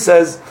here he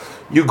says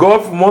you go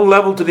up from one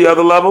level to the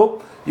other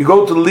level. You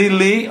go to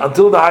li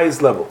until the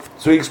highest level.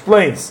 So he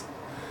explains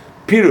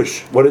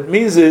Pirush. What it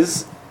means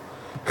is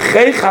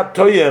chech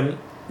hatoyem,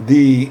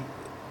 the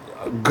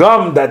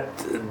gum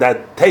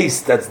that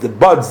tastes, that's the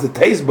buds, the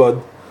taste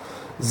bud.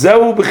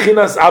 Zeu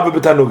bechinas ava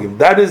b'tanugim.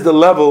 That is the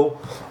level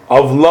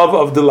of love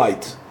of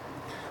delight.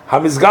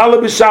 Hamizgala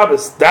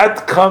b'Shabbos,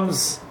 that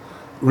comes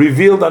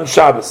revealed on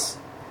Shabbos,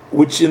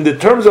 which in the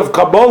terms of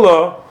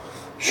Kabbalah,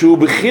 shu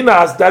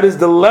bechinas, that is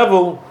the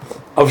level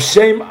of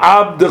Shem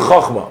Ab de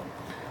Chochmah,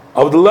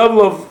 of the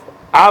level of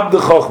Ab de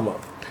Chochmah.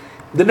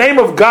 The name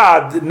of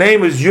God, the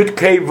name is Yud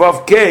Kei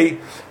Vav Kei,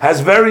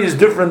 has various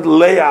different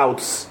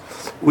layouts,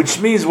 which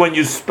means when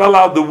you spell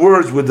out the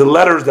words with the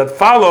letters that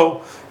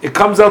follow, it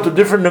comes out to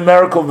different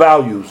numerical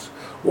values.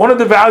 One of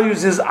the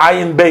values is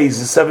Ayin Beis,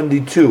 is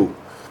 72.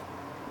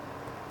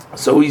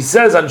 So he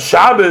says on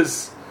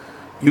Shabbos,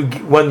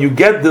 when you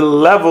get the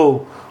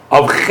level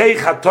of Chei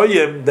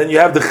Chatoyim, then you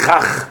have the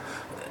Chach,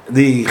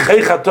 the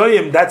Chei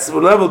Chatoyim, that's the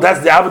level,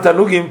 that's the Ab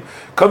Tanugim,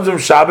 comes from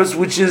Shabbos,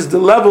 which is the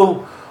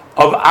level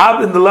of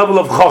Ab in the level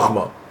of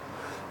Chochmah.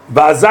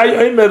 V'azai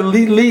Omer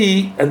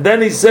li, and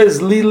then he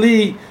says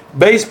li,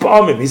 Beis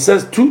Pa'amim. He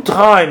says 2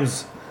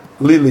 times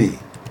li.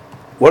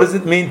 What does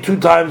it mean 2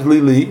 times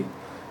li?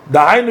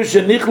 Dahainu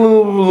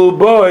shenichlu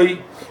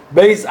boy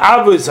Beis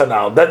Avos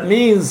Hanal. That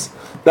means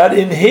that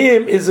in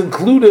him is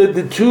included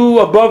the 2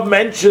 above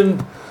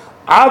mentioned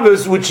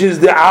Avos, which is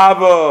the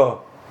Ava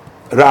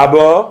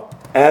Rabbah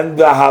and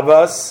the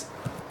Havas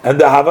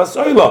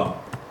Olam,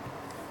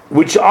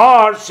 which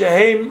are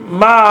Shehem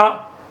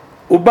Ma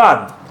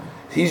Uban.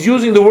 He's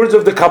using the words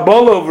of the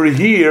Kabbalah over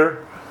here,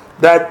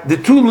 that the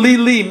 2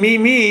 li,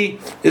 me,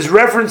 is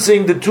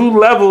referencing the 2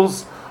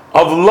 levels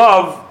of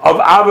love of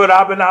Ava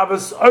Rabbah and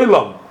Havas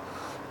Olam.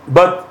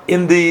 But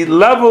in the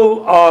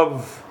level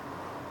of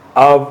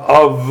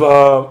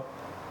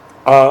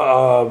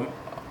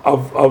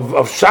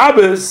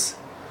Shabbos,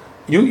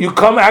 you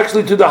come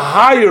actually to the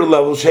higher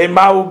level, Shem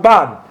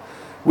Ma'uban,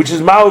 which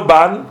is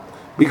Ma'uban,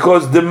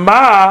 because the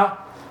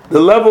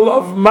level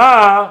of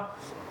Ma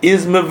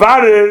is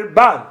Mevarer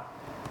Ban.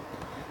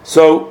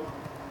 So,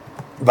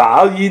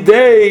 Ba'al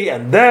Yidei,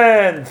 and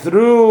then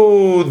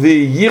through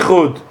the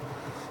Yichud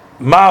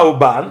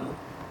Ma'uban,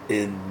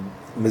 in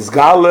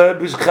Mizgale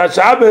B'Shchat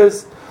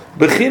Shabbos,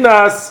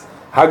 Bechinas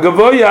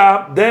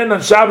Hagavoya, then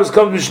on Shabbos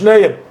comes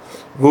Mishnayim,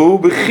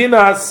 V'hu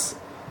Bechinas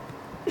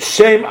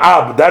Shem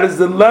Ab. That is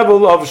the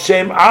level of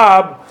Shem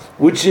Ab,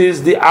 which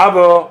is the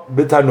Ava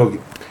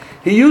B'Tanugim.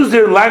 He used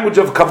their language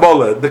of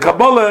Kabbalah. The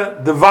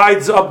Kabbalah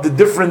divides up the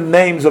different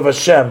names of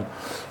Hashem,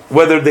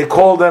 whether they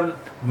call them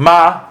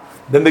Ma,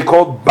 then they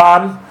called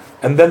Ban,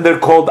 and then they're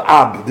called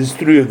Ab. There's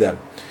three of them.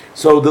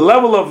 So the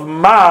level of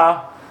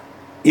Ma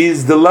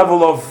is the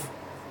level of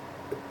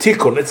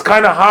Tikkun. It's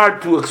kind of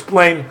hard to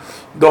explain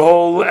the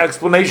whole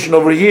explanation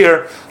over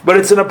here, but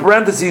it's in a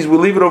parentheses. We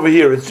leave it over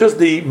here. It's just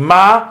the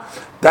Ma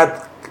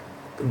that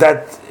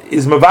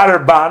is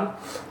Mevarer Ban.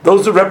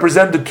 Those who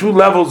represent the two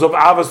levels of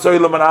Ava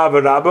Soilam and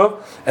Ava Rabba,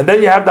 and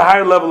then you have the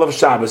higher level of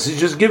Shabbos. He's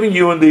just giving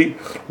you, in the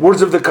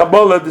words of the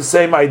Kabbalah, the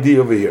same idea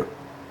over here.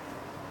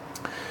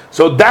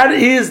 So that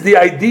is the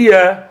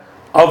idea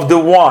of the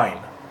wine.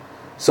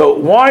 So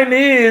wine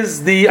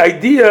is the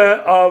idea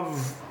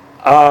of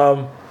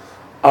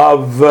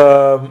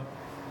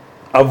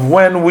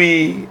when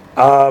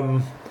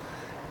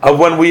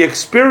we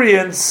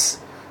experience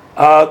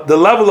the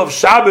level of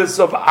Shabbos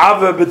of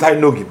Ava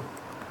B'Tainugim.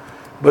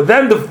 But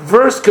then the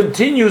verse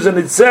continues and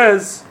it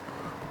says,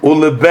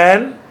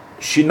 "Uleben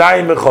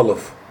shinayim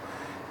mecholov,"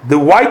 the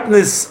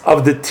whiteness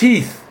of the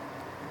teeth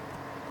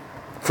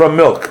from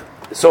milk.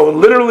 So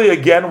literally,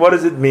 again, what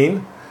does it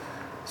mean?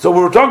 So we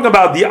were talking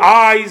about the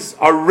eyes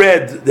are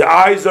red. The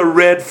eyes are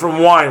red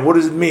from wine. What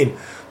does it mean?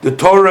 The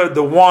Torah,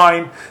 the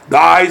wine, the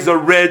eyes are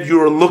red.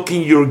 You're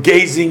looking, you're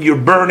gazing, you're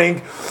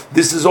burning.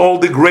 This is all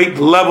the great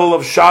level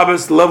of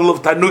Shabbos, level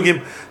of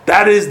Tanugim.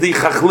 That is the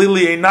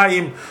Chachlili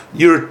Einayim,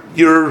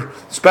 your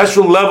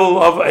special level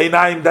of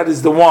Einayim. That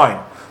is the wine.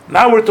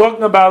 Now we're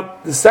talking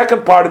about the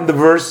second part in the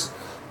verse.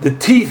 The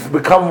teeth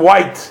become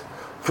white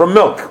from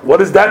milk. What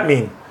does that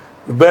mean?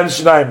 Ben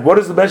Shnayim. What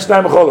is the Ben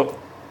Shnayim Cholov?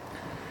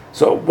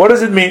 So what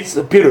does it mean? It's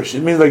a pirush.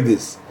 It means like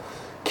this: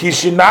 Ki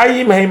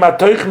shinayim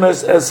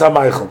heimatoichnes es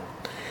hamaychel.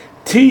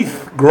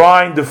 Teeth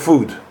grind the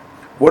food.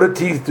 What do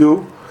teeth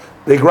do?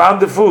 They grind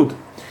the food.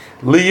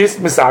 Liyis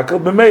misakel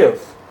b'meyav,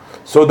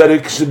 so that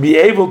it should be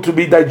able to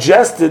be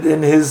digested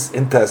in his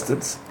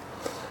intestines.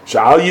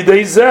 Sha'al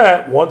yidei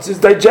zeh, once it's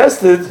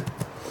digested,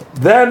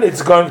 then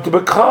it's going to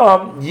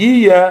become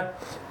yiyah.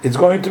 It's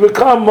going to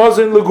become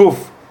mozin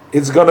leguf.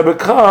 It's going to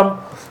become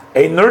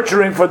a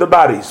nurturing for the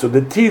body. So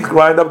the teeth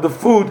grind up the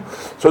food,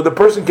 so the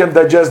person can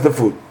digest the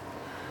food.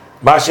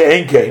 Masha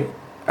enkein,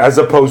 as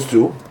opposed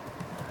to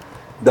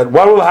that,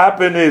 what will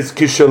happen is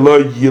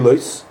kishaloi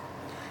yilos,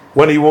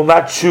 when he will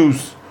not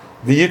choose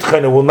the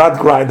yitchen, will not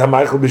grind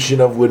hamaychel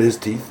b'shinav with his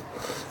teeth.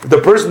 If the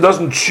person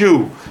doesn't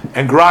chew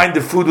and grind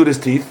the food with his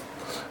teeth,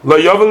 lo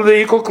yovel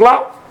leikol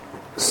klal,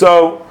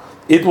 so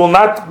it will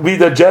not be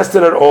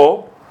digested at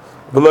all.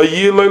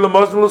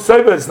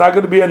 It's not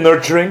going to be a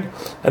nurturing,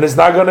 and it's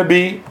not going to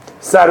be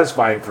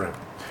satisfying for him.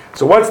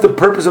 So what's the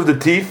purpose of the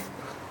teeth?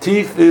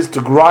 Teeth is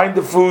to grind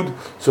the food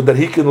so that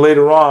he can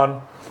later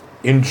on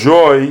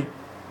enjoy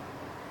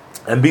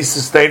and be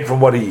sustained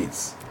from what he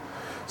eats.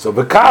 So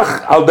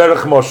v'kach al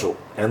derech moshel,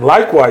 and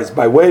likewise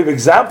by way of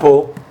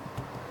example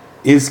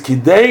is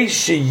kidei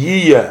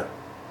sheyiyah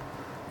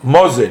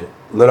mozin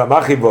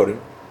l'ramach ivorim,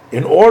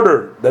 in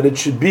order that it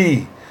should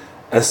be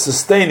as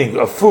sustaining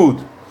a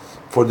food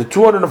for the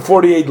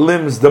 248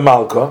 limbs the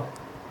malka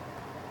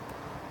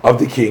of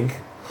the king,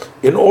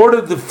 in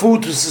order the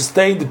food to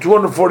sustain the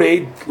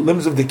 248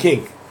 limbs of the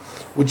king,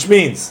 which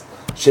means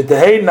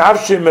shetehei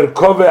nafshe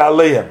merkove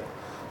aleim,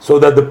 so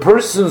that the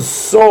person's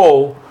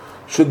soul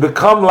should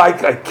become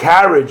like a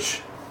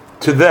carriage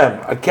to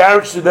them. A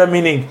carriage to them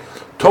meaning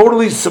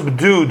totally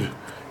subdued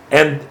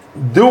and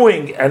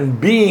doing and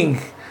being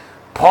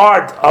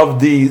part of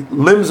the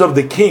limbs of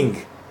the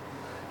king.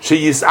 So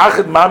that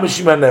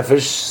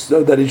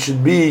it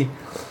should be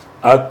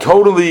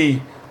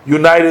totally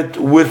united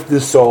with the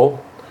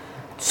soul.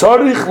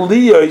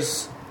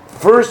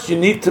 First you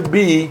need to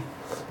be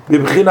you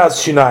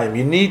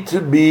need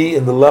to be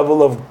in the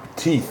level of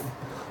teeth,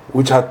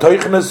 which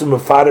hatoichnes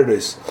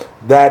umefareres,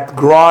 that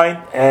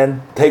grind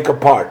and take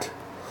apart.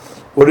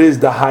 What is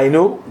the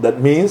hainu? That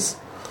means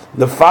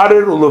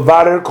lefarer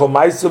ulevarer kol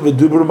ma'asav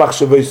v'dubur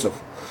machshavosov,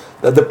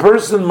 that the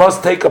person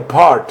must take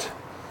apart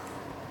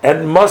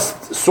and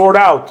must sort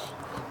out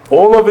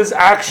all of his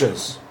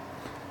actions,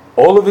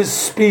 all of his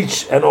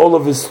speech, and all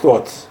of his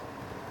thoughts.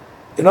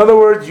 In other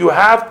words, you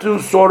have to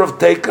sort of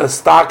take a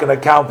stock in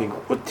accounting.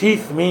 What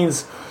teeth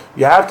means,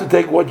 you have to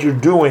take what you're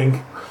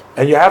doing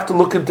and you have to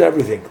look into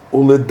everything.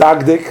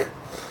 Uledagdik,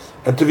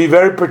 and to be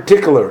very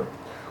particular.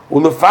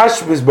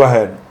 Ulefashvis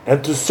bahen,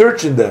 and to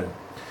search in them.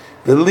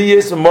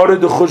 Veliyes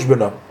mored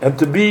chushbena, and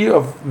to be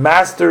of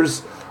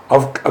masters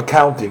of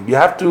accounting. You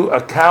have to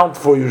account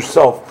for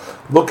yourself.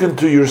 Look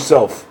into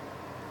yourself.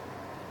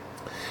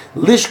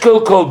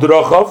 Lishkel kol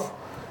drochav,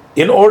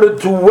 in order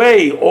to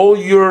weigh all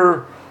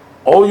your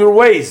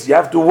ways. You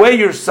have to weigh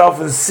yourself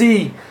and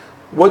see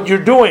what you're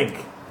doing.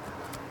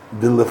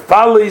 The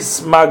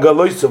lefalis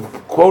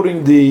magaloisav,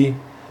 quoting the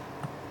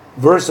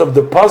verse of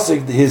the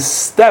pasuk, his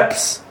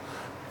steps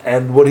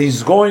and what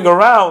he's going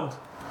around,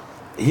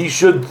 he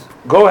should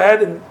go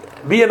ahead and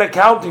be an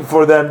accounting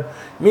for them,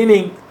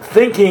 meaning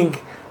thinking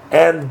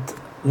and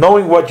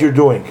knowing what you're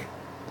doing.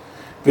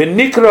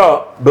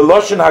 V'nikra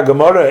b'loshen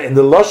haGemara, in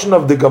the loshen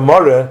of the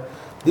Gemara,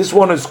 this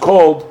one is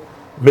called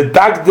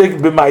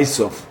medagdig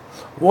b'maisov,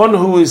 one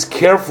who is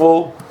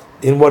careful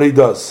in what he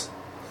does.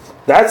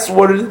 That's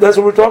what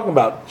we're talking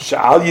about.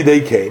 Sha'al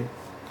yidei came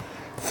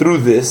through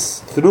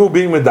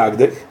being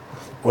medagdig.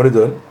 What are you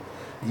doing?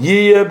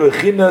 Yiyeh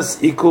bechinas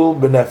ikul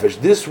benefesh.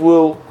 This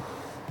will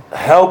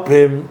help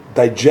him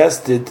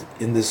digest it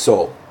in the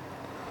soul,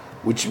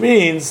 which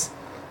means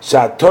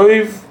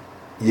shatoiv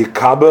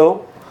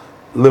yikabel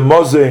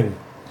lemozin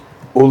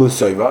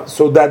ulusayva,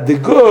 so that the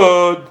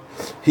good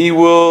he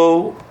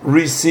will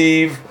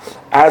receive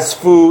as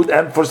food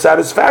and for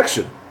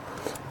satisfaction.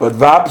 But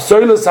vab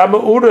soilas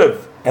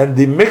hamaurev, and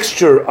the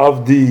mixture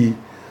of the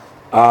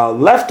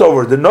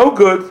leftover, the no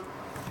good,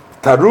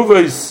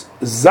 taruves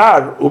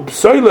zar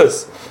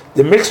upsoilas,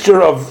 the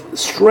mixture of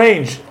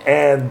strange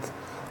and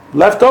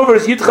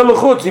leftovers,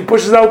 yitchalachutz, he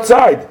pushes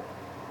outside.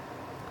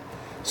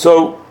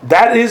 So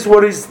that is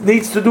what he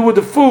needs to do with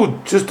the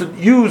food, just to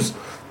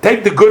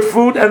take the good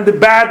food and the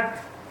bad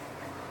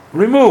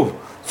remove.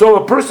 So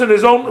a person,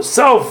 his own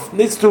self,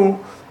 needs to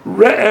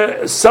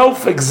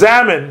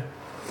self-examine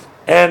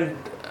and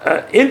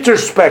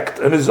introspect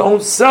in his own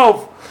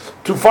self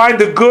to find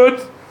the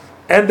good,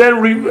 and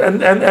then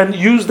and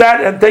use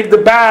that and take the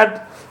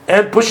bad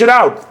and push it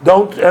out.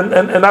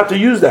 And not to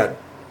use that.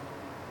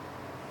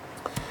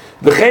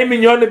 The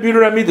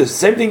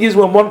same thing is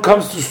when one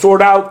comes to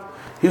sort out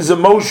his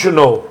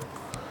emotional,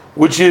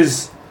 which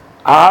is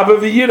ahava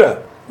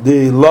v'yira,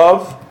 the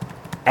love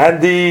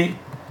and the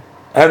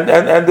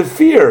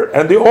fear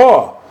and the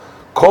awe.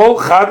 Kol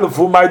chad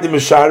l'fumay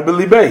dimeshar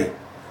b'libei.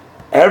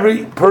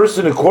 Every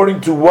person,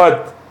 according to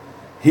what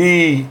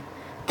he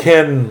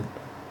can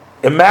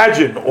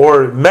imagine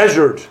or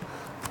measured,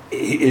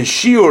 is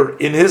shiur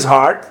in his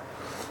heart,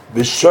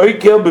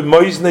 v'shoikel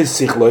b'moiznei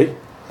sichloi,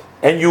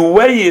 and you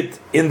weigh it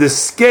in the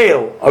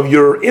scale of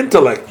your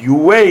intellect. You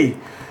weigh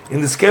in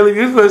the scale of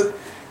your intellect.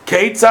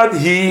 Keitzad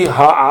hi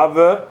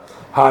ha'ava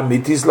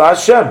ha'amitis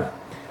la'Hashem.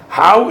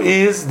 How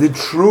is the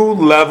true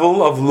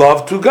level of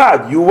love to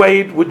God? You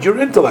weigh it with your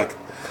intellect.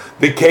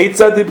 The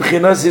keitzad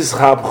ibchinas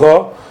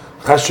ischabcha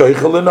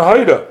chashoichel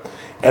l'nahayra.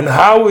 And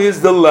how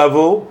is the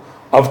level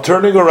of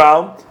turning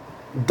around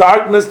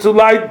darkness to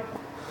light?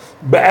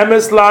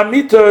 Be'emes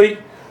la'amitoi,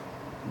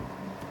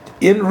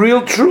 in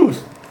real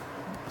truth.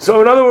 So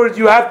in other words,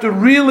 you have to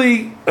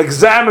really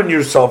examine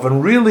yourself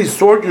and really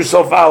sort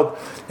yourself out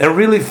and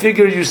really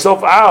figure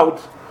yourself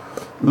out.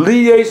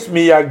 Liyes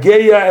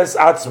miyageya es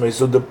atzmei.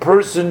 So the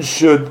person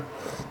should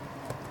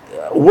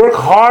work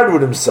hard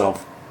with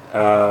himself,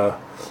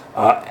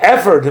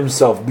 effort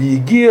himself,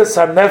 biyigiyas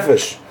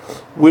hanefesh,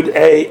 with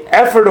a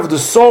effort of the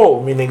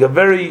soul, meaning a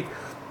very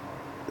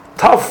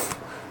tough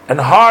and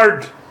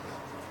hard,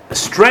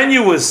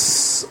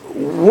 strenuous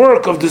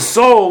work of the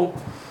soul,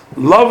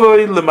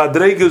 lavoi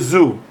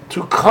lemadregezu,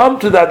 to come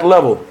to that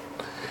level.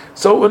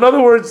 So in other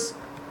words,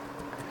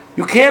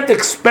 you can't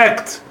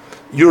expect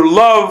your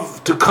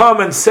love to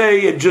come and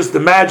say and just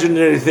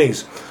imaginary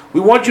things.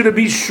 We want you to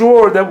be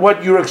sure that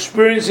what you're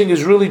experiencing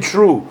is really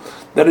true,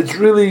 that it's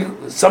really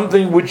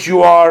something which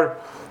you are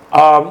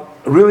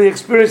really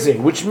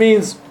experiencing, which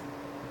means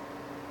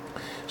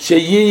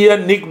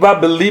sheyiya nikba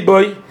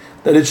beliboy,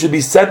 that it should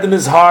be said in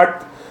his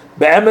heart,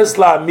 be'emes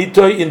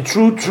la'amitoy, in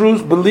true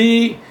truth,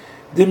 beli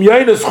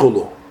dimyoinus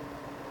chulu,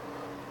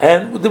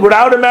 and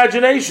without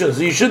imaginations.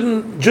 You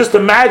shouldn't just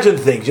imagine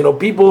things.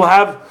 People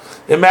have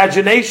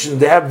imagination,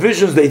 they have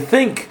visions, they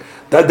think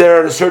that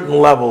they're at a certain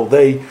level,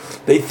 they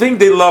think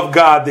they love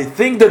God, they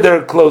think that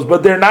they're close,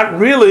 but they're not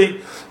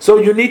really. So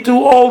you need to,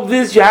 all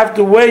this you have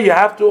to weigh, you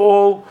have to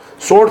all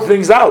sort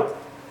things out.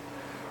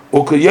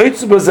 And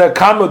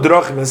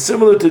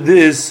similar to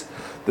this,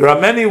 there are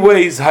many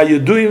ways how you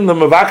doing the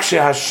mavakshe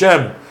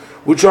Hashem,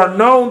 which are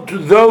known to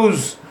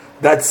those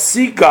that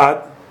seek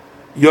God.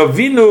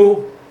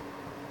 Yavinu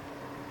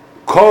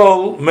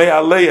kol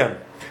me'aleim.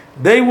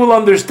 They will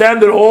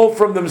understand it all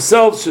from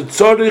themselves.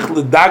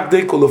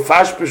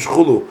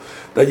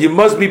 That you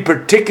must be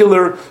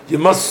particular, you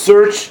must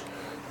search,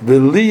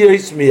 and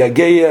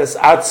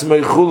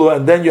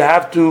then you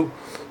have to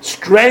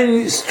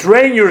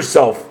strain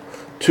yourself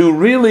to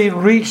really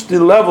reach the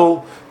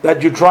level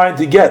that you're trying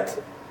to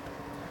get.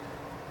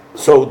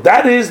 So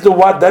that is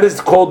that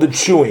is called the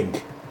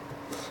chewing.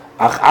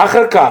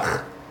 But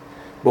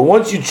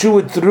once you chew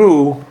it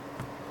through,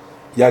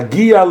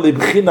 yagia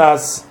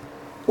libchinas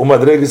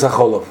umadregis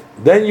acholov,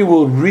 then you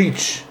will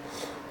reach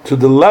to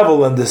the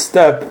level and the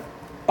step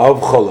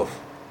of cholov.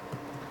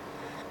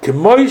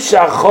 Just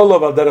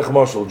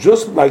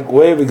like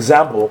way of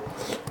example,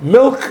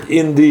 milk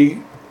in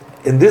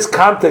this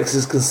context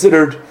is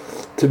considered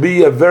to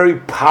be a very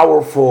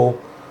powerful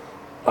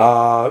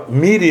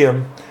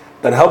medium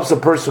that helps a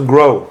person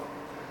grow.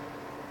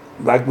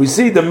 Like we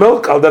see the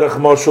milk al derech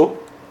moshel.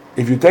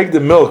 If you take the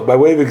milk by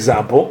way of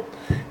example,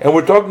 and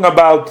we're talking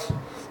about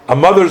a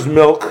mother's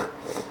milk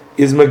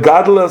is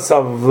megadla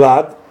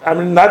savlad. I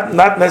mean,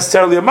 not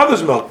necessarily a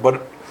mother's milk,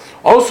 but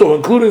also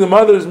including the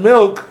mother's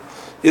milk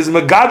is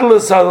megadla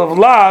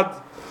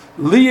savlad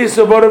liyis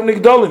avodav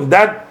nigdolim.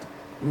 That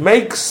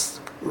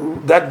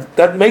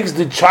makes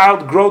the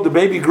child grow, the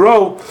baby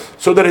grow,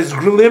 so that his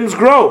limbs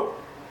grow.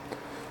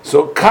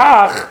 So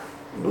kach,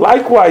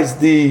 likewise,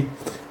 the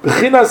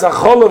bechinas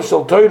acholav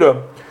shel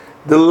Torah,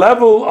 the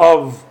level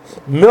of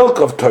milk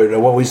of Torah.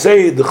 When we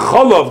say the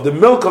cholav, the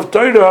milk of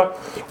Torah,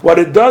 what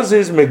it does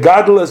is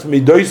megadlas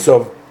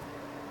midoisov.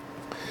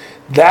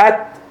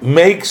 That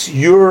makes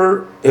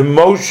your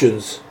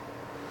emotions,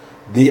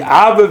 the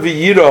ava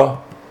v'yira,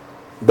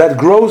 that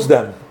grows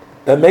them,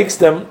 that makes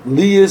them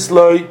liyis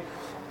loy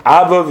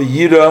ava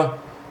v'yira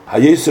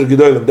hayeser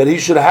gedolim. That he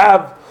should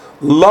have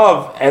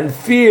love and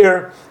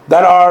fear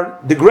that are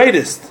the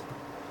greatest.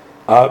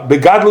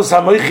 Begadlus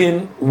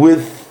hamoichin,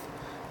 with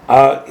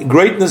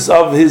greatness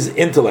of his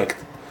intellect,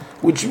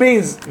 which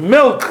means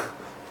milk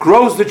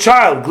grows the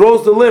child,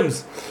 grows the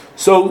limbs.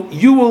 So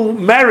you will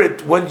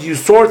merit, when you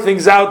sort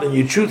things out and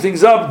you chew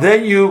things up,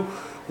 then you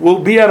will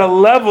be at a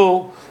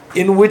level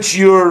in which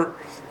the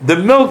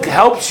milk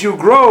helps you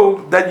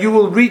grow, that you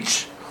will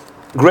reach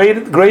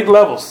great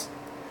levels.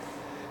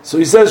 So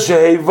he says,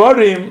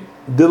 Shehevarim,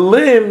 the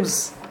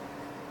limbs,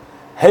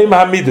 Heim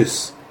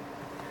Hamidus.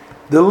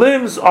 The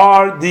limbs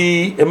are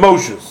the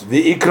emotions,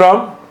 the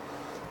ikram,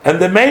 and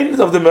the main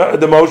of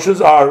the emotions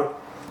are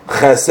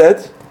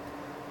chesed,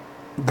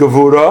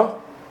 gevura,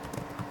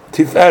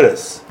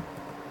 tiferes.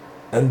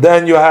 And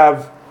then you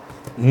have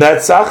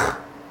netzach,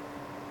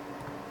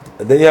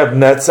 and then you have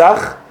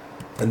netzach,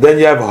 and then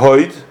you have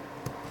hoid,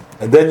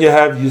 and then you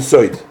have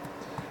yisoid.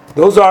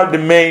 Those are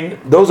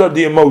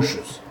the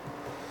emotions.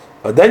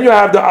 But then you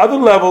have the other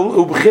level,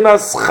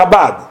 ubchinas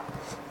chabad.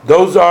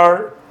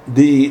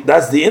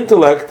 That's the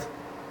intellect.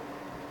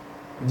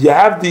 You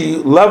have the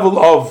level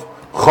of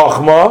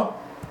chokhmah,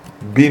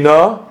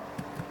 bina,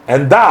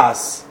 and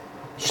das,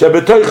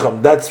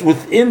 shebetoicham, that's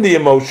within the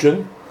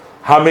emotion,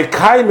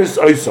 hamekaimis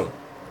oisom,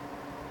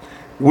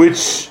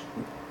 which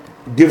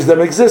gives them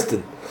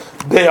existence.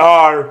 They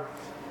are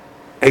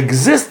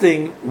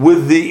existing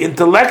with the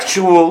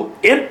intellectual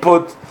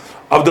input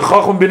of the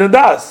chokhmah, bina,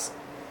 das.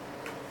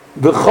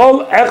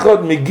 V'chol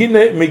echad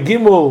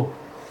megimul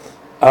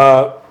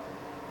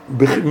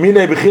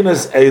minei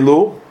bechinas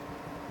elu.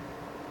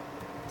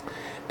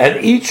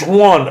 And each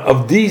one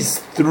of these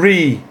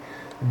three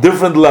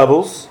different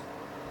levels,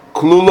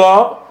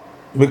 klula,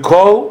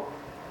 mikol,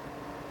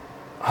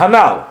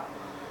 hanal,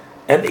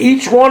 and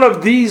each one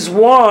of these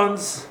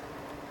ones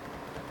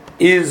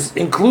is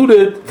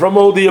included from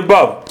all the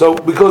above. So,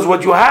 because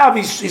what you have,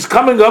 he's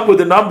coming up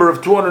with a number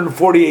of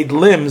 248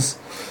 limbs.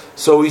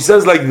 So he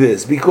says like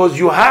this: because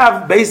you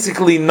have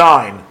basically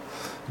 9.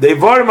 The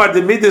Ivarim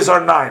Ademidis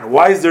are 9.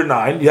 Why is there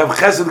 9? You have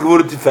Chesed,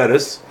 Gevurah,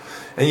 Tiferes,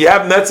 and you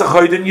have Netzach,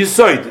 Hoid, and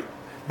Yisoid.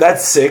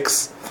 That's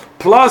 6,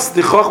 plus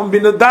the Chochmah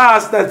Bina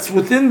Das that's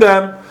within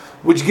them,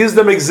 which gives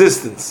them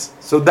existence.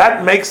 So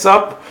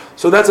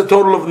that's a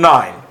total of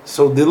 9.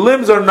 So the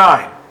limbs are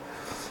 9,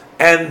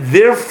 and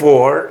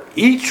therefore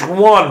each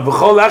one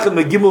V'chol Echad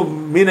Megimul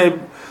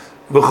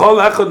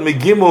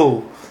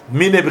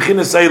Mine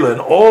Bechinas Eila,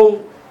 and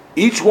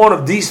each one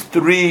of these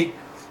 3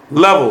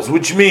 levels,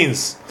 which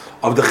means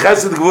of the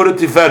Chesed, Gevurah,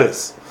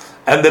 Tiferes,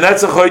 and the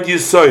Netzach, Hoid,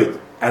 Yisoid,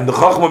 and the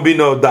Chochmah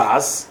Bina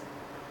Das,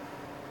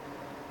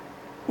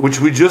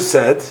 which we just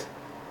said,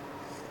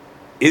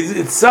 is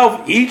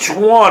itself, each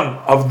one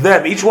of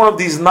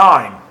these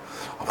 9,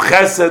 of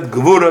Chesed,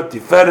 Gevurah,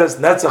 Tiferes,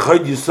 Netzach,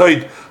 Hoid,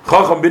 Yisoid,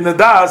 Chochmah Bina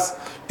Das,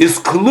 is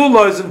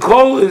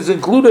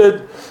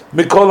included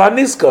Mikol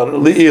HaNiskar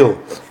Li'il,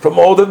 from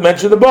all that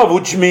mentioned above,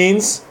 which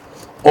means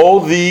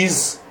all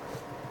these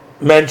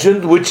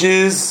mentioned, which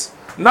is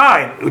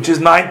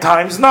 9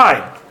 times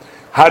 9.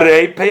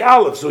 Harei Pei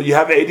Aleph, so you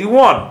have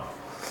 81.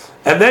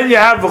 And then you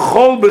have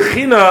V'chol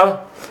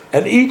Bechina,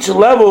 and each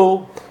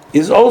level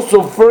is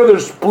also further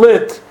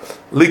split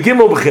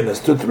Ligimel Bechinas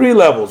to 3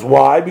 levels.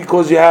 Why?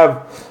 Because you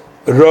have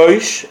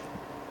Roish,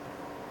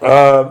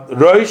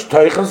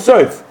 Toich, and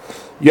Soif.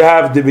 You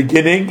have the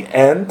beginning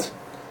and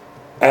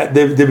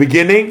the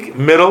beginning,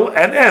 middle,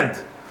 and end.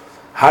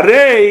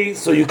 Harei,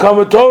 so you come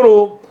a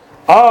total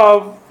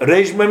of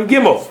Reish Mem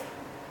Gimel.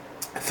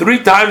 3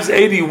 times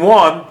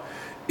 81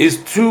 is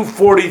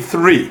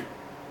 243.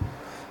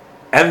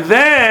 And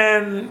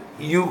then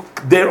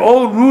they're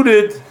all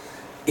rooted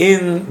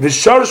in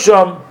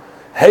Visharsham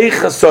Hei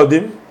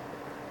Chasodim,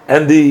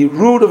 and the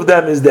root of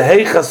them is the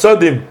Hei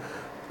Chasodim,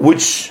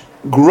 which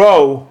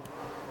grow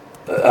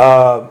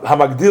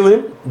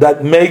Hamagdilim,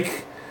 that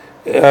make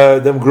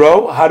them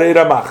grow Harei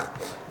Ramach.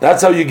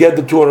 That's how you get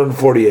the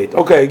 248.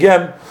 Okay,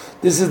 again,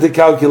 This is the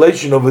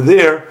calculation over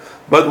there,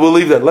 but we'll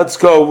leave that. Let's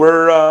go.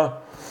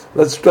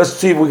 Let's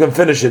see if we can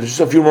finish it. Just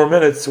a few more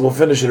minutes, we'll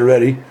finish it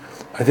already.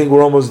 I think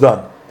we're almost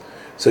done.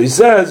 So he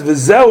says,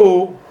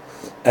 V'zeu,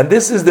 and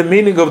this is the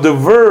meaning of the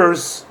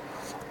verse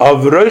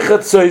of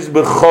Roichatzois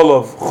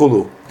b'cholov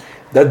chulu,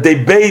 that they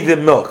bathe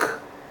in milk.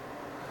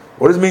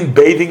 What does it mean,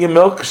 bathing in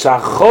milk?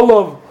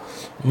 Shacholov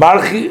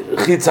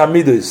marchitz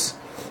hamidus.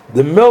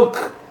 The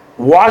milk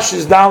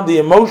washes down the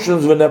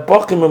emotions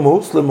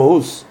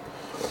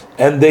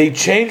and they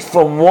change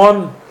from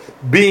one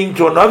being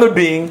to another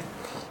being,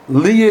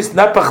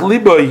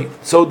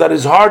 so that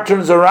his heart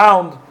turns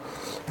around.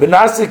 He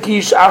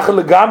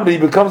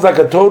becomes like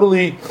a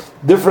totally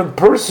different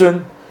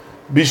person.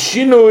 By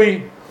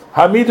changing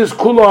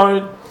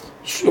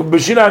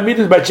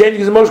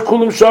his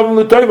emotions,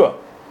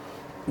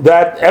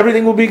 that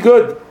everything will be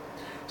good.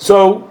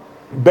 So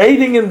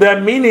bathing in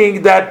them,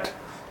 meaning that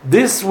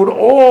this would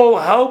all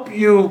help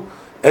you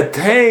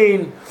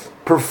attain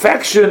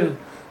perfection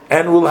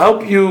and will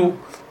help you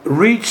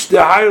reach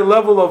the higher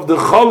level of the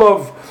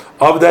cholov,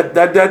 of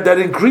that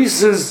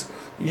increases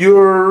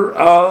your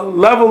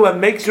level and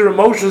makes your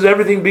emotions,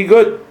 everything be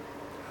good.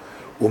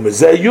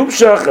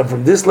 And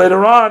from this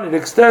later on it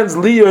extends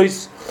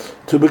liyos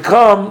to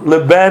become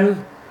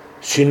leben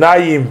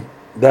shinayim,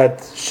 that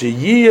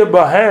sheyiyeh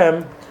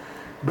bahem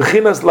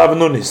b'chinas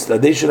lavnunis,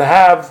 that they should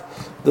have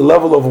the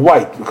level of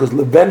white, because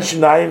leben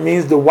shinayim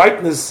means the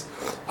whiteness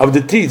of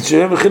the teeth.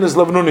 Sheyiyeh b'chinas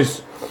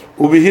lavnunis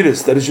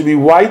ubihiris, that it should be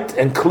white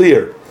and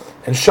clear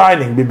and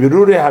shining.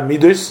 Bibirure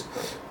hamidus,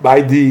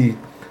 by the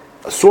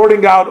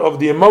sorting out of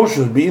the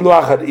emotions. Bi'ilu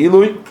achad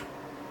ilui,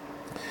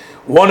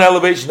 one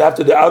elevation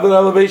after the other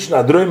elevation.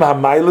 Adroim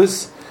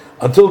hamailis,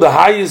 until the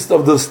highest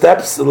of the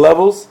steps and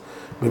levels.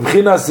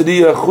 B'chinas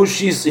riyah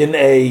chushis, in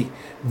a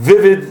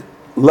vivid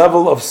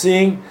level of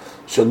seeing.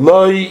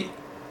 Shaloi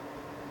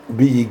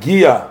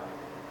biyigia,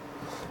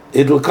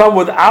 it will come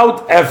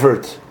without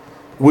effort,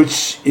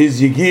 which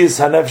is yigiyas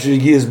hanefesh,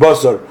 yigiyas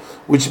basar,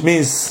 which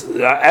means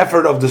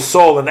effort of the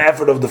soul and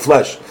effort of the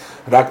flesh.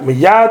 Rak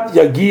miyad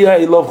yagia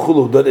ilov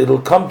chulu, that it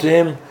will come to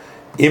him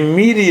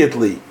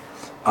immediately.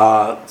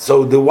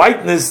 So the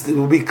whiteness, it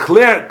will be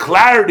clear.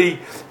 Clarity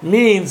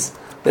means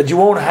that you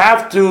won't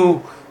have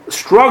to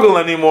struggle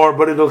anymore,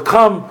 but it will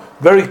come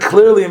very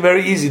clearly and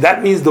very easy.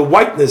 That means the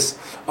whiteness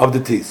of the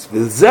teeth.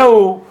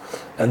 V'zeu,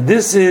 and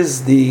this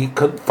is the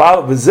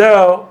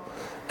v'zeu,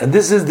 and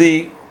this is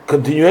the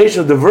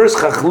continuation of the verse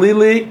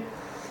Chachlili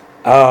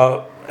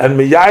and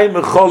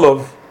Miyayim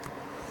V'cholov,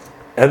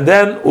 and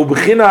then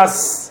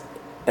Ubchinas,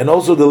 and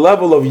also the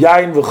level of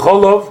Yayin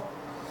V'cholov,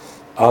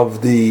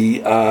 of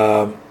the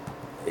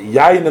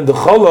Yayin and the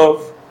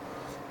Cholov,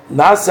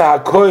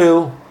 Nasa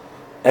HaKoil,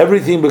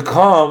 everything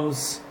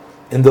becomes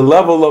in the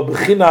level of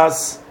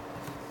B'chinas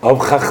of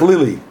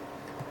Chachlili,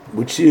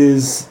 which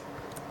is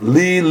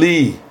Li.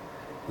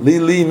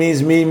 Li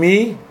means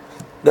me.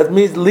 That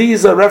means Li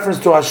is a reference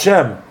to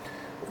Hashem,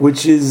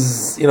 which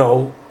is,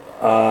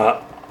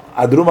 Adruma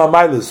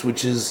Mailis,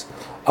 which is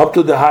up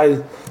to the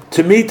high,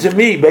 to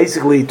me,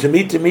 basically, to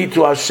me,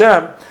 to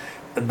Hashem,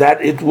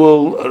 that it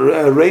will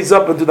raise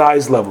up into the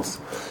highest levels.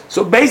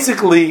 So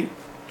basically,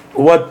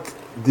 what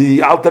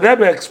the Alter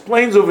Rebbe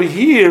explains over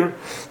here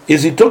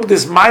is he took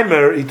this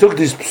mimer, he took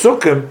this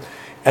psukim,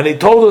 and he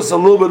told us a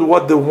little bit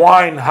what the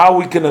wine, how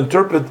we can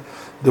interpret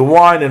the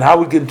wine, and how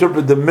we can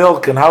interpret the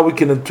milk, and how we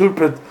can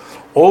interpret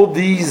all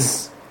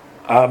these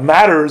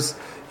matters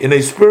in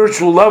a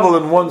spiritual level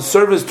in one's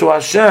service to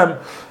Hashem,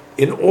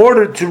 in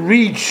order to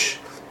reach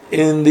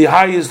in the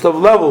highest of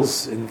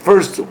levels. In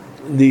first,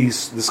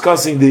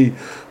 discussing the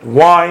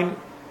wine,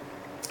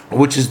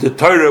 which is the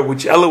Torah,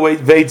 which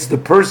elevates the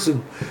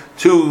person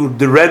to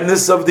the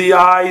redness of the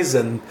eyes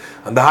and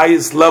the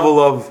highest level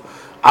of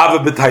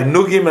Ava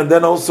B'Tainugim, and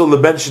then also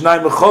Leben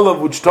Shinayim V'Cholov,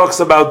 which talks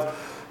about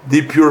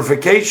the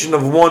purification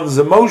of one's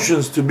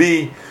emotions to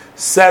be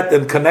set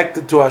and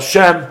connected to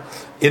Hashem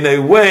in a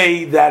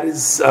way that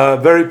is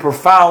very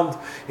profound,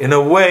 in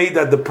a way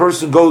that the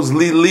person goes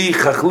li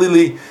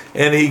chachlili,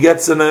 and he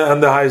gets on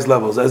the highest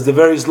levels, as the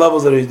various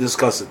levels that he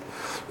discussed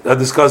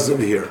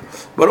over here.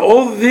 But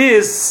all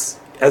this,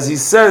 as he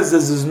says,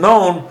 this is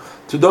known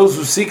to those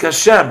who seek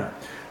Hashem.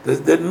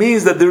 That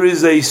means that there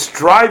is a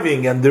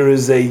striving and there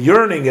is a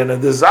yearning and a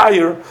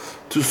desire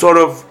to sort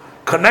of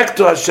connect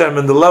to Hashem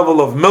in the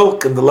level of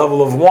milk and the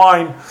level of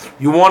wine.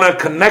 You want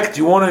to connect,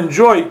 you want to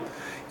enjoy.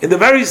 In the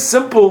very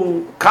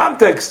simple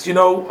context,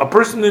 a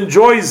person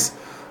enjoys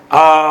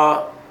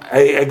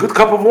a good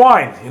cup of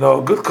wine,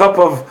 a good cup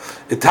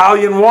of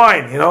Italian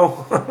wine,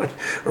 a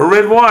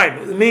red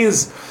wine. It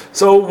means,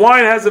 so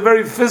wine has a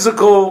very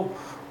physical,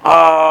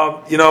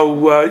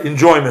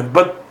 enjoyment,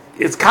 but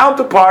its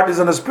counterpart is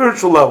on a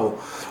spiritual level.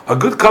 A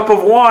good cup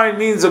of wine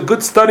means a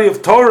good study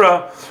of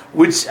Torah,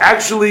 which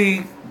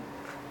actually,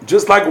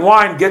 just like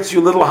wine gets you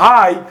a little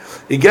high,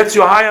 it gets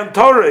you high on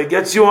Torah, it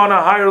gets you on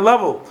a higher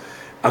level.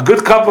 A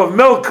good cup of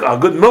milk, a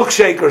good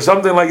milkshake or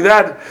something like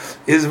that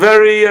is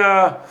very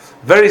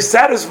very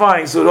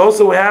satisfying. So it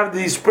also have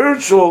the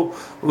spiritual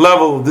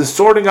level, the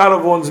sorting out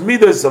of one's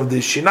midas, of the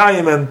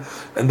shinayim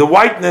and the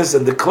whiteness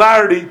and the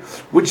clarity,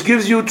 which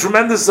gives you a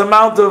tremendous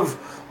amount of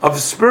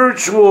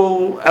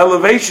spiritual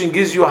elevation,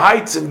 gives you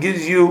heights and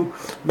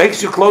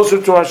makes you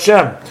closer to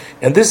Hashem.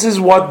 And this is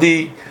what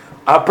the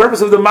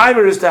purpose of the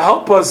Maimer is, to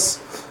help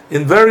us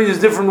in various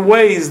different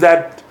ways,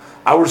 that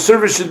our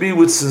service should be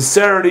with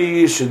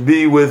sincerity, should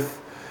be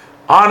with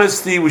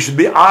honesty, we should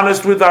be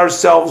honest with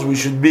ourselves, we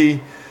should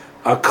be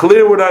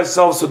clear with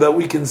ourselves, so that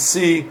we can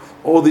see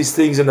all these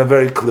things in a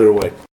very clear way.